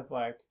just kind of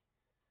like,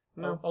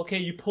 okay,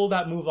 you pulled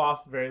that move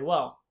off very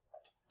well.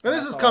 And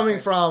this is coming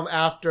from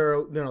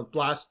after the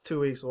last 2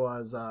 weeks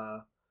was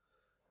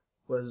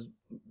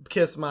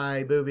Kiss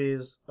My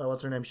Boobies.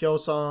 What's her name?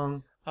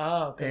 Hyosung.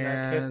 Oh, okay.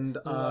 And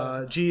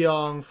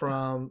Ji-young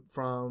from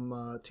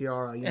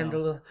Tiara. And the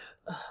little,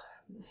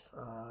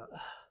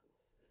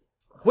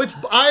 which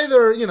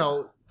either I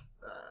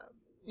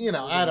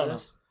don't know.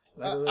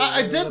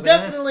 I did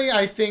definitely.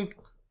 I think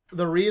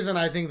the reason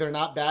I think they're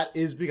not bad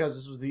is because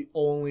this was the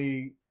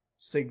only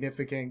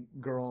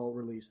significant girl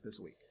release this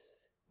week.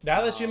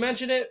 Now that you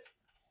mention it.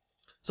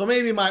 So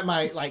maybe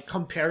my like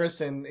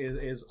comparison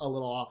is a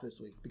little off this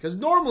week, because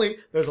normally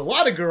there's a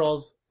lot of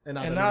girls and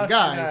not that many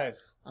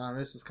guys.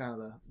 This is kind of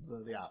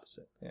the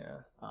opposite.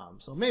 Yeah.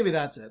 So maybe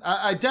that's it.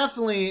 I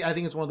definitely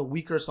think it's one of the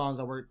weaker songs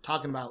that we're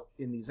talking about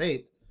in these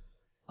 8.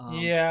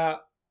 Yeah.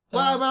 But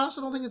I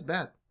also don't think it's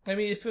bad. I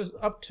mean, if it was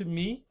up to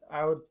me,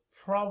 I would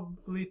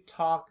probably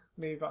talk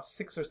maybe about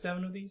 6 or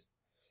 7 of these.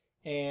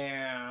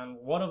 And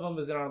one of them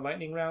is in our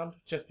lightning round,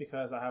 just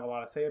because I have a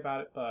lot to say about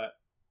it, but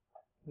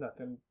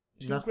nothing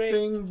too great.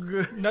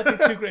 Nothing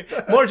too great.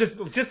 More just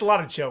a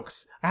lot of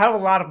jokes. I have a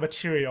lot of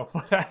material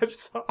for that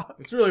song.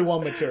 It's really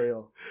one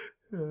material.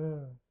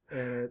 And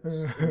it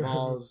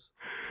involves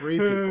 3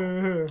 people.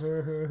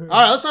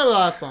 Alright, let's talk about the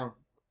last song.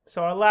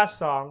 So our last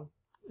song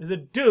is a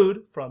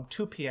dude from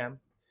 2 PM,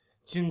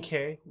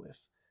 Jun-K,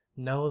 with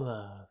No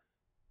Love.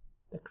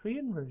 The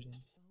Korean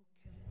version.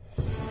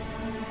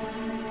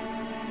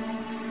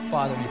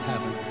 Father in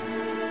heaven,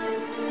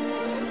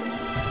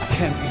 I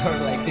can't be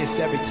hurt like this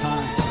every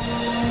time.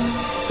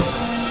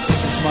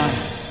 This is my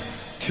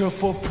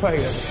tearful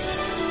prayer.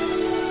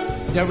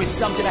 There is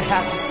something I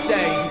have to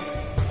say.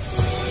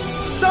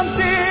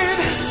 Something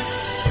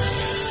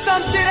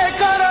I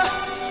gotta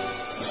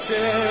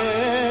say.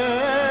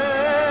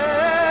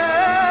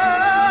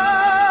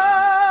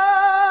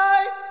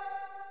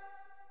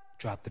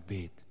 Drop the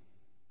beat.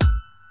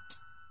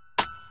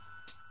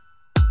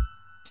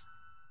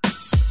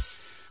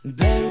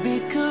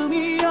 Baby,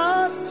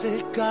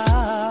 꿈이었을까?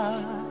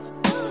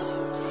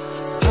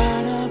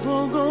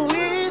 바라보고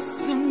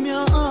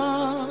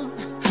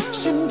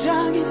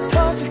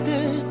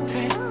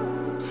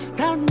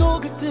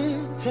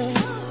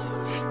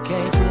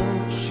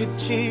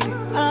쉽지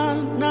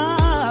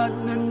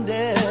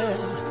않았는데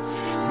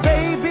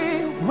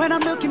Baby, when I'm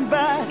looking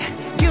back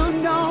You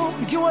know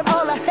you are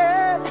all I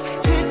had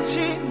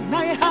지친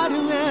나의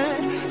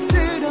하루에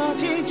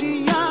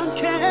쓰러지지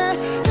않게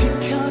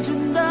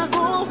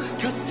지켜준다고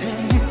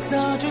곁에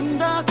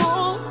있어준다고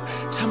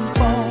참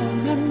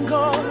뻔한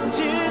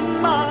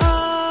거짓말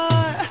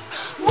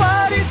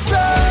What is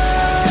love?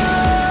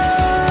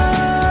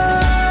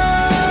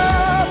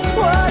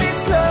 What is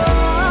love?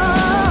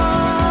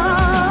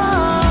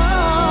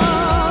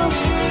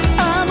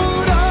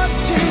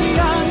 아무렇지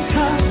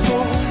않다고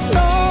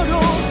너로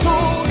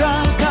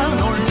돌아가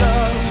No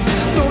love,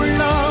 no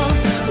love,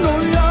 no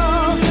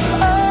love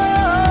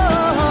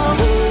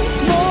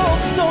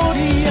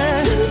목소리에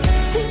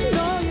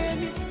너의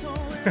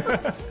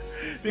미소에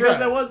Because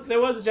Right.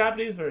 there was a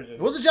Japanese version.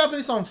 It was a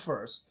Japanese song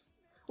first,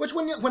 which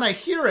when I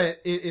hear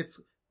it,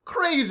 it's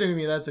crazy to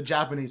me that it's a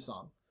Japanese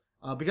song.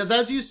 Because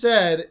as you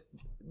said,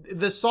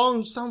 the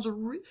song sounds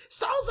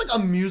like a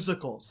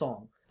musical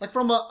song, like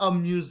from a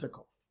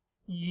musical.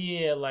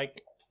 Yeah,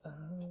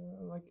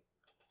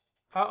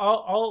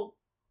 I'll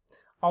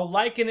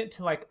liken it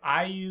to like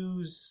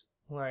IU's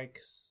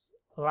last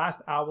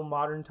album,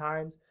 Modern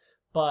Times,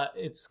 but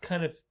it's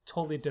kind of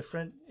totally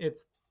different.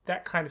 It's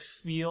that kind of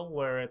feel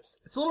where it's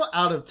It's a little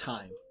out of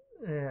time,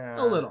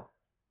 yeah, a little.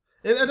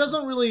 It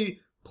doesn't really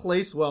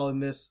place well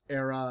in this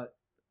era.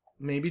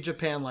 Maybe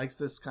Japan likes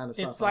this kind of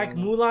stuff. It's I like don't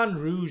know. Moulin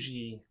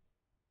Rouge-y,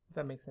 if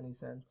that makes any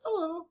sense. A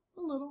little.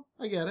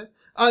 I get it.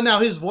 Now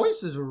his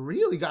voice is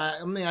really good.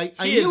 I mean, I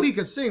He knew is- he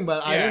could sing,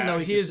 but I yeah, didn't know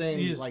he could he sing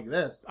is- like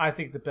this. I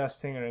think the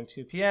best singer in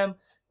 2PM,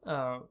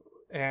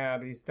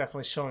 and he's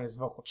definitely showing his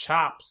vocal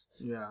chops.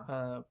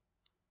 Yeah.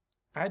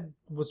 I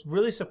was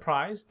really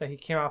surprised that he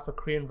came out with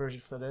a Korean version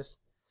for this,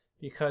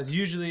 because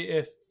usually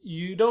if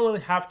you don't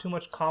really have too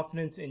much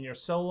confidence in your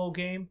solo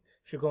game,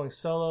 if you're going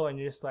solo and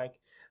you're just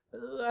like,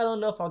 I don't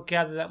know if I'll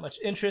gather that much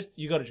interest,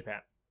 you go to Japan.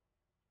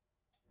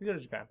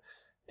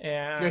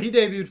 And Yeah, he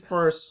debuted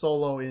first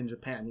solo in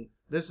Japan.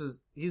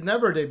 He's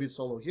never debuted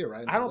solo here,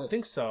 right? I don't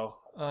think so.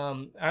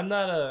 I'm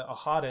not a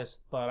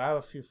hottest, but I have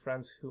a few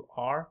friends who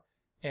are,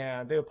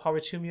 and they would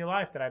probably chew me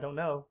alive that I don't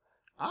know.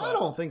 I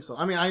don't think so.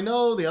 I mean, I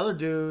know the other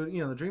dude,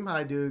 the Dream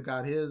High dude,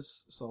 got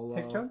his solo.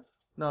 Taecyeon?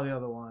 No, the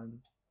other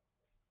one.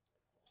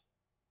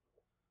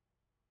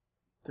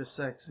 The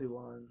sexy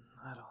one.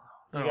 I don't know.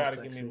 You They're all gotta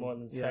give me sexy. more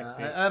than Yeah,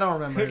 sexy. I don't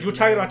remember. You were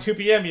talking about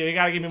 2PM, you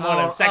gotta give me more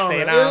than sexy. I don't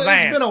You know. know what I'm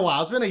saying? It's been a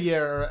while. It's been a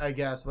year, I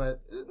guess,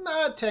 but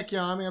not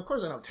Taecyeon. I mean, of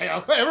course I know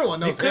Taecyeon.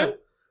 Everyone knows Nickun? him.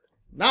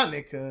 Not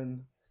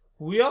Nickun.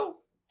 Uyo?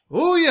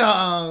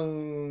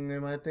 Ooyoung.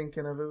 Am I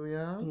thinking of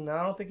Ooyoung? No,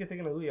 I don't think you're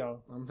thinking of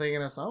Uyo. I'm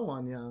thinking of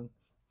someone young.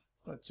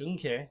 It's not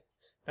Junkei.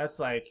 That's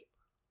like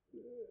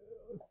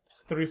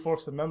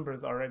 3/4 of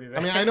members already there.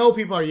 I mean, I know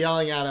people are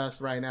yelling at us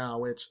right now,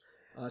 which,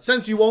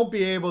 since you won't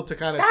be able to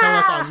kind of tell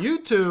us on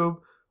YouTube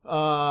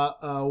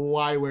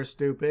why we're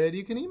stupid,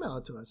 you can email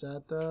it to us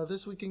at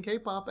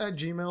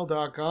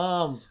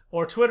thisweekinkpop@gmail.com.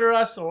 Or Twitter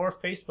us or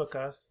Facebook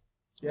us.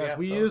 Yes, Yeah,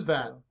 we those use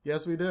that. too.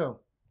 Yes, we do.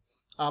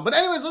 But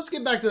anyways, let's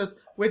get back to this,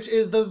 which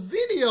is the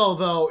video,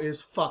 though, is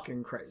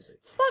fucking crazy.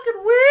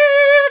 Fucking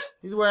weird!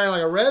 He's wearing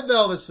like a red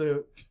velvet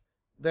suit.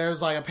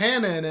 There's like a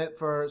panda in it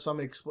for some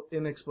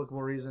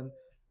inexplicable reason.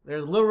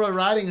 There's Little Red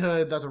Riding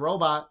Hood that's a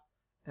robot.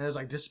 And there's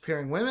like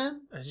disappearing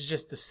women. It's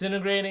just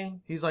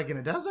disintegrating. He's like in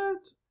a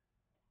desert.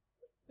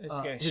 It's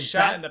getting his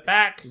shot back- in the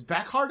back. His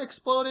back heart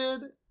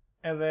exploded.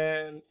 And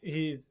then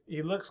he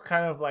looks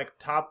kind of like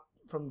Top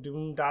from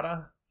Doom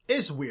Dada.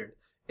 It's weird.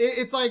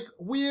 It's like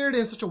weird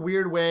in such a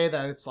weird way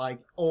that it's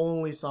like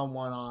only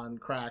someone on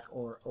crack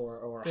or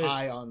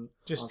high on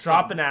Just on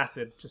dropping something.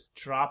 acid. Just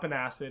dropping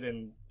acid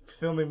and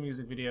filming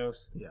music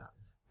videos. Yeah.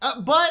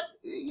 But,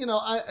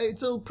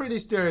 it's a pretty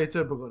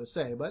stereotypical to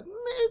say, but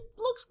it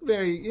looks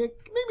maybe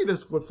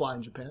this would fly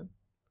in Japan.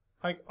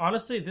 Like,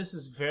 honestly, this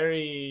is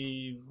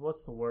very...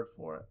 What's the word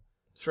for it?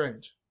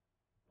 Strange.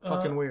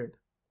 Fucking weird.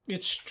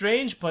 It's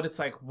strange, but it's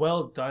like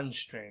well done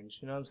strange.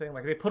 You know what I'm saying?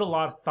 Like, they put a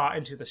lot of thought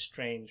into the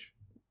strange.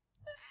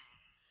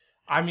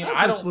 I mean, That's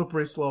I a don't...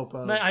 slippery slope.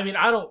 I mean,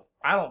 I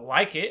don't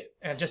like it,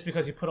 and just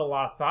because you put a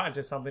lot of thought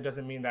into something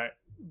doesn't mean that,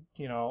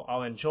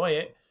 I'll enjoy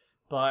it.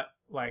 But,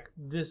 like,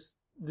 this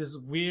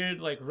weird,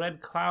 like, red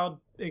cloud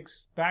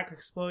back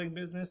exploding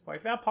business,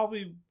 like, that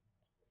probably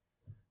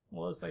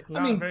was, like,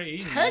 not very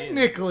easy.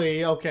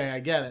 Technically, okay,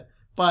 I get it.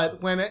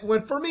 But when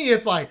for me,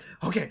 it's like,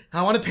 okay,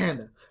 I want a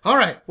panda. All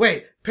right,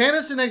 wait,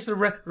 panda's sitting next to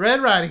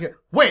Red Riding Hood.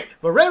 Wait,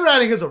 but Red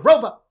Riding Hood's a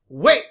robot.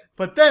 Wait,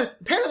 but then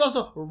panda's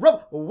also a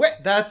robot. Wait,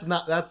 that's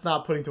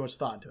not putting too much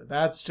thought into it.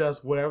 That's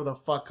just whatever the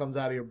fuck comes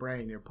out of your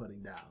brain you're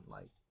putting down,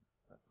 like,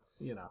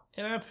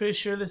 And I'm pretty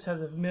sure this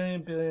has a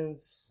million, billion,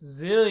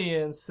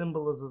 zillion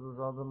symbolisms.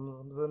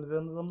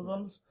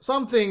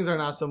 Some things are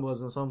not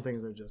symbolism. Some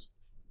things are just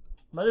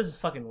But this is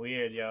fucking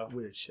weird, yo.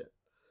 weird shit.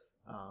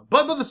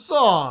 But the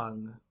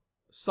song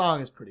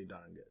is pretty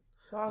darn good.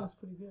 Song's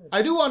pretty good.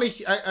 I do want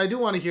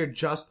to hear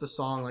just the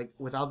song, like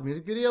without the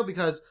music video,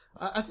 because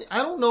I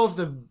don't know if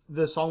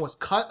the song was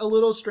cut a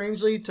little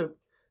strangely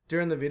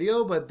during the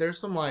video, but there's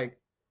some like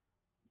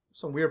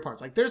some weird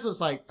parts. Like there's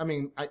this like,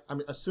 I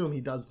assume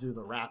he does do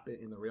the rap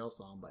in the real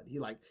song, but he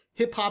like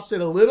hip hops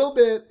it a little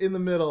bit in the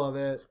middle of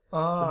it.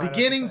 The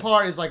beginning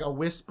part is like a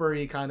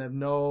whispery kind of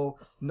no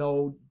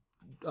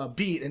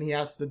beat, and he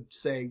has to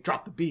say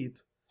drop the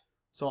beat.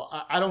 So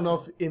I don't know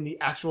if in the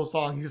actual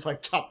song he's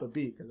like drop the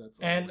beat, because that's.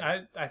 And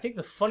I think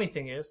the funny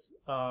thing is,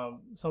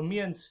 so me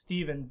and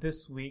Steven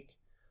this week,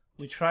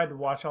 we tried to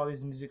watch all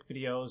these music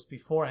videos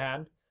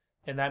beforehand,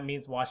 and that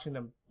means watching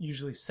them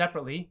usually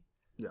separately.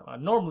 Yeah.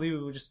 Normally,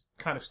 we would just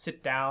kind of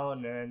sit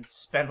down and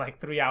spend like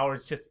 3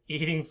 hours just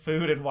eating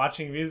food and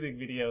watching music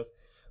videos.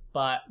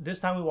 But this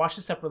time we watched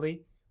it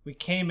separately. We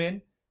came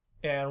in,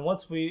 and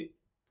once we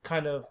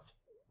kind of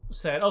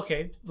said,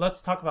 okay,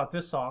 let's talk about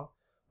this song,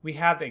 we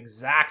had the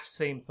exact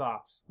same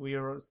thoughts. We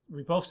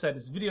both said,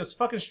 this video is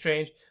fucking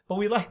strange, but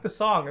we like the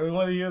song, and we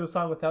want to hear the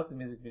song without the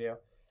music video.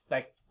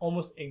 Like,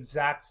 almost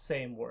exact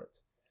same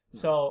words.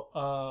 So,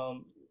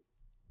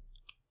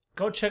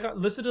 go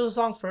listen to the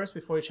song first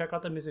before you check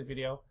out the music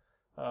video,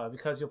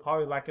 because you'll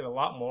probably like it a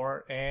lot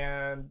more.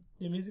 And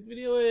the music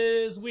video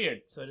is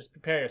weird, so just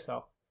prepare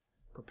yourself.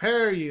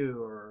 Prepare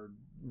you, or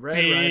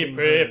be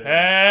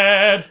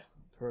prepared.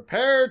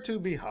 Prepare to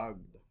be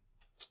hugged.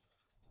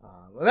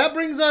 Well, that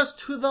brings us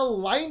to the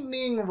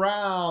lightning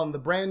round, the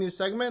brand new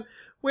segment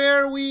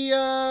where we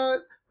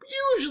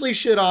usually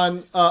shit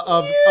on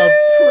a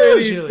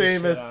pretty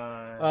famous,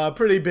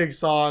 pretty big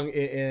song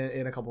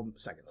in a couple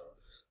seconds.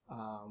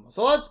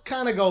 So let's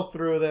kind of go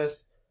through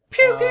this.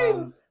 Pew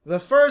pew. The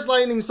first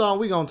lightning song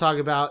we're going to talk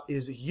about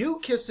is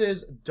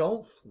U-Kiss's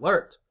Don't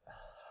Flirt.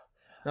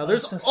 Now,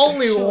 there's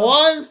only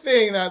one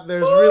thing that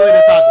there's really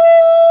to talk about.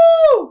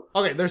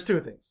 Okay, there's two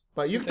things.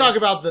 But you can talk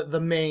about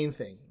the main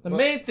thing. The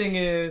main thing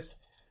is,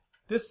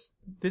 this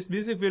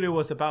music video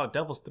was about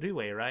Devil's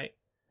Three-Way, right?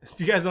 If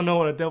you guys don't know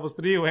what a Devil's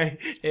Three-Way,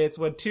 it's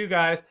when two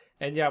guys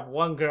and you have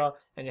one girl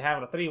and you're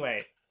having a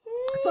three-way.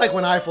 It's like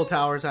when Eiffel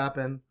Towers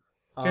happen.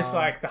 Just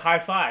like the high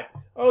five.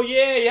 Oh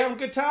yeah, you having a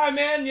good time,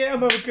 man? Yeah,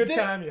 I'm having a good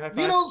time. You high five.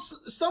 You know,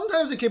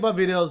 sometimes in K-pop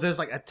videos, there's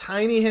like a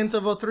tiny hint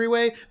of a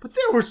three-way, but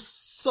there were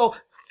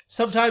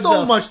sometimes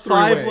so much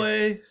three-way.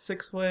 5-way,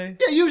 6-way.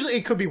 Yeah, usually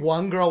it could be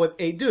one girl with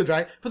 8 dudes,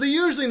 right? But they're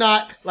usually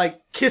not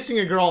like kissing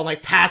a girl and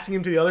like passing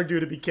him to the other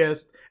dude to be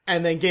kissed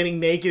and then getting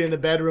naked in the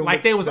bedroom.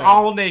 Like they was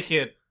all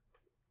naked.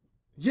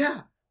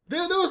 Yeah.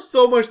 There was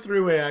so much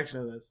three-way action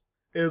in this.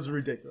 It was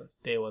ridiculous.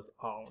 They was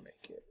all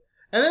naked.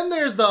 And then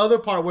there's the other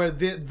part where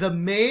the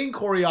main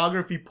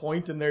choreography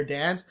point in their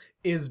dance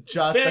is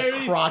just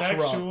a crotch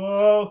sexual.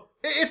 rub.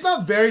 It's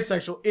not very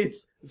sexual.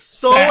 It's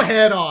so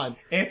head on.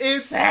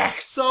 It's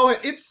sex. So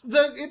it's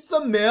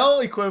the male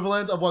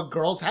equivalent of what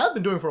girls have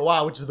been doing for a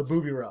while, which is the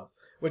booby rub,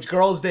 which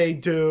Girls' Day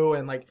do,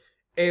 and like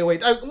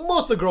AOA.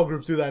 Most of the girl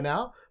groups do that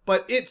now,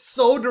 but it's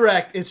so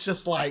direct. It's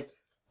just like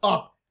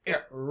up,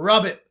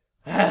 rub it,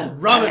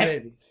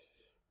 baby.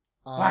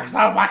 Wax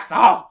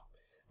off.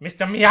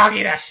 Mr.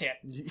 Miyagi, that shit.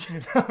 You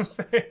know what I'm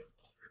saying?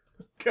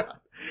 God.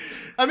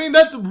 I mean,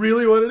 that's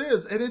really what it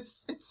is. And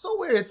it's so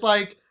weird. It's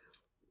like,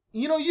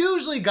 you know,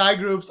 usually guy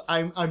groups,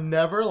 I'm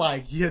never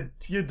like, you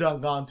done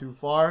gone too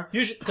far.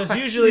 Because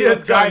usually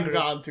with guy groups,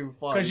 gone too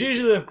far. Because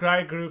usually with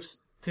guy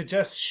groups, to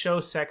just show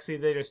sexy,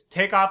 they just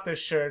take off their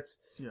shirts.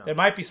 Yeah. There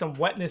might be some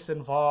wetness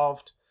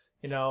involved,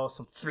 you know,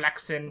 some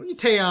flexing. You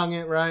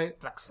taeyong it, right?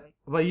 Flexing.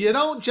 But you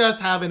don't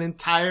just have an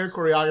entire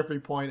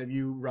choreography point of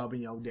you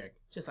rubbing your dick.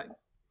 Just like,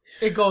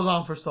 it goes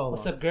on for so long.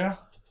 What's up, girl?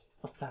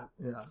 What's up?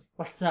 Yeah.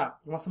 What's up?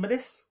 You want some of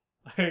this?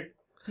 Like,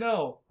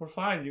 no, we're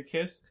fine,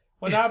 U-Kiss.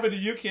 What happened to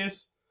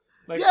U-Kiss?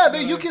 Like, yeah,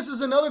 the U-Kiss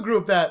is another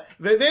group that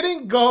they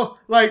didn't go,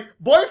 like,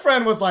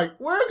 Boyfriend was like,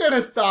 we're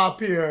gonna stop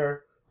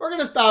here. We're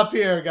gonna stop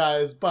here,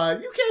 guys.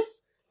 But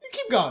U-Kiss, you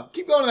keep going.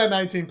 Keep going to that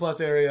 19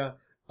 plus area,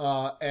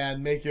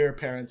 and make your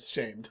parents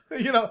shamed.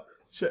 You know?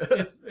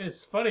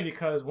 It's funny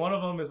because one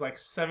of them is like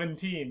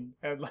 17,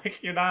 and like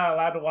you're not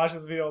allowed to watch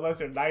this video unless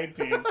you're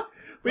 19.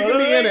 We can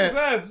be in it.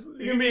 Sense.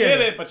 You can be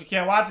in it, but you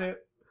can't watch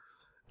it.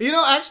 You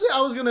know, actually,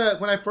 I was gonna,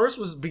 when I first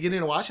was beginning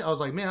to watch it, I was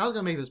like, man, I was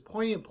gonna make this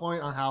poignant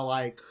point on how,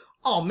 like,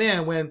 oh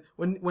man, when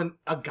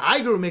a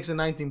guy group makes a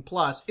 19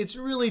 plus, it's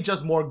really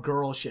just more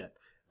girl shit.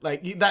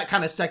 Like, that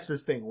kind of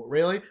sexist thing,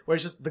 really, where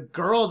it's just the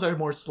girls are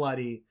more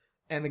slutty,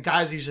 and the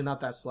guys are usually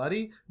not that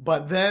slutty,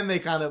 but then they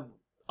kind of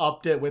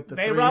upped it with the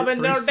they three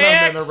rubbing their sons dicks.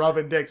 and the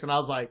rubbing dicks, and I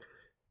was like,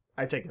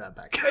 I take that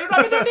back. They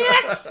rubbing their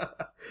dicks.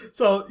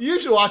 So you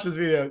should watch this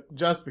video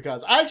just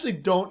because. I actually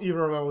don't even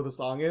remember what the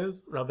song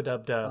is.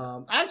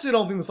 Rub-a-dub-dub. I actually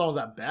don't think the song's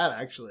that bad,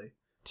 actually.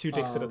 2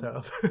 dicks in a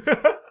tub.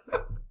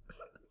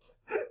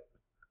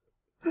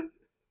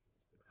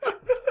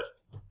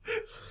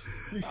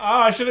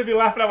 I shouldn't be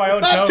laughing at my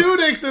own jokes. It's not 2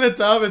 dicks in a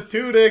tub. It's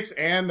 2 dicks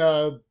and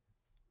a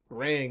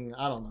ring.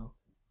 I don't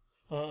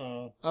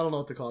know. I don't know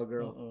what to call a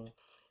girl.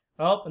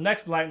 Well, the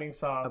next lightning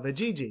song of a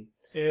Gigi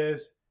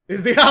is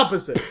the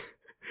opposite.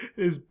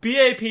 Is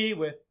BAP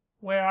with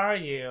Where Are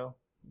You?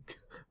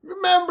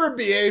 Remember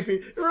BAP.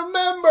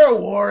 Remember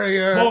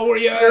Warrior.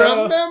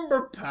 Warrior.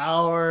 Remember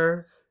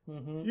Power.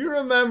 Mm-hmm. You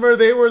remember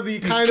they were the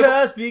kind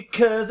of...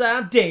 Because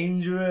I'm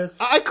dangerous.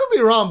 I could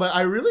be wrong, but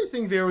I really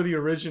think they were the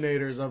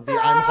originators of the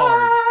I'm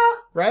Hard.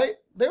 Right?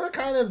 They were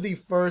kind of the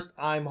first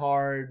I'm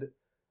Hard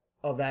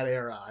of that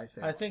era, I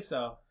think. I think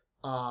so.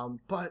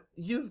 But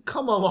you've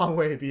come a long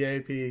way,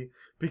 BAP,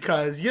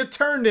 because you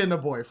turned in a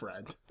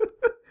boyfriend.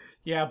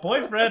 Yeah,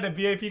 Boyfriend and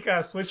BAP kind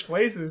of switched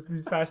places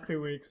these past 2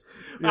 weeks.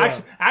 Yeah.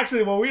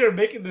 Actually, when we were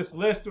making this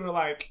list, we were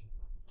like,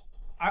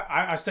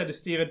 I said to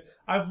Steven,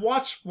 I've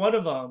watched one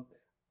of them.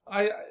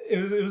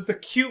 It was the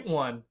cute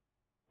one,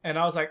 and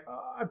I was like,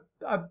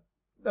 I'm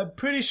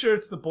pretty sure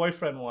it's the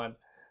Boyfriend one,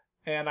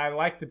 and I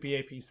like the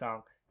BAP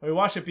song. And we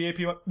watched the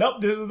BAP one.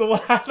 Nope, this is the one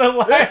I don't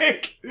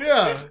like.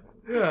 Yeah.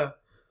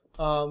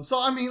 So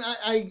I mean,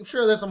 I'm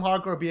sure there's some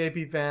hardcore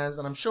BAP fans,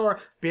 and I'm sure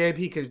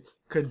BAP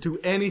could do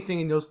anything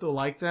and you'll still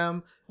like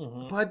them.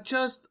 Mm-hmm. But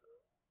just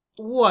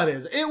what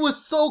is it? It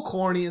was so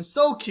corny and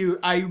so cute.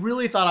 I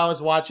really thought I was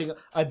watching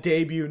a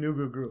debut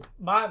Nugu group.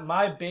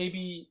 My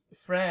baby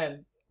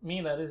friend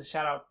Mina, this is a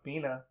shout out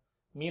Mina.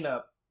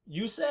 Mina,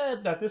 you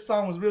said that this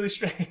song was really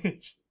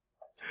strange.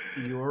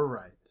 You're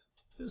right.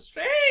 It's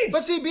strange.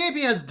 But see, BAP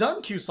has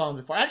done cute songs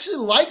before. I actually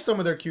like some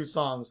of their cute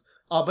songs.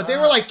 But they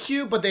were like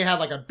cute, but they had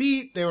like a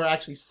beat. They were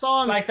actually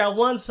songs. Like that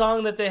one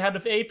song that they had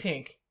with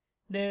A-Pink.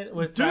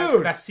 With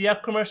Dude, that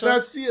CF commercial.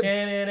 That's CF.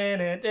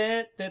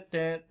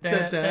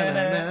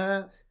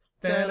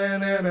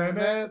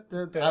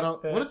 I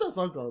don't. What is that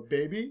song called?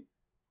 Baby?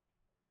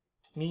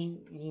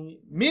 Mini.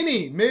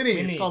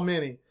 It's called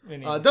Mini.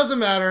 Doesn't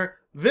matter.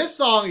 This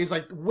song is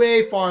like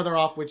way farther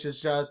off, which is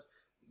just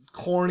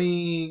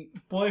corny.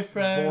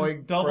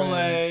 Boyfriend. Double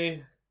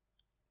A.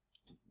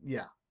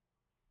 Yeah.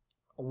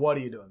 What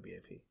are you doing,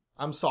 BAP?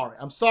 I'm sorry.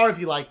 I'm sorry if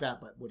you like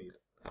that, but what are you doing?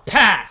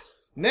 Pass!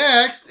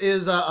 Next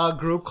is a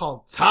group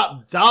called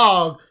Top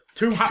Dog.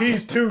 2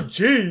 P's, 2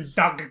 G's.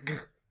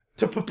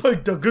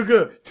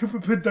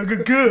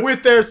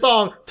 With their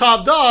song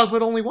Top Dog,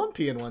 but only 1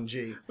 P and 1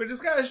 G. Which is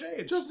kind of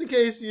strange. Just in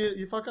case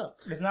you fuck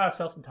up. It's not a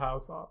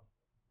self-entitled song.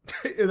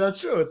 That's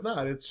true. It's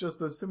not. It's just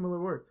a similar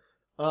word.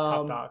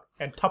 Top Dog.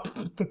 And Top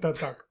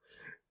Dog.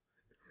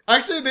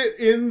 Actually,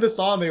 in the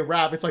song, they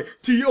rap. It's like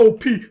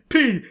T-O-P-P-D-O-G-G.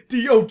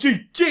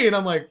 And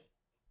I'm like,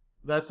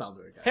 that sounds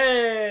really good.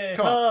 Hey,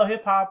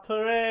 hip-hop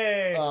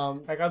parade.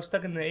 Like I'm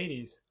stuck in the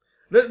 80s.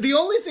 The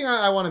only thing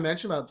I want to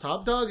mention about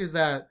Top Dog is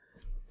that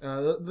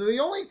the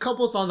only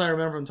couple songs I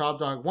remember from Top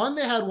Dog, one,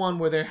 they had one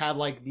where they had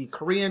like the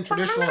Korean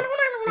traditional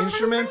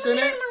instruments in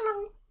it.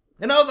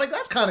 And I was like,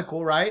 that's kind of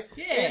cool, right?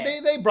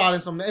 Yeah. They brought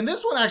in something. And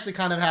this one actually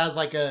kind of has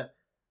like a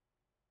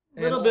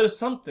little bit of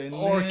something.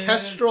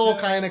 Orchestral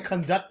kind of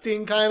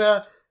conducting kind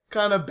of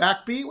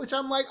backbeat, which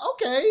I'm like,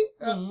 okay.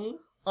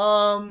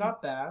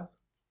 Not bad.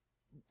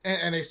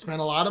 And they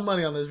spent a lot of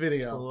money on this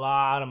video. A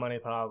lot of money,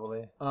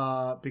 probably.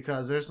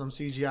 Because there's some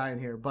CGI in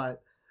here.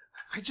 But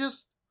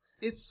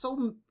it's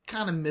so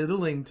kind of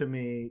middling to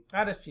me.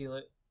 I didn't feel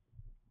it.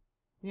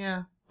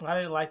 Yeah. I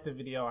didn't like the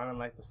video. I didn't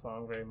like the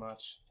song very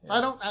much. We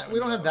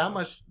don't have that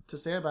much to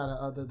say about it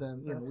other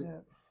than, That's it.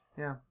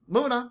 Yeah.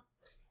 Moving on.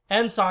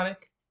 And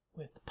Sonic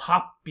with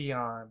Pop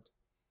Beyond.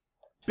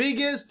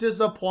 Biggest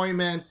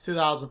disappointment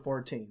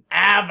 2014.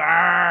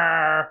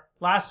 Ever!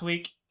 Last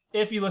week,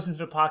 if you listened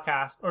to the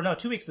podcast, or no,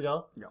 2 weeks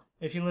ago,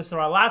 if you listened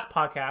to our last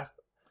podcast,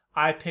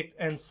 I picked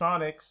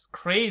Sonic's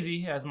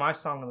Crazy as my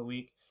song of the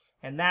week.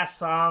 And that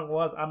song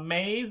was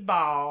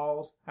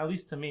Amazeballs. At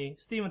least to me.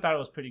 Steven thought it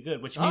was pretty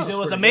good, which means it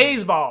was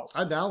Amazeballs.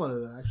 I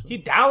downloaded it, actually.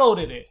 He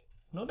downloaded it.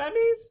 You know what that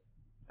means?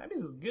 That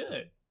means it's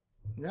good.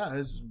 Yeah,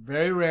 it's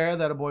very rare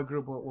that a boy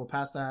group will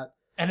pass that.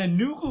 And a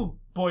Nugu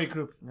boy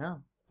group. Yeah.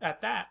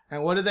 At that.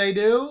 And what did they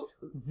do?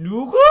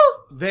 Nugu?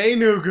 They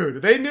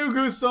Nugu'd. They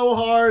Nugu so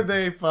hard,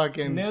 they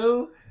fucking...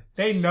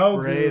 They know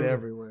sprayed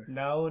everywhere.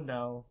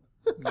 No.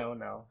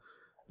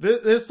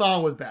 This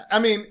song was bad. I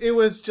mean, it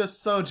was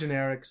just so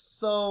generic,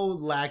 so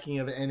lacking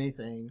of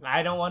anything.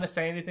 I don't want to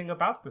say anything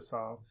about the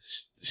song.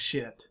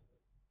 Shit.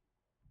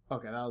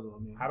 Okay, that was a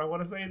little mean. I don't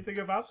want to say anything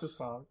about the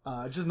song.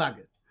 Just not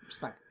good.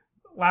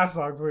 Last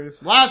song,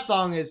 please. Last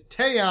song is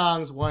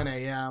Taeyong's 1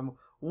 a.m.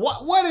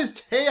 What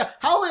is Taeyong?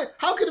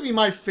 How could it be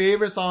my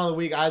favorite song of the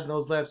week, Eyes,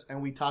 Nose, Lips,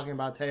 and we talking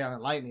about Taeyong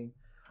and Lightning?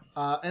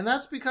 And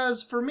that's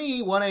because, for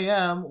me, 1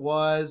 a.m.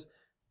 was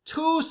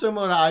too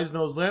similar to Eyes,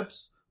 Nose,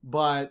 Lips,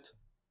 but...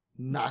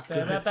 not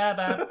good.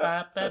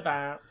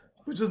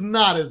 Which is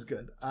not as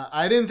good.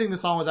 I didn't think the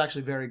song was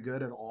actually very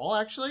good at all,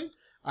 actually.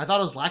 I thought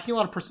it was lacking a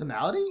lot of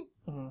personality.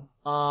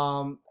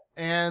 Mm-hmm.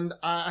 And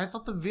I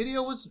thought the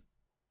video was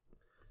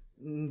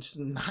just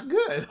not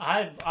good.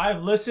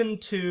 I've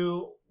listened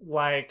to,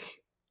 like,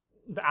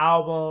 the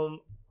album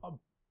a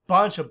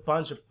bunch of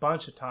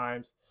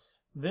times.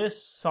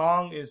 This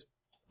song is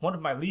one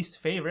of my least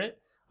favorite.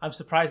 I'm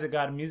surprised it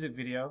got a music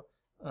video.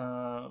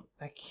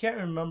 I can't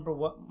remember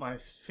what my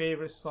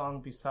favorite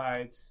song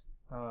besides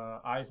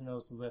Eyes,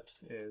 Nose,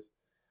 Lips is.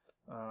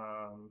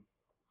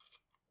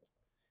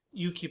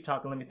 You keep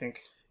talking, let me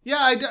think.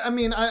 Yeah, I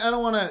mean, I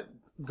don't want to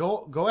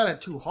go at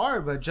it too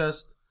hard, but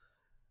just...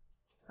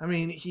 I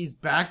mean, he's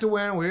back to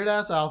wearing weird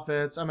ass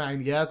outfits. I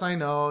mean, yes, I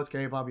know it's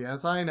K-pop.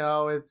 Yes, I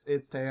know it's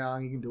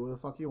Taeyong. He can do what the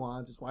fuck he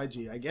wants. It's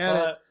YG. I get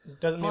it.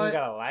 Doesn't mean we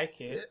gotta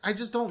like it. I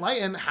just don't like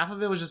it. And half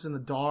of it was just in the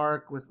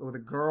dark with a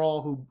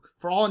girl who,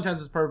 for all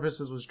intents and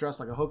purposes, was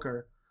dressed like a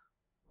hooker.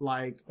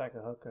 Like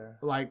a hooker.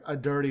 Like a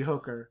dirty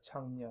hooker.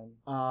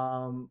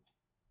 청년.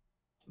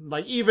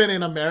 Like even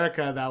in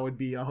America, that would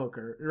be a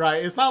hooker,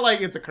 right? It's not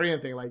like it's a Korean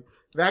thing. Like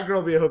that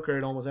girl would be a hooker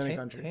in almost any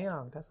country.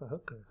 Taeyong, that's a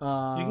hooker.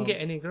 You can get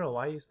any girl.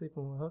 Why are you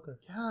sleeping with a hooker?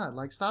 Yeah,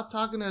 like stop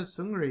talking to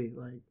Seungri.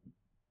 Like,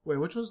 wait,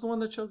 which was the one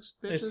that chokes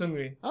bitches? It's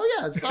Seungri. Oh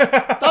yeah, stop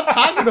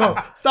talking to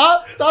him.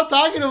 Stop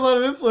talking to him. Let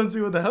him influence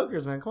you with the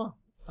hookers, man. Come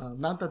on.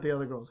 Not that the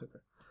other girl's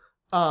hooker.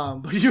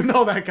 But you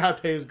know that guy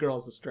pays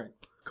girls a string.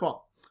 Come on.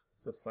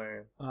 It's the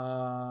same.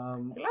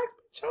 He likes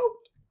being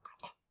choked.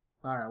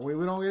 All right, we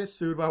don't get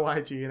sued by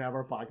YG and have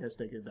our podcast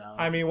taken down.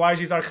 I mean,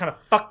 YG's already kind of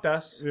fucked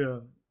us.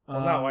 Yeah.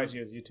 Well, not YG, it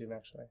was YouTube,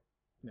 actually.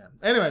 Yeah.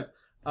 Anyways,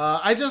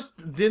 I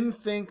just didn't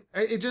think...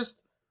 It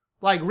just...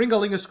 Like,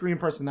 Ringalinga screamed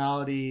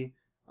personality.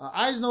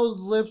 Eyes,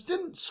 Nose, Lips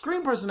didn't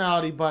scream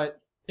personality,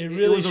 but it was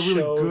a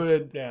really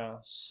good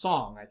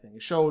song, I think.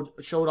 It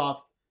showed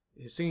off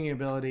his singing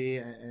ability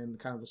and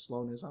kind of the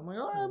slowness. I'm like,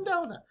 all right, I'm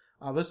down with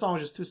that. This song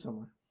was just too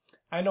similar.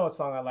 I know a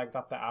song I liked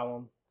off the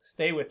album.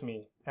 Stay With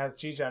Me. It has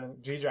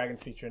G-Dragon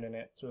featured in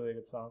it. It's a really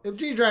good song. If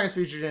G-Dragon's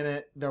featured in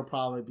it, there'll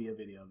probably be a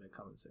video that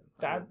comes in.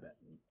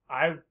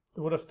 I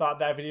would have thought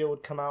that video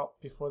would come out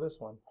before this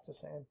one.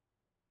 Just saying.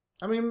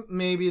 I mean,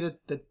 maybe the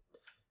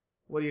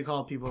what do you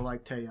call people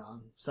like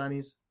Taeyong?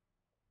 Sunnies?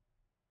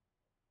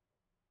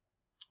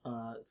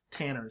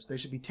 Tanners. They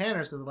should be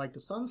tanners because they like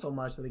the sun so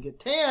much that they get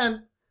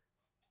tan.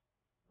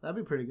 That'd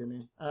be a pretty good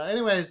name.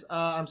 Anyways,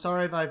 I'm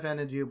sorry if I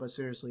offended you, but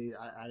seriously,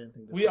 I didn't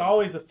think this We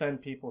always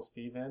offend people,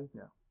 Steven.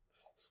 Yeah.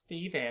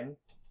 Steven.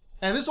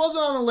 And this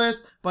wasn't on the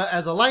list, but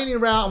as a lightning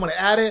round, I'm going to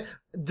add it.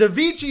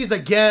 Davici's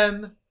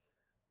again.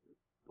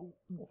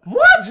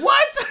 What?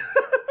 What?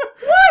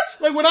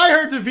 Like, when I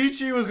heard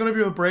Davichi was going to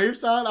be a Brave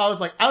Sound, I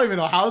was like, I don't even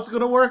know how it's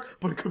going to work,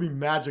 but it could be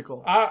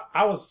magical.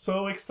 I was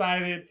so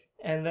excited,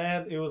 and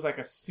then it was like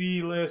a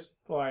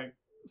C-list, like,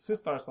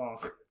 Sistar song.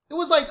 It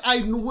was like,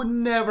 I would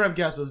never have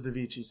guessed it was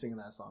Davichi singing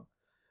that song.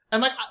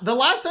 And like, the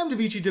last time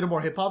Davichi did a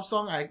more hip-hop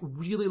song, I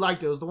really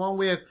liked it. It was the one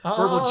with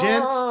Verbal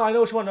Gent. Oh, I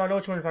know which one you're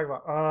talking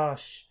about.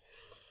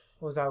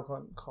 What was that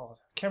one called?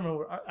 I can't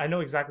remember. I know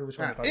exactly which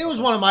one you're talking about. It was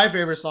one of my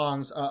favorite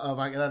songs of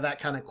like that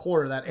kind of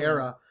quarter, that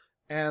era.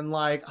 And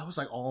like, I was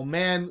like, oh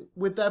man,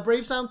 with that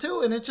Brave Sound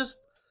too. And it just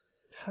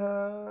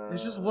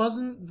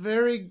wasn't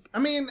very, I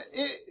mean,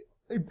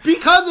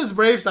 because it's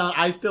Brave Sound,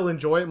 I still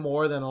enjoy it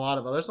more than a lot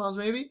of other songs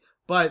maybe.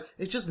 But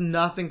it's just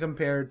nothing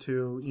compared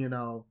to, you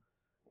know,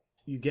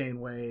 You Gain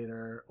Weight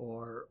or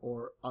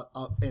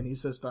any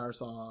Sistar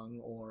song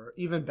or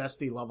even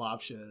Bestie Love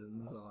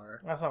Options or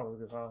that song was a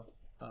good song.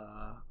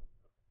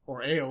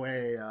 Or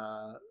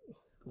AOA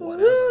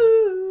whatever.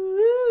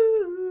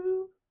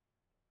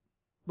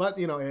 But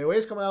you know,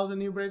 AOA's coming out with a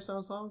new Brave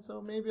Sound song,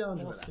 so maybe I'll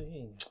enjoy that.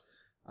 See.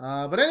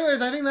 But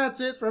anyways, I think that's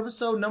it for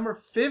episode number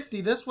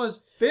 50. This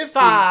was 50.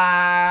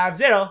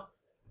 50.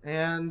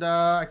 And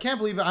I can't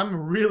believe it. I'm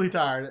really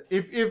tired.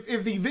 If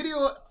the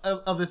video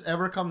of this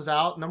ever comes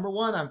out, number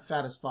one, I'm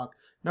fat as fuck.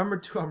 Number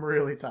two, I'm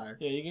really tired.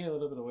 Yeah, you gained a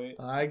little bit of weight.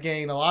 I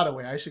gained a lot of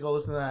weight. I should go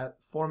listen to that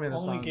 4-minute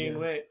song. Only gained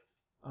weight.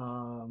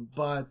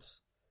 But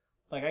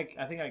like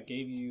I think I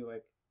gave you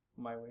like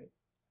my weight.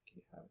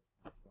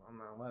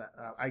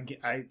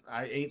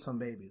 I ate some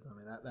babies. I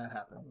mean that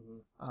happened.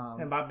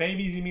 And by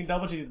babies, you mean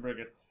double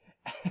cheeseburgers?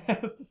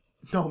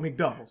 No,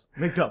 McDoubles.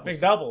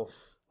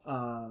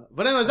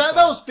 But anyways, that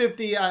was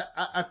 50.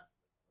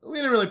 We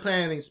didn't really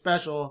plan anything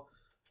special,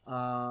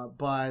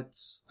 but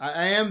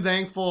I am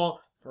thankful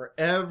for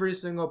every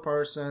single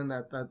person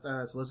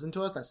that's listened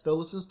to us, that still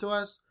listens to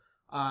us.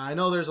 I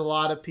know there's a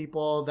lot of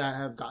people that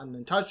have gotten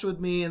in touch with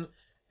me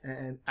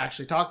and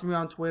actually talked to me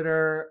on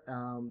Twitter.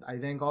 I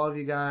thank all of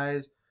you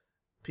guys.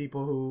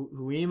 People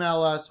who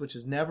email us, which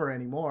is never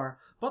anymore,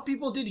 but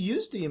people did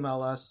used to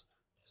email us.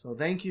 So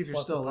thank you if you're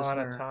still a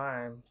listener. Once upon a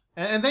time.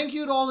 And thank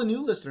you to all the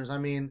new listeners. I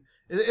mean,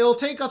 it'll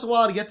take us a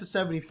while to get to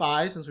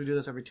 75 since we do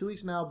this every 2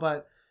 weeks now,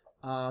 but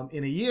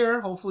in a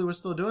year, hopefully we're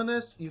still doing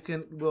this. You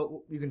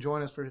can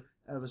join us for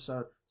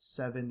episode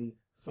 75.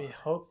 We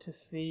hope to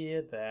see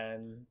you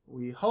then.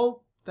 We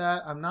hope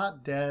that I'm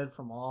not dead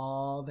from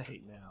all the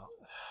hate now.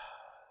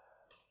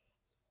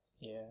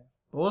 Yeah.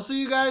 But we'll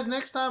see you guys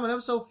next time on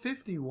episode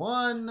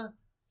 51.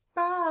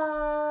 Bye.